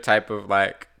that's their type of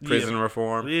like prison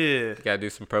reform. Yeah. You gotta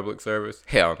do some public service.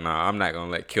 Hell no, I'm not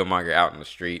gonna let Killmonger out in the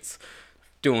streets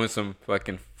doing some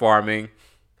fucking farming.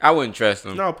 I wouldn't trust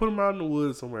him. No, put him out in the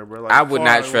woods somewhere, bro. Like, I would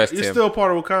not trust him. He's still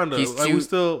part of Wakanda.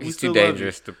 He's too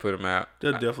dangerous to put him out.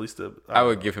 They're definitely still. I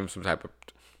would give him some type of.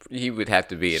 He would have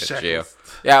to be in a jail.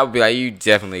 Yeah, I would be like, you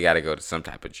definitely got to go to some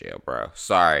type of jail, bro.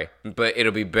 Sorry, but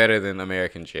it'll be better than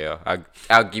American jail.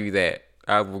 I'll give you that.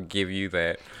 I will give you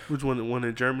that. Which one? The one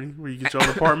in Germany where you get your own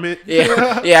apartment?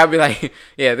 Yeah, yeah. I'll be like,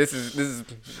 yeah, this is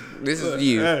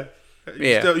you.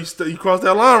 You cross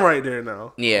that line right there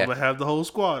now. Yeah. I'm gonna have the whole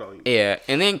squad on you. Yeah,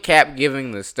 and then Cap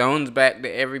giving the stones back to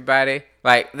everybody.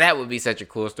 Like, that would be such a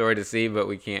cool story to see, but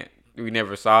we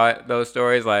never saw it. Those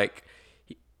stories, like,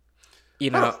 you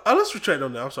know. Let's retract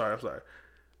on that. I'm sorry.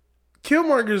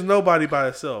 Killmonger's nobody by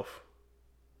himself.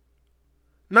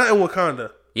 Not in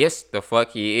Wakanda. Yes, the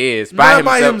fuck he is. Not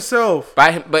by himself.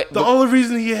 By him, but the only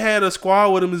reason he had a squad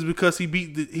with him is because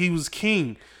he was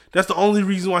king. That's the only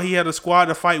reason why he had a squad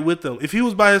to fight with them. If he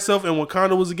was by himself and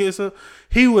Wakanda was against him,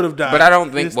 he would have died. But I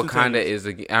don't think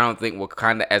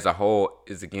Wakanda as a whole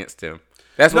is against him.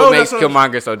 That's what makes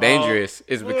Killmonger so dangerous.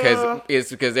 Is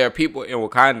because there are people in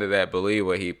Wakanda that believe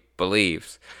what he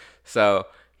believes. So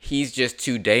he's just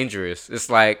too dangerous. It's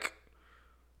like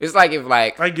if I get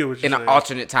what you're in an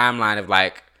alternate timeline of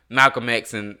like Malcolm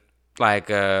X and like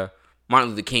Martin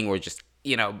Luther King were just,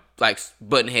 you know, like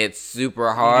button heads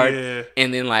super hard,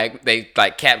 and then like they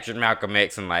like captured Malcolm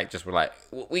X and like just were like,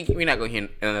 we're not gonna hear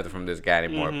nothing from this guy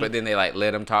anymore. But then they like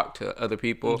let him talk to other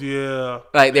people. Yeah,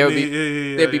 like there'd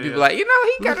be people like, you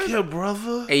know, he got your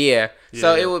brother. Yeah.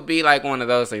 So it would be like one of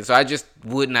those things. So I just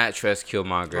would not trust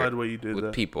Killmonger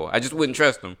with people. I just wouldn't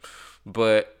trust him.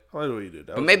 But I like the way you did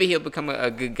that. But maybe he'll become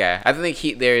a good guy. I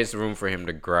think there is room for him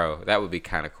to grow. That would be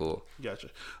kind of cool. Gotcha.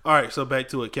 All right, so back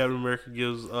to it. Captain America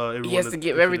gives everyone. He has to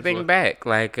give everything back.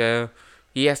 Like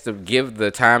he has to give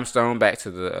the time stone back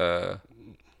to the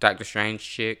Doctor Strange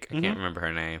chick. I can't remember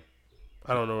her name.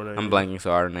 I don't know her name. I'm blanking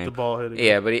so hard her name. The bald headed.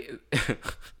 Yeah, but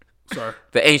sorry.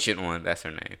 The ancient one. That's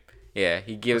her name. Yeah,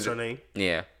 he gives. That's her name.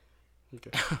 Yeah.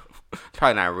 Okay.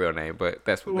 Probably not a real name, but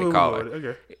that's what they call her.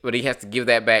 Okay. But he has to give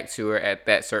that back to her at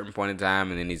that certain point in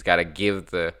time, and then he's got to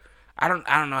give the. I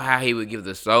don't know how he would give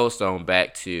the Soul Stone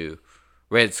back to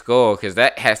Red Skull, because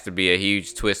that has to be a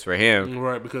huge twist for him.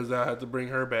 Right, because I have to bring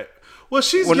her back. Well,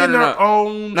 she's getting her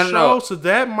own show, so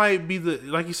that might be the,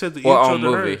 like you said, the intro to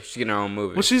movie. her. She's getting her own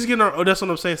movie. Well, she's getting her. Oh, that's what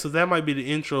I'm saying. So that might be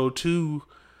the intro to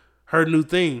her new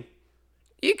thing.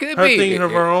 It could her be thing of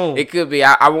her own. It could be.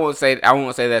 I won't say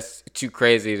that's too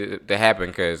crazy to happen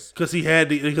because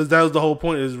because that was the whole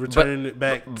point, is returning it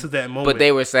back to that moment. But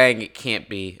they were saying it can't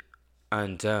be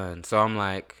undone. So I'm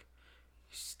like,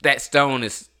 that stone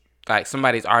is like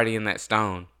somebody's already in that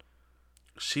stone.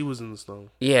 She was in the stone.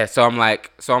 Yeah, so I'm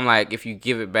like, if you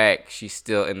give it back, she's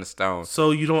still in the stone. So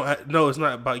you don't. No, it's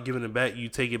not about giving it back. You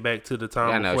take it back to the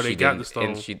time before they got the stone.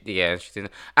 And she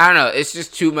didn't. I don't know. It's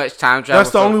just too much time travel.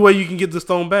 That's the only way you can get the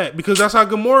stone back, because that's how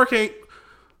Gamora came.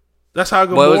 That's how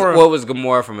Gamora. What was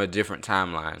Gamora from a different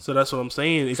timeline? So that's what I'm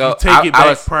saying. If you take it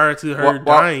back prior to her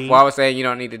dying, well, I was saying you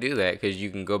don't need to do that because you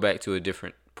can go back to a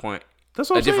different point. That's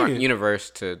what I'm saying. A different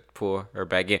universe to pull her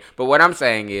back in. But what I'm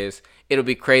saying is, it'll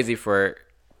be crazy for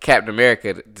Captain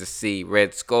America to see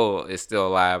Red Skull is still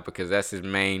alive, because that's his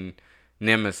main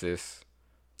nemesis.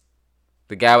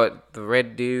 The guy with the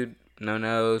red dude, no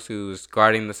nose, who's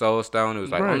guarding the Soul Stone,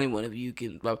 who's like, only one of you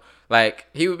can. Blah. Like,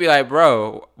 he would be like,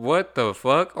 bro, what the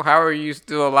fuck? How are you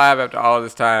still alive after all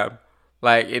this time?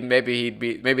 Like, maybe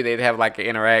they'd have like an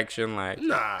interaction. Like,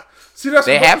 nah. See, that's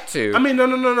they have to. I mean,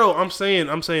 no. I'm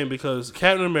saying because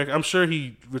Captain America, I'm sure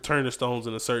he returned the stones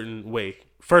in a certain way.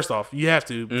 First off, you have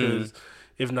to, because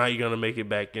if not, you're gonna make it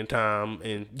back in time,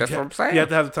 and that's what I'm saying. You have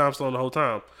to have the time stone the whole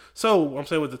time. So I'm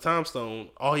saying with the time stone,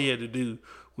 all he had to do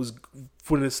was,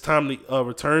 when it's time to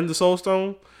return the Soul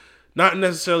Stone, not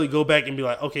necessarily go back and be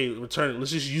like, okay, return it.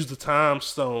 Let's just use the time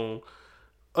stone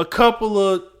a couple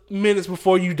of minutes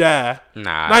before you die.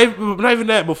 Nah, not even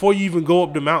that. Before you even go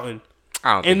up the mountain,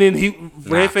 and then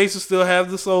Redface will still have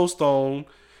the Soul Stone,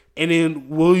 and then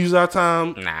we'll use our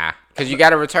time. Nah. Because you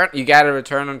gotta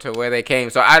return them to where they came.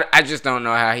 So I just don't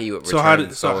know how he would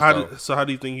return. So how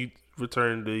do you think he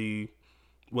returned the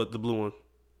blue one?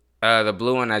 The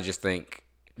blue one, I just think,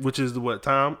 which is the what,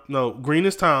 time? No, green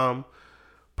is time,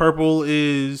 purple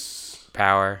is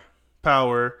power,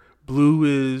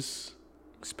 blue is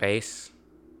space,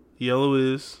 yellow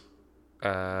is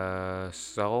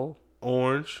soul,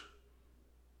 orange.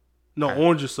 No,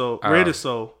 orange is soul. Red is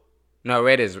soul. No,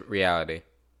 red is reality.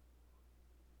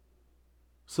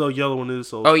 So yellow one is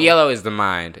soul. Oh, stone. Yellow is the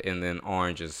mind, and then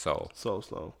orange is soul. Soul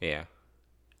stone. Yeah.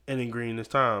 And then green is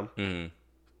time. Mm-hmm.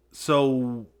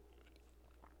 So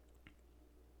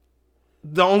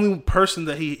the only person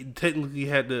that he technically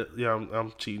had to,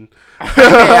 I'm cheating.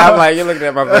 Yeah, I'm like, you're looking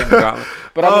at my finger,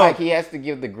 but I'm like, he has to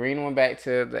give the green one back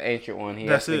to the ancient one. He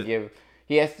has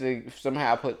to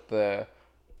somehow put the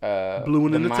blue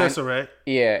one in the Tesseract.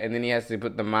 Yeah, and then he has to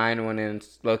put the mind one in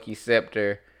Loki's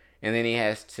scepter, and then he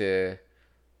has to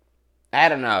I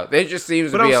don't know. There just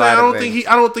seems But to I'm be a saying lot of things.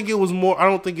 I don't think it was more. I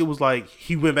don't think it was like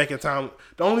he went back in time.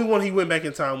 The only one he went back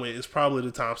in time with is probably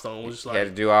the Time Stone. Was just He had to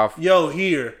like, do off. yo,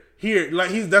 here,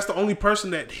 like that's the only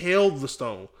person that held the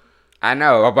stone I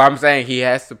know, but I'm saying he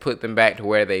has to put them back to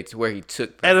where he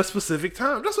took them. at a specific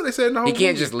time. That's what they said in the whole He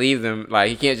can't movie. just leave them. Like,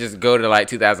 he can't just go to like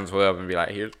 2012 and be like,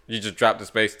 here, you just drop the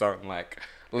space stone and like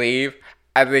leave.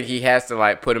 I think he has to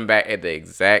like put them back at the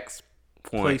exact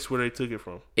point. place where they took it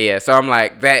from. Yeah, so I'm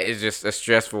like, that is just a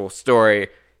stressful story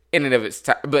in and of its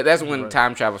time. But that's when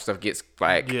time travel stuff gets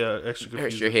like Extra hurts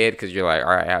confusing. your head because you're like,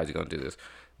 all right, how is he gonna do this?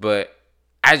 But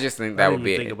I just think that I would didn't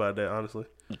be even think it. about that, honestly.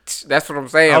 That's what I'm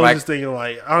saying. I was Like, just thinking,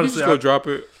 like, you honestly, just go drop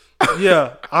it.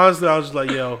 yeah, honestly, I was just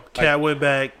like, yo, Cat went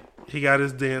back. He got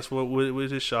his dance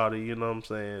with his shawty. You know what I'm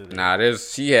saying? Nah,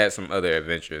 she had some other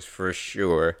adventures for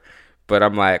sure. But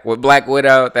I'm like, with Black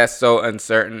Widow, that's so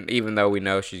uncertain. Even though we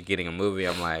know she's getting a movie,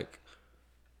 I'm like,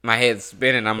 my head's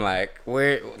spinning. I'm like,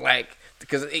 where, like,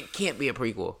 because it can't be a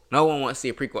prequel. No one wants to see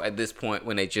a prequel at this point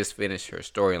when they just finished her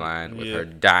storyline with her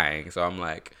dying. So I'm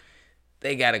like,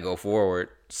 they got to go forward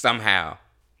somehow.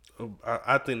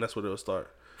 I think that's what it'll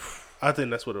start.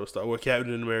 Where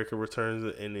Captain America returns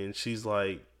it, and then she's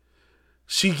like,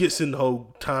 she gets in the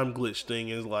whole time glitch thing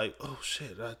and is like, oh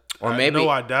shit, I know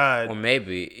I died. Or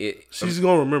maybe she's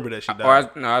gonna remember that she died. I was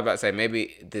about to say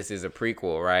maybe this is a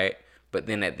prequel, right? But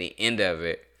then at the end of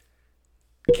it,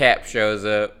 Cap shows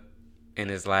up and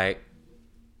is like,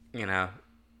 you know,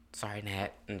 sorry Nat,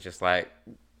 and just like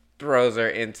throws her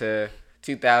into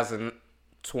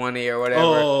 2020 or whatever.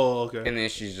 Oh, okay. And then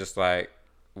she's just like,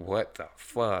 what the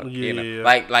fuck? Yeah, you know? yeah.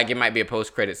 Like it might be a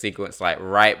post-credit sequence like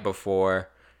right before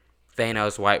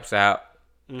Thanos wipes out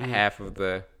half of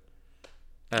the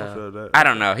I feel that. I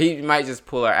don't know. He might just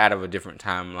pull her out of a different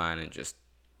timeline and just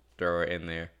throw her in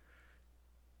there.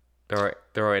 Throw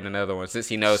her in another one since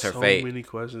he knows her fate. So many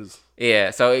questions.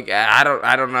 Yeah, so I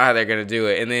don't know how they're gonna do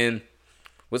it. And then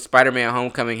with Spider-Man: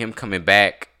 Homecoming, him coming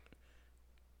back,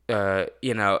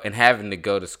 you know, and having to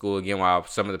go to school again while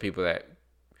some of the people that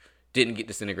didn't get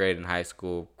disintegrated in high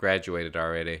school graduated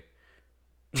already.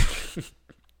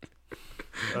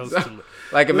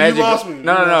 Like imagine, you lost me.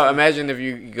 no. Imagine if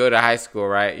you go to high school,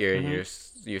 right? Your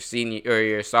senior or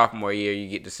your sophomore year, you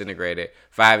get disintegrated.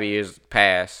 5 years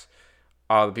pass.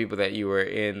 All the people that you were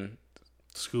in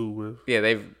School with. yeah,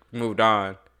 they've moved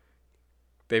on.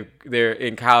 They're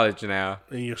in college now.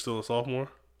 And you're still a sophomore?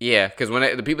 Yeah, because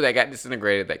when the people that got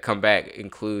disintegrated that come back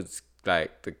includes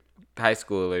like the high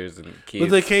schoolers and kids.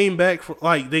 But they came back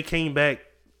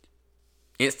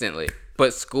Instantly.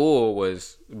 But school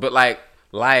was, but like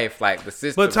life, like the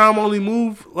system. But time only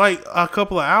moved like a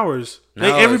couple of hours. No,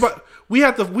 We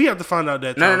have to find out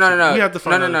that time. No. We have to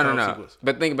find out the time No. sequence.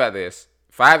 But think about this: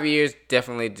 5 years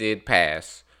definitely did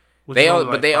pass. Which They is only,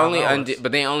 like but they 5 only hours. undid,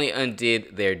 but they only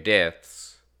undid their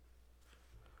deaths.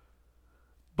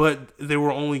 But they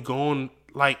were only gone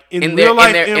like in In real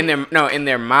life. in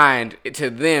their mind, to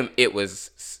them it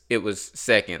was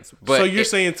seconds. But so you're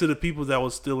saying to the people that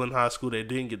was still in high school that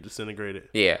didn't get disintegrated?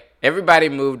 yeah, everybody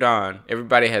moved on.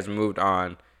 Everybody has moved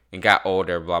on and got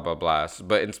older. Blah blah blah.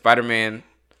 But in Spider-Man: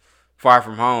 Far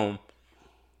From Home,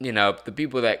 you know, the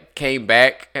people that came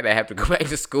back and they have to go back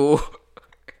to school,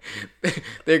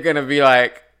 they're gonna be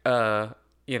like,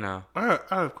 you know. I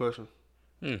have a question.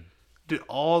 Did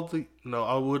all the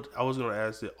I was gonna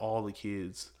ask, did all the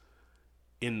kids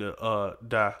in the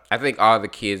die? I think all the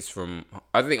kids from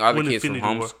Infinity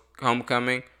War.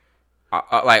 Homecoming,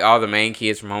 like all the main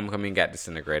kids from Homecoming got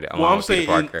disintegrated. Well, I'm with Peter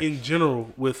saying Parker. in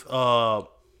general with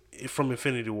from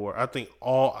Infinity War, I think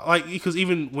all like because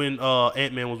even when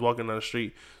Ant-Man was walking down the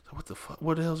street, like, what the fuck?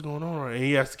 What the hell's going on around? And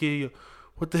he asked the kid,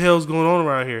 "What the hell's going on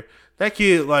around here?" That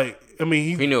kid, like, I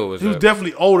mean, He knew it was He was up.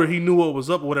 definitely older. He knew what was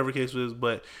up, or whatever the case was.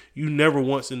 But you never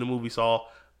once in the movie saw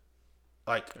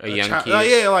like A young child, kid.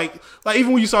 yeah, like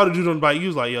even when you saw the dude on the bike, you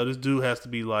was like, "Yo, this dude has to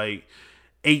be like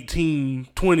 18,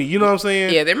 20." You know what I'm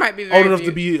saying? Yeah, there might be old enough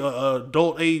to be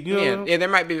adult age. You know? Yeah, there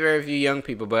might be very few young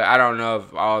people, but I don't know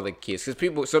if all the kids,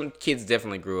 because some kids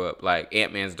definitely grew up. Like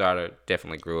Ant-Man's daughter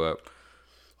definitely grew up.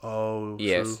 Oh,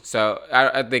 Yes, true. so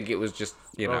I think it was just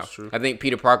That's true. I think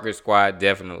Peter Parker's squad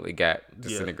definitely got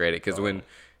disintegrated because when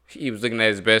he was looking at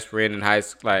his best friend in high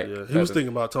school, like Yeah, he was thinking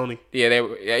about Tony.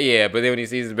 yeah, but then when he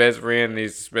sees his best friend,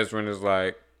 his best friend is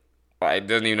like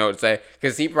doesn't even know what to say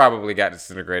because he probably got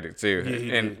disintegrated too,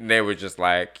 he and they were just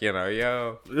like, yo,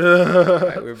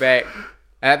 like, we're back.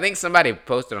 And I think somebody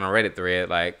posted on a Reddit thread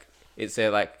like it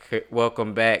said like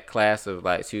welcome back class of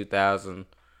like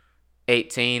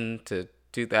 2018 to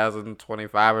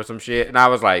 2025 or some shit, and I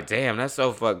was like, damn, that's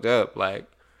so fucked up.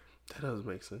 Like, That doesn't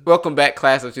make sense. welcome back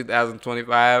class of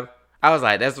 2025. I was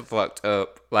like, that's fucked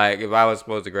up. Like, if I was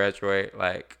supposed to graduate,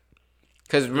 like,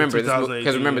 because remember,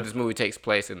 this movie takes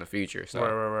place in the future. So,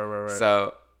 right.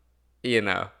 So, you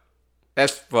know,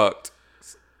 that's fucked.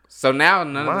 So now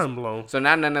none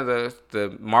of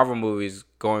the Marvel movies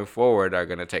going forward are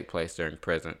gonna take place during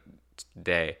present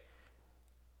day.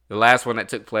 The last one that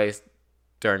took place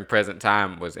during present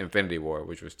time was Infinity War,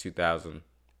 which was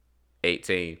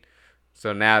 2018.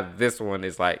 So now this one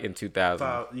is like in 2000.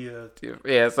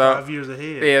 Yeah. So 5 years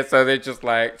ahead. Yeah. So they're just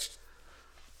like,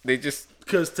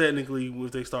 because technically,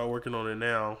 if they start working on it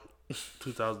now,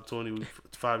 2020,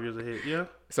 5 years ahead. Yeah.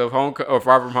 So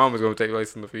Far From Home is gonna take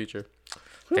place in the future.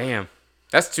 Damn,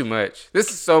 that's too much. This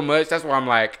is so much. That's why I'm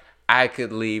like, I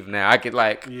could leave now. I could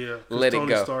let it go.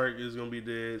 Tony Stark is gonna be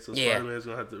dead, so Spider-Man's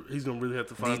gonna have to. He's gonna really have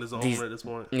to find his own at this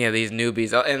point. Yeah, these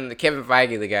newbies, and Kevin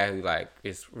Feige, the guy who like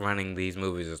is running these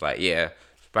movies, is like, yeah,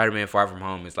 Spider-Man: Far From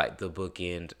Home is like the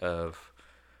bookend of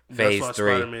Phase 3. That's why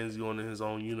Spider-Man's going in his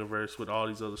own universe with all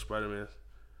these other Spider-Mans.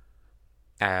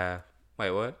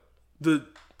 Wait, what? What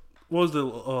was the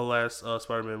last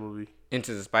Spider-Man movie?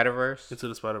 Into the Spider-Verse. Into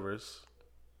the Spider-Verse.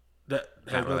 That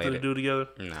had nothing to do together.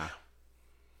 Nah.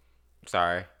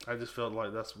 Sorry. I just felt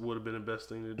like that would have been the best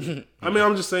thing to do. I mean,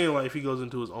 I'm just saying, like, if he goes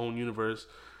into his own universe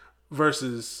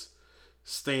versus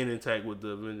staying intact with the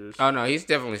Avengers. Oh, no, he's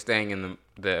definitely staying in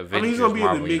the Avengers. I mean, he's going to be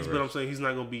Marvel in the mix, universe. but I'm saying he's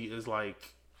not going to be as,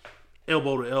 like,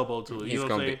 elbow to elbow to it. You know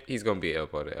what I'm saying? He's going to be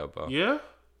elbow to elbow. Yeah?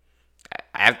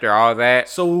 After all that.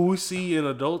 So will we see an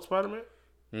adult Spider-Man?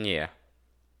 Yeah.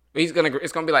 It's going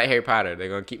to be like Harry Potter. They're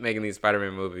going to keep making these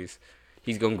Spider-Man movies.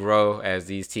 He's going to grow as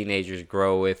these teenagers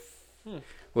grow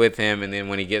with him, and then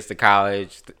when he gets to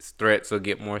college, threats will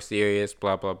get more serious,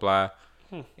 blah, blah, blah.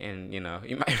 And, you know,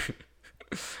 he might...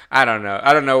 I don't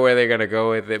know where they're going to go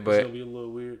with it, but... It's going to be a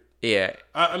little weird. Yeah.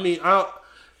 I mean,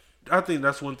 I think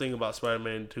that's one thing about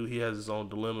Spider-Man, too. He has his own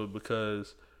dilemma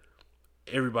because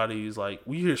everybody's like...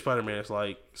 When you hear Spider-Man, it's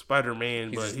like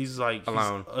Spider-Man, but he's like...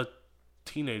 Alone. He's a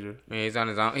teenager. Yeah, he's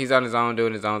on his own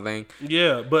doing his own thing.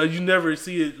 Yeah, but you never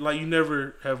see it, like, you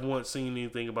never have once seen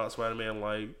anything about Spider-Man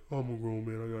like, oh, I'm a grown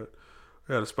man,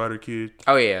 I got a spider kid.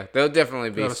 Oh yeah, there'll definitely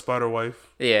be got a spider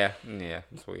wife. Yeah,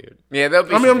 it's weird. Yeah, there'll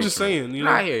be. I'm just saying, you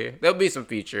know. I hear you. There'll be some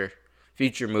future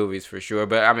movies for sure.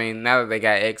 But I mean, now that they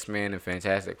got X-Men and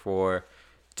Fantastic Four,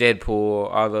 Deadpool,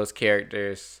 all those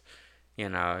characters, you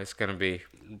know, it's gonna be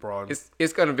broad.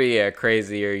 It's gonna be a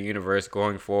crazier universe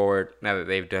going forward now that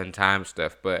they've done time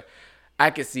stuff. But I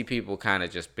could see people kind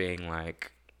of just being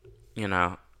like, you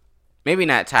know, maybe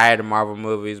not tired of Marvel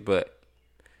movies, but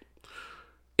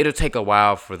it'll take a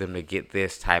while for them to get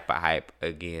this type of hype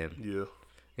again. Yeah.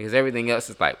 Because everything else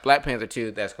is like Black Panther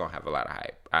 2, that's going to have a lot of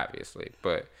hype, obviously.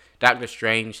 But Doctor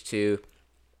Strange 2,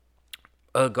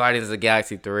 Guardians of the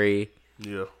Galaxy 3.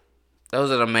 Yeah. Those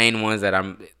are the main ones that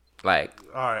I'm like,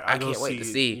 all right, I can't wait to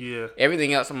see. Yeah.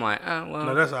 Everything else, I'm like, oh, well.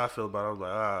 No, that's how I feel about it. I was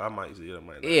like, I might see it. I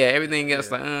might not. Yeah, everything else,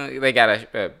 like, they got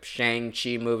a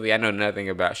Shang-Chi movie. I know nothing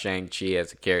about Shang-Chi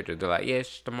as a character. They're like, yeah,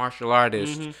 it's the martial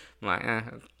artist. I'm like,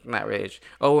 not really.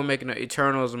 Oh, we're making an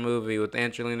Eternals movie with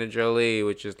Angelina Jolie,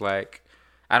 which is like,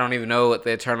 I don't even know what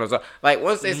the Eternals are. Like,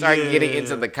 once they start getting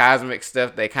into the cosmic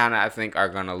stuff, they kind of, I think, are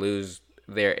going to lose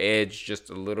their edge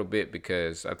just a little bit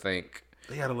because I think...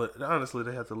 They have to let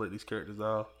these characters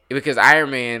off. Because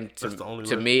Iron Man,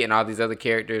 to me, and all these other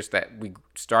characters that we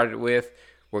started with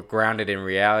were grounded in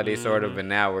reality, sort of, and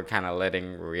now we're kind of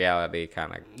letting reality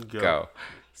kind of go.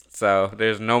 So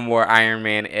there's no more Iron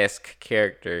Man-esque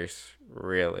characters,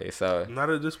 really. So not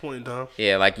at this point in time.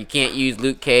 Yeah, like you can't use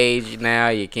Luke Cage now.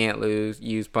 You can't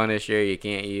use Punisher. You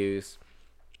can't use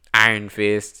Iron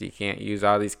Fist. You can't use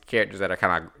all these characters that are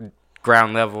kind of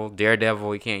ground level.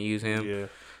 Daredevil, you can't use him. Yeah.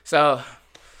 So...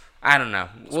 I don't know.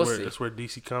 We'll see. That's where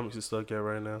DC Comics is stuck at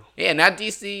right now. Yeah, now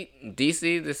DC,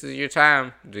 this is your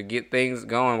time to get things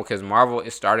going because Marvel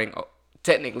is starting.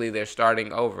 Technically, they're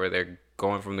starting over. They're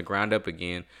going from the ground up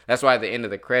again. That's why at the end of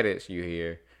the credits you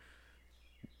hear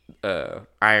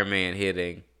Iron Man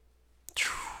hitting.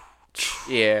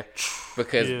 Yeah,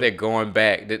 because they're going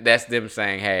back. That's them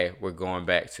saying, "Hey, we're going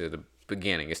back to the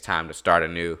beginning. It's time to start a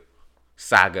new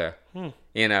saga."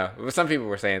 You know, some people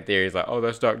were saying theories like, "Oh,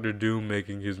 that's Doctor Doom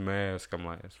making his mask." I'm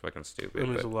like, it's fucking stupid. I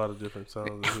mean, there's a lot of different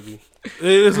sounds.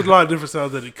 There's a lot of different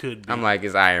sounds that it could be. I'm like,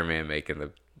 it's Iron Man making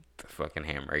the fucking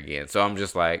hammer again. So I'm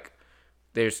just like,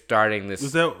 they're starting this.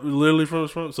 Is that literally from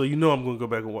his front? So you know, I'm gonna go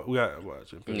back and watch. We got to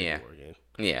watch Infinity War again.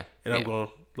 Yeah, and I'm gonna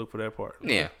look for that part.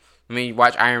 Yeah, I mean, you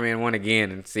watch Iron Man 1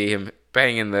 again and see him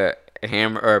banging the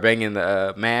hammer or banging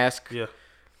the mask. Yeah,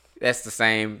 that's the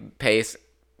same pace,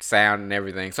 sound, and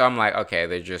everything. So I'm like, okay,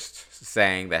 they're just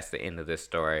saying that's the end of this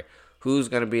story. Who's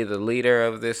gonna be the leader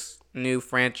of this new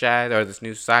franchise or this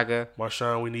new saga.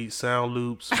 Marshawn, we need sound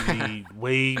loops, we need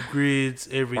wave grids,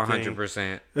 everything.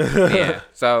 100%. Yeah.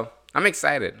 So I'm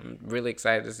excited. I'm really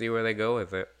excited to see where they go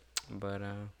with it. But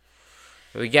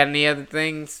we got any other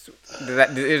things?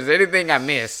 Is there anything I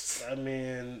missed? I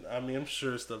mean, I'm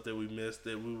sure stuff that we missed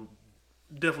that we will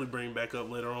definitely bring back up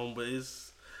later on. But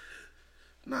it's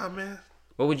man.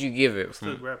 What would you give it?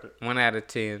 Still wrap it. 1 out of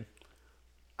 10.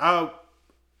 I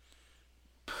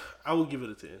would give it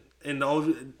a 10. And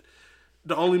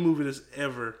the only movie that's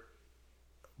ever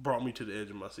brought me to the edge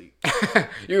of my seat.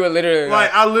 You were literally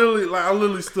I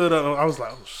literally stood up. I was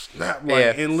like, oh, snap,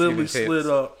 and literally slid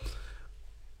up.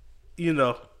 You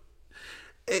know,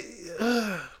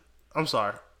 I'm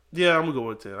sorry. Yeah, I'm gonna go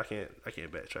with 10. I can't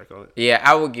backtrack on it. Yeah,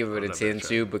 I would give it a 10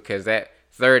 too, because that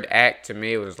third act to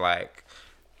me was like,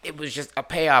 it was just a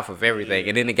payoff of everything,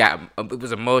 and then it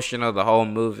was emotional the whole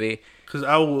movie. Because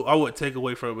I would take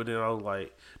away from it, but then I was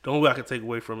like, the only way I could take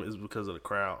away from it is because of the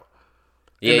crowd.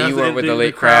 Yeah, you were with the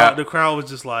lit crowd. The crowd was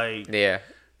just like, yeah,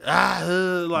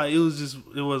 like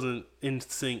it wasn't in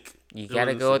sync. You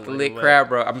gotta go with the lit crowd,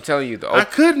 bro. I'm telling you, I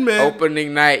couldn't, man.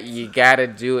 Opening night, you gotta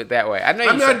do it that way. I know.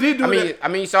 I did do it. I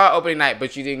mean, you saw opening night,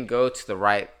 but you didn't go to the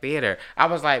right theater. I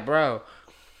was like, bro,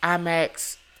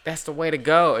 IMAX, that's the way to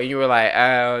go. And you were like,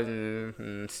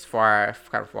 it's kind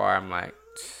of far. I'm like,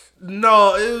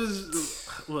 no, it was.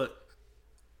 Look,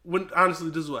 honestly,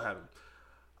 this is what happened.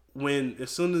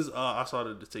 As soon as I saw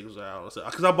the tickets were out,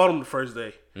 because I bought them the first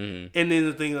day, and then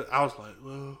the thing, I was like,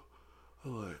 well, I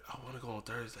want to go on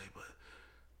Thursday, but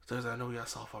Thursday I know we got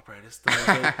softball practice.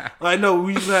 Thursday, no,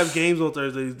 we usually have games on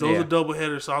Thursdays. Those are double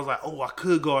headers, so I was like, I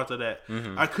could go after that.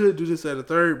 I could do this at a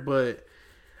third, but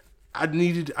I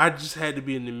just had to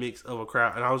be in the mix of a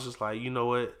crowd, and I was just like, you know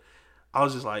what?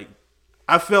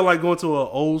 I felt like going to an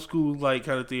old school kind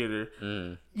of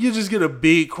theater. You just get a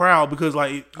big crowd because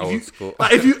old school.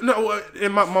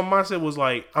 And my mindset was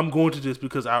like, I'm going to this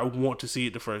because I want to see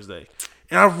it the first day,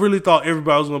 and I really thought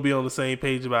everybody was going to be on the same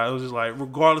page about it. It was just like,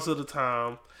 regardless of the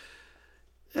time.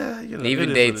 Yeah,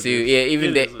 even day 2. Yeah,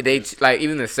 even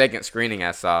even the second screening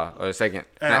I saw, or the second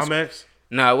at IMAX.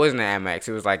 No, it wasn't at IMAX.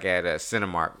 It was like at a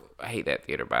Cinemark. I hate that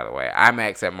theater, by the way.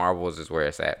 IMAX at Marvel's is where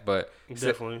it's at, but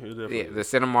definitely. Yeah, the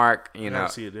Cinemark, I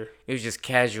see it there. It was just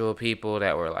casual people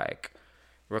that were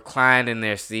reclined in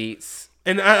their seats.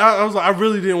 And I was like, I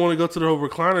really didn't want to go to the whole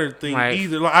recliner thing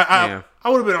either. I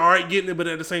would have been all right getting it, but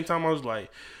at the same time, I was like,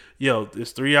 yo,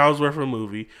 it's 3 hours worth of a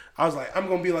movie. I was like, I'm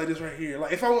gonna be like this right here.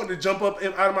 Like, if I wanted to jump up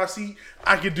out of my seat,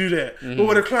 I could do that. But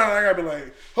with a recliner, I gotta be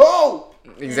like, oh.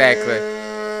 Exactly.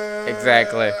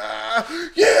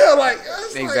 Yeah,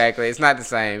 exactly. It's not the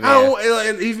same. I don't,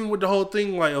 and even with the whole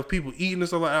thing of people eating and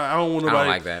stuff I don't want nobody. I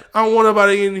don't like that. I don't want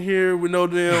nobody in here with no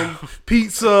damn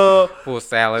pizza, full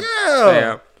salad.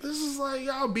 Yeah. This is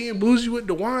y'all being bougie with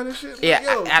the wine and shit. Yeah,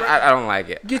 I don't like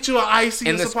it. Get you an icy.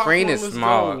 And the screen is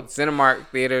small. Cinemark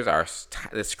theaters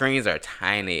the screens are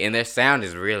tiny, and their sound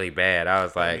is really bad. I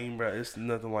was like, bro, it's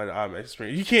nothing like the IMAX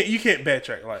screen. You can't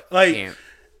backtrack like.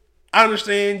 I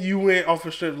understand you went off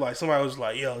a strip somebody was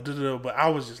like, yo, but I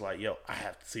was just like, yo, I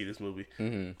have to see this movie.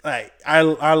 I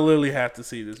literally have to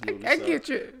see this movie. I get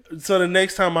you. So the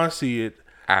next time I see it,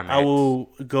 IMAX. I will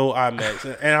go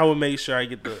IMAX, and I will make sure I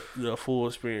get the full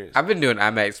experience. I've been doing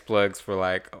IMAX plugs for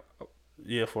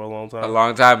for a long time. A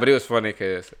long time, but it was funny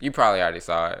because you probably already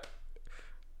saw it.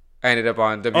 I ended up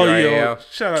on WRAL. Oh, yeah.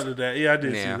 Shout out to that. Yeah, I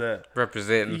did see that.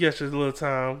 Representing. You got your little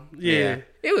time. Yeah.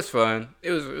 It was fun.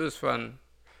 It was fun.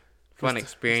 Fun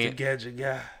experience. Mr. Gadget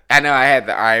guy. I know I had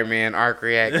the Iron Man arc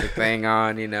reactor thing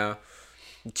on,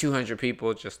 200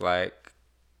 people just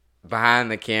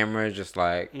behind the camera, just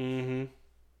looking.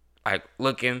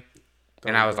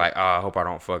 And I was like, oh, I hope I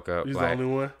don't fuck up. He's the only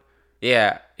one?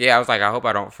 Yeah. I was like, I hope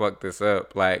I don't fuck this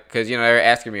up. Because, they were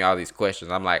asking me all these questions.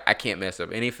 I'm like, I can't mess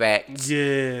up any facts.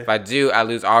 Yeah. If I do, I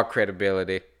lose all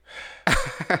credibility.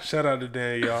 Shout out to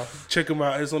Dan, y'all. Check him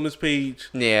out. It's on this page.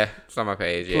 Yeah, it's on my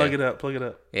page. Yeah. Plug it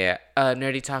up. Yeah.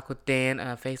 Nerdy Talk with Dan,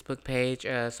 Facebook page,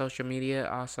 social media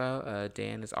also.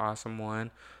 Dan is awesome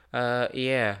one.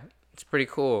 Yeah, it's pretty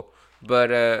cool.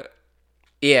 But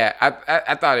yeah,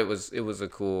 I thought it was a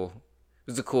cool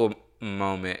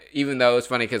moment. Even though it's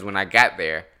funny because when I got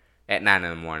there at 9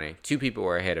 a.m, 2 people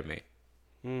were ahead of me.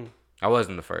 I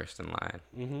wasn't the first in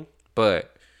line,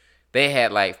 but they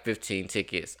had 15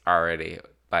 tickets already.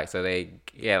 So they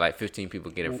had 15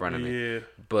 people get in front of me. Yeah.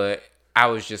 But I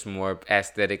was just more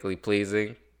aesthetically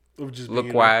pleasing,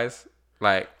 look wise, in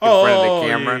front of the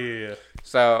camera. Yeah.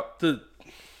 So the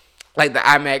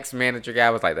IMAX manager guy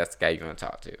was like, "That's the guy you're gonna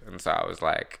talk to," and so I was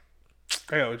like,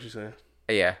 "I got what you're saying."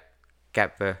 Yeah,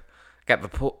 got got the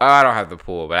pool. Oh, I don't have the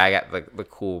pool, but I got the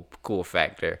cool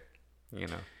factor. You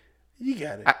know. You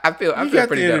got it. I feel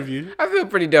pretty dope. I feel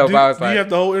pretty dope. Do you have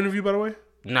the whole interview, by the way?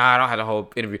 No, I don't have the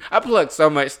whole interview. I plugged so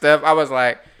much stuff. I was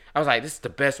like, this is the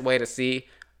best way to see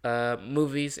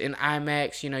movies in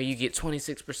IMAX. You know, you get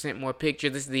 26% more picture.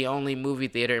 This is the only movie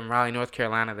theater in Raleigh, North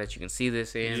Carolina that you can see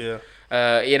this in.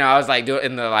 Yeah. You know, I was like doing,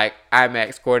 and the like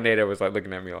IMAX coordinator was like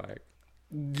looking at me like,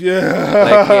 yeah.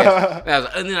 like, yeah.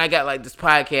 And then I got like this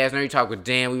podcast. Now you talk with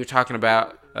Dan. We were talking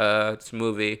about this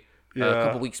movie. A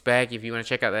couple weeks back, if you want to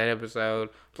check out that episode,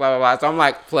 blah blah blah. So I'm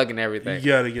like plugging everything. You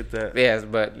gotta get that. Yes,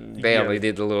 but they only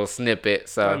did the little snippet.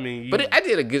 So I mean, I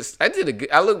did a good.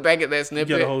 I look back at that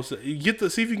snippet. You get the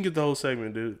see if you can get the whole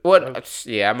segment, dude. What?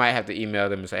 Yeah, I might have to email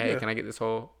them and say, hey, can I get this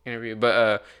whole interview?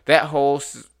 But that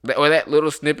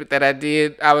little snippet that I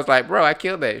did, I was like, bro, I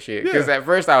killed that shit. Because at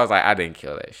first I was like, I didn't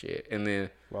kill that shit, and then.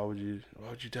 Why would you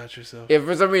doubt yourself? If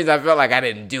for some reason I felt like I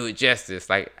didn't do it justice,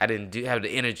 like I didn't have the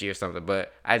energy or something,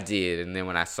 but I did. And then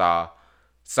when I saw it,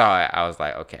 I was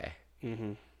like, okay,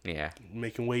 yeah,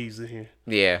 making waves in here.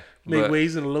 Yeah, make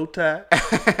waves in a low tide.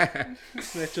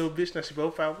 Snatch your bitch, now she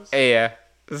both hours. Yeah.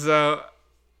 So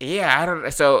yeah, I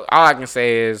don't. So all I can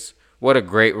say is, what a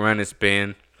great run it's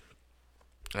been.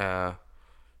 Yeah,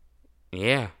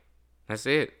 that's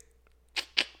it.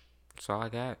 That's all I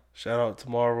got. Shout out to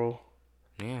Marvel.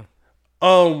 Yeah.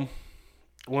 One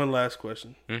last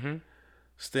question.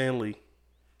 Stan Lee.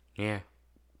 Yeah.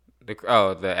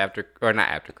 The after or not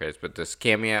after credits, but this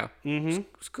cameo.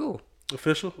 It's cool.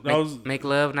 Official. Make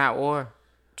love, not war.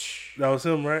 That was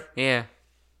him, right? Yeah.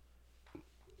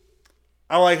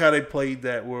 I like how they played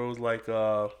that where it was like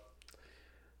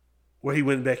where he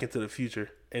went back into the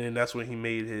future, and then that's when he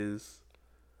made his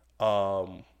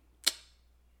that's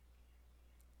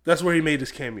where he made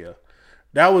his cameo.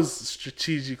 That was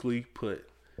strategically put.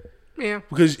 Yeah.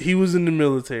 Because he was in the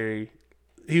military.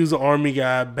 He was an army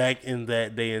guy back in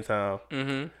that day and time.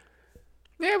 Yeah,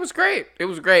 it was great.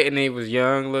 And he was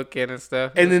young looking and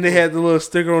stuff. And then they had the little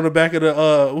sticker on the back of the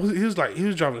he was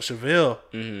driving a Chevelle.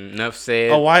 Enough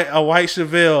said. A white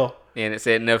Chevelle. And it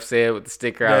said enough said with the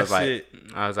sticker. I was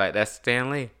like, that's Stan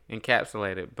Lee.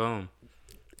 Encapsulated. Boom.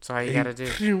 That's all you gotta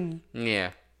do.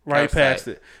 Yeah. Right past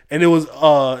it. And that was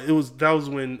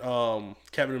when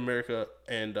Captain America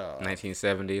and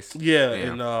 1970s. Yeah,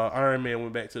 and Iron Man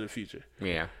went back to the future.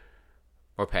 Yeah.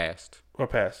 Or past,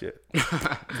 yeah.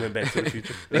 Went back to the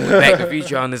future. They went back to the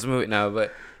future on this movie. No,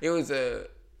 but it was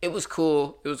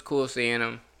cool. It was cool seeing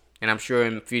him. And I'm sure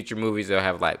in future movies they'll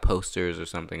have like posters or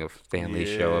something of Stan Lee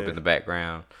show up in the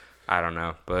background. I don't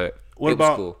know, but it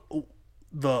was cool.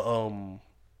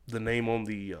 The name on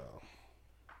the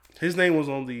his name was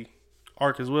on the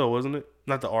arc as well, wasn't it?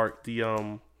 Not the arc,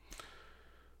 the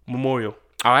memorial.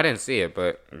 Oh, I didn't see it,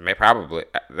 but probably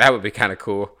that would be kind of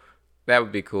cool. That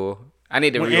would be cool. I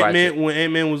need to rewatch it. When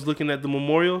Ant-Man was looking at the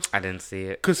memorials, I didn't see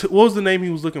it. Cause what was the name he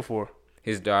was looking for?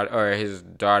 His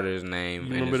daughter's name.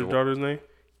 You remember the daughter's name?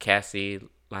 Cassie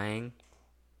Lang.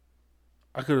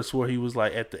 I could have swore he was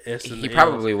like at the S. And he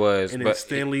probably was, and but then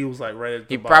Stan Lee was like right at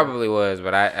the bottom. He probably was,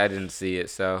 but I didn't see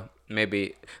it. So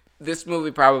maybe this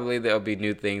movie probably there'll be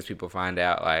new things people find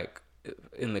out like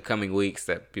in the coming weeks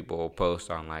that people will post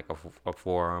on like a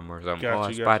forum or something.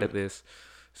 I spotted this.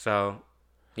 So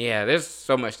yeah, there's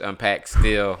so much to unpack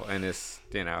still, and it's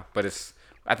but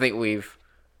I think we've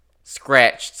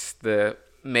scratched the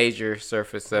major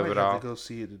surface of it all. I have to go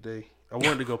see it today. I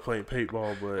wanted to go play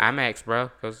paintball, but IMAX,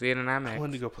 bro. Go see it in IMAX. I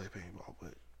wanted to go play paintball,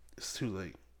 but it's too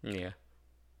late. Yeah.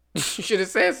 You should have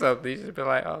said something. You should have been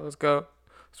like, "Oh, let's go.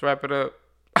 Let's wrap it up."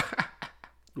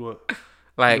 What?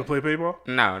 Like, you go play paintball?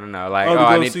 No. Like,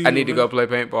 I need to go play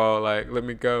paintball. Like, let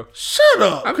me go. Shut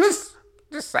up. I'm just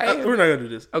saying. We're not gonna do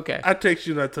this. Okay. I texted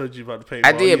you and I told you about the paintball.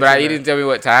 I did, but you didn't tell me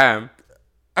what time.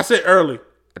 I said early.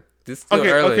 It's still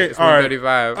early. Okay, it's all right.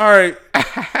 1:35. All right.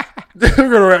 We're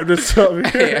gonna wrap this up.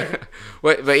 Yeah.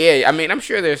 But yeah, I mean, I'm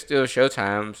sure there's still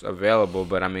showtimes available,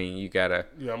 but I mean, you gotta.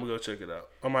 Yeah, I'm gonna go check it out.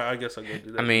 I guess I'll go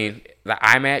do that. I mean, the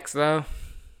IMAX though,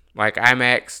 like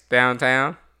IMAX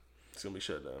downtown, it's gonna be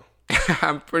shut down.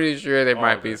 I'm pretty sure they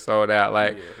might be sold out.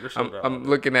 Like, sold out. I'm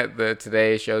looking at the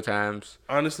today showtimes.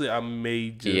 Honestly, I may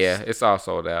just. Yeah, it's all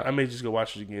sold out. I may just go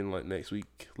watch it again like next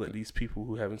week. Let these people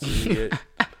who haven't seen it yet.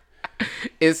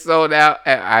 It's sold out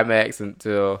at IMAX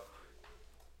until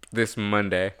this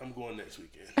Monday. I'm going next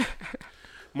weekend.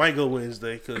 Might go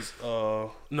Wednesday because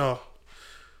no,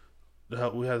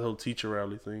 we had the whole teacher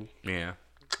rally thing. Yeah,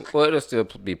 well, it'll still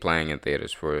be playing in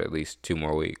theaters for at least 2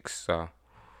 more weeks, so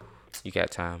you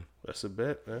got time. That's a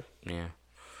bet, man. Yeah.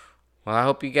 Well, I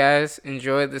hope you guys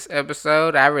enjoyed this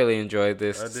episode. I really enjoyed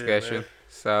this discussion. Man.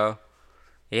 So,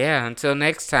 Yeah, until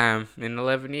next time in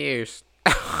 11 years.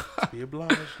 Be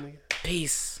obliged, nigga.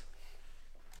 Peace.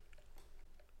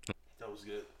 That was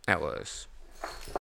good. That was.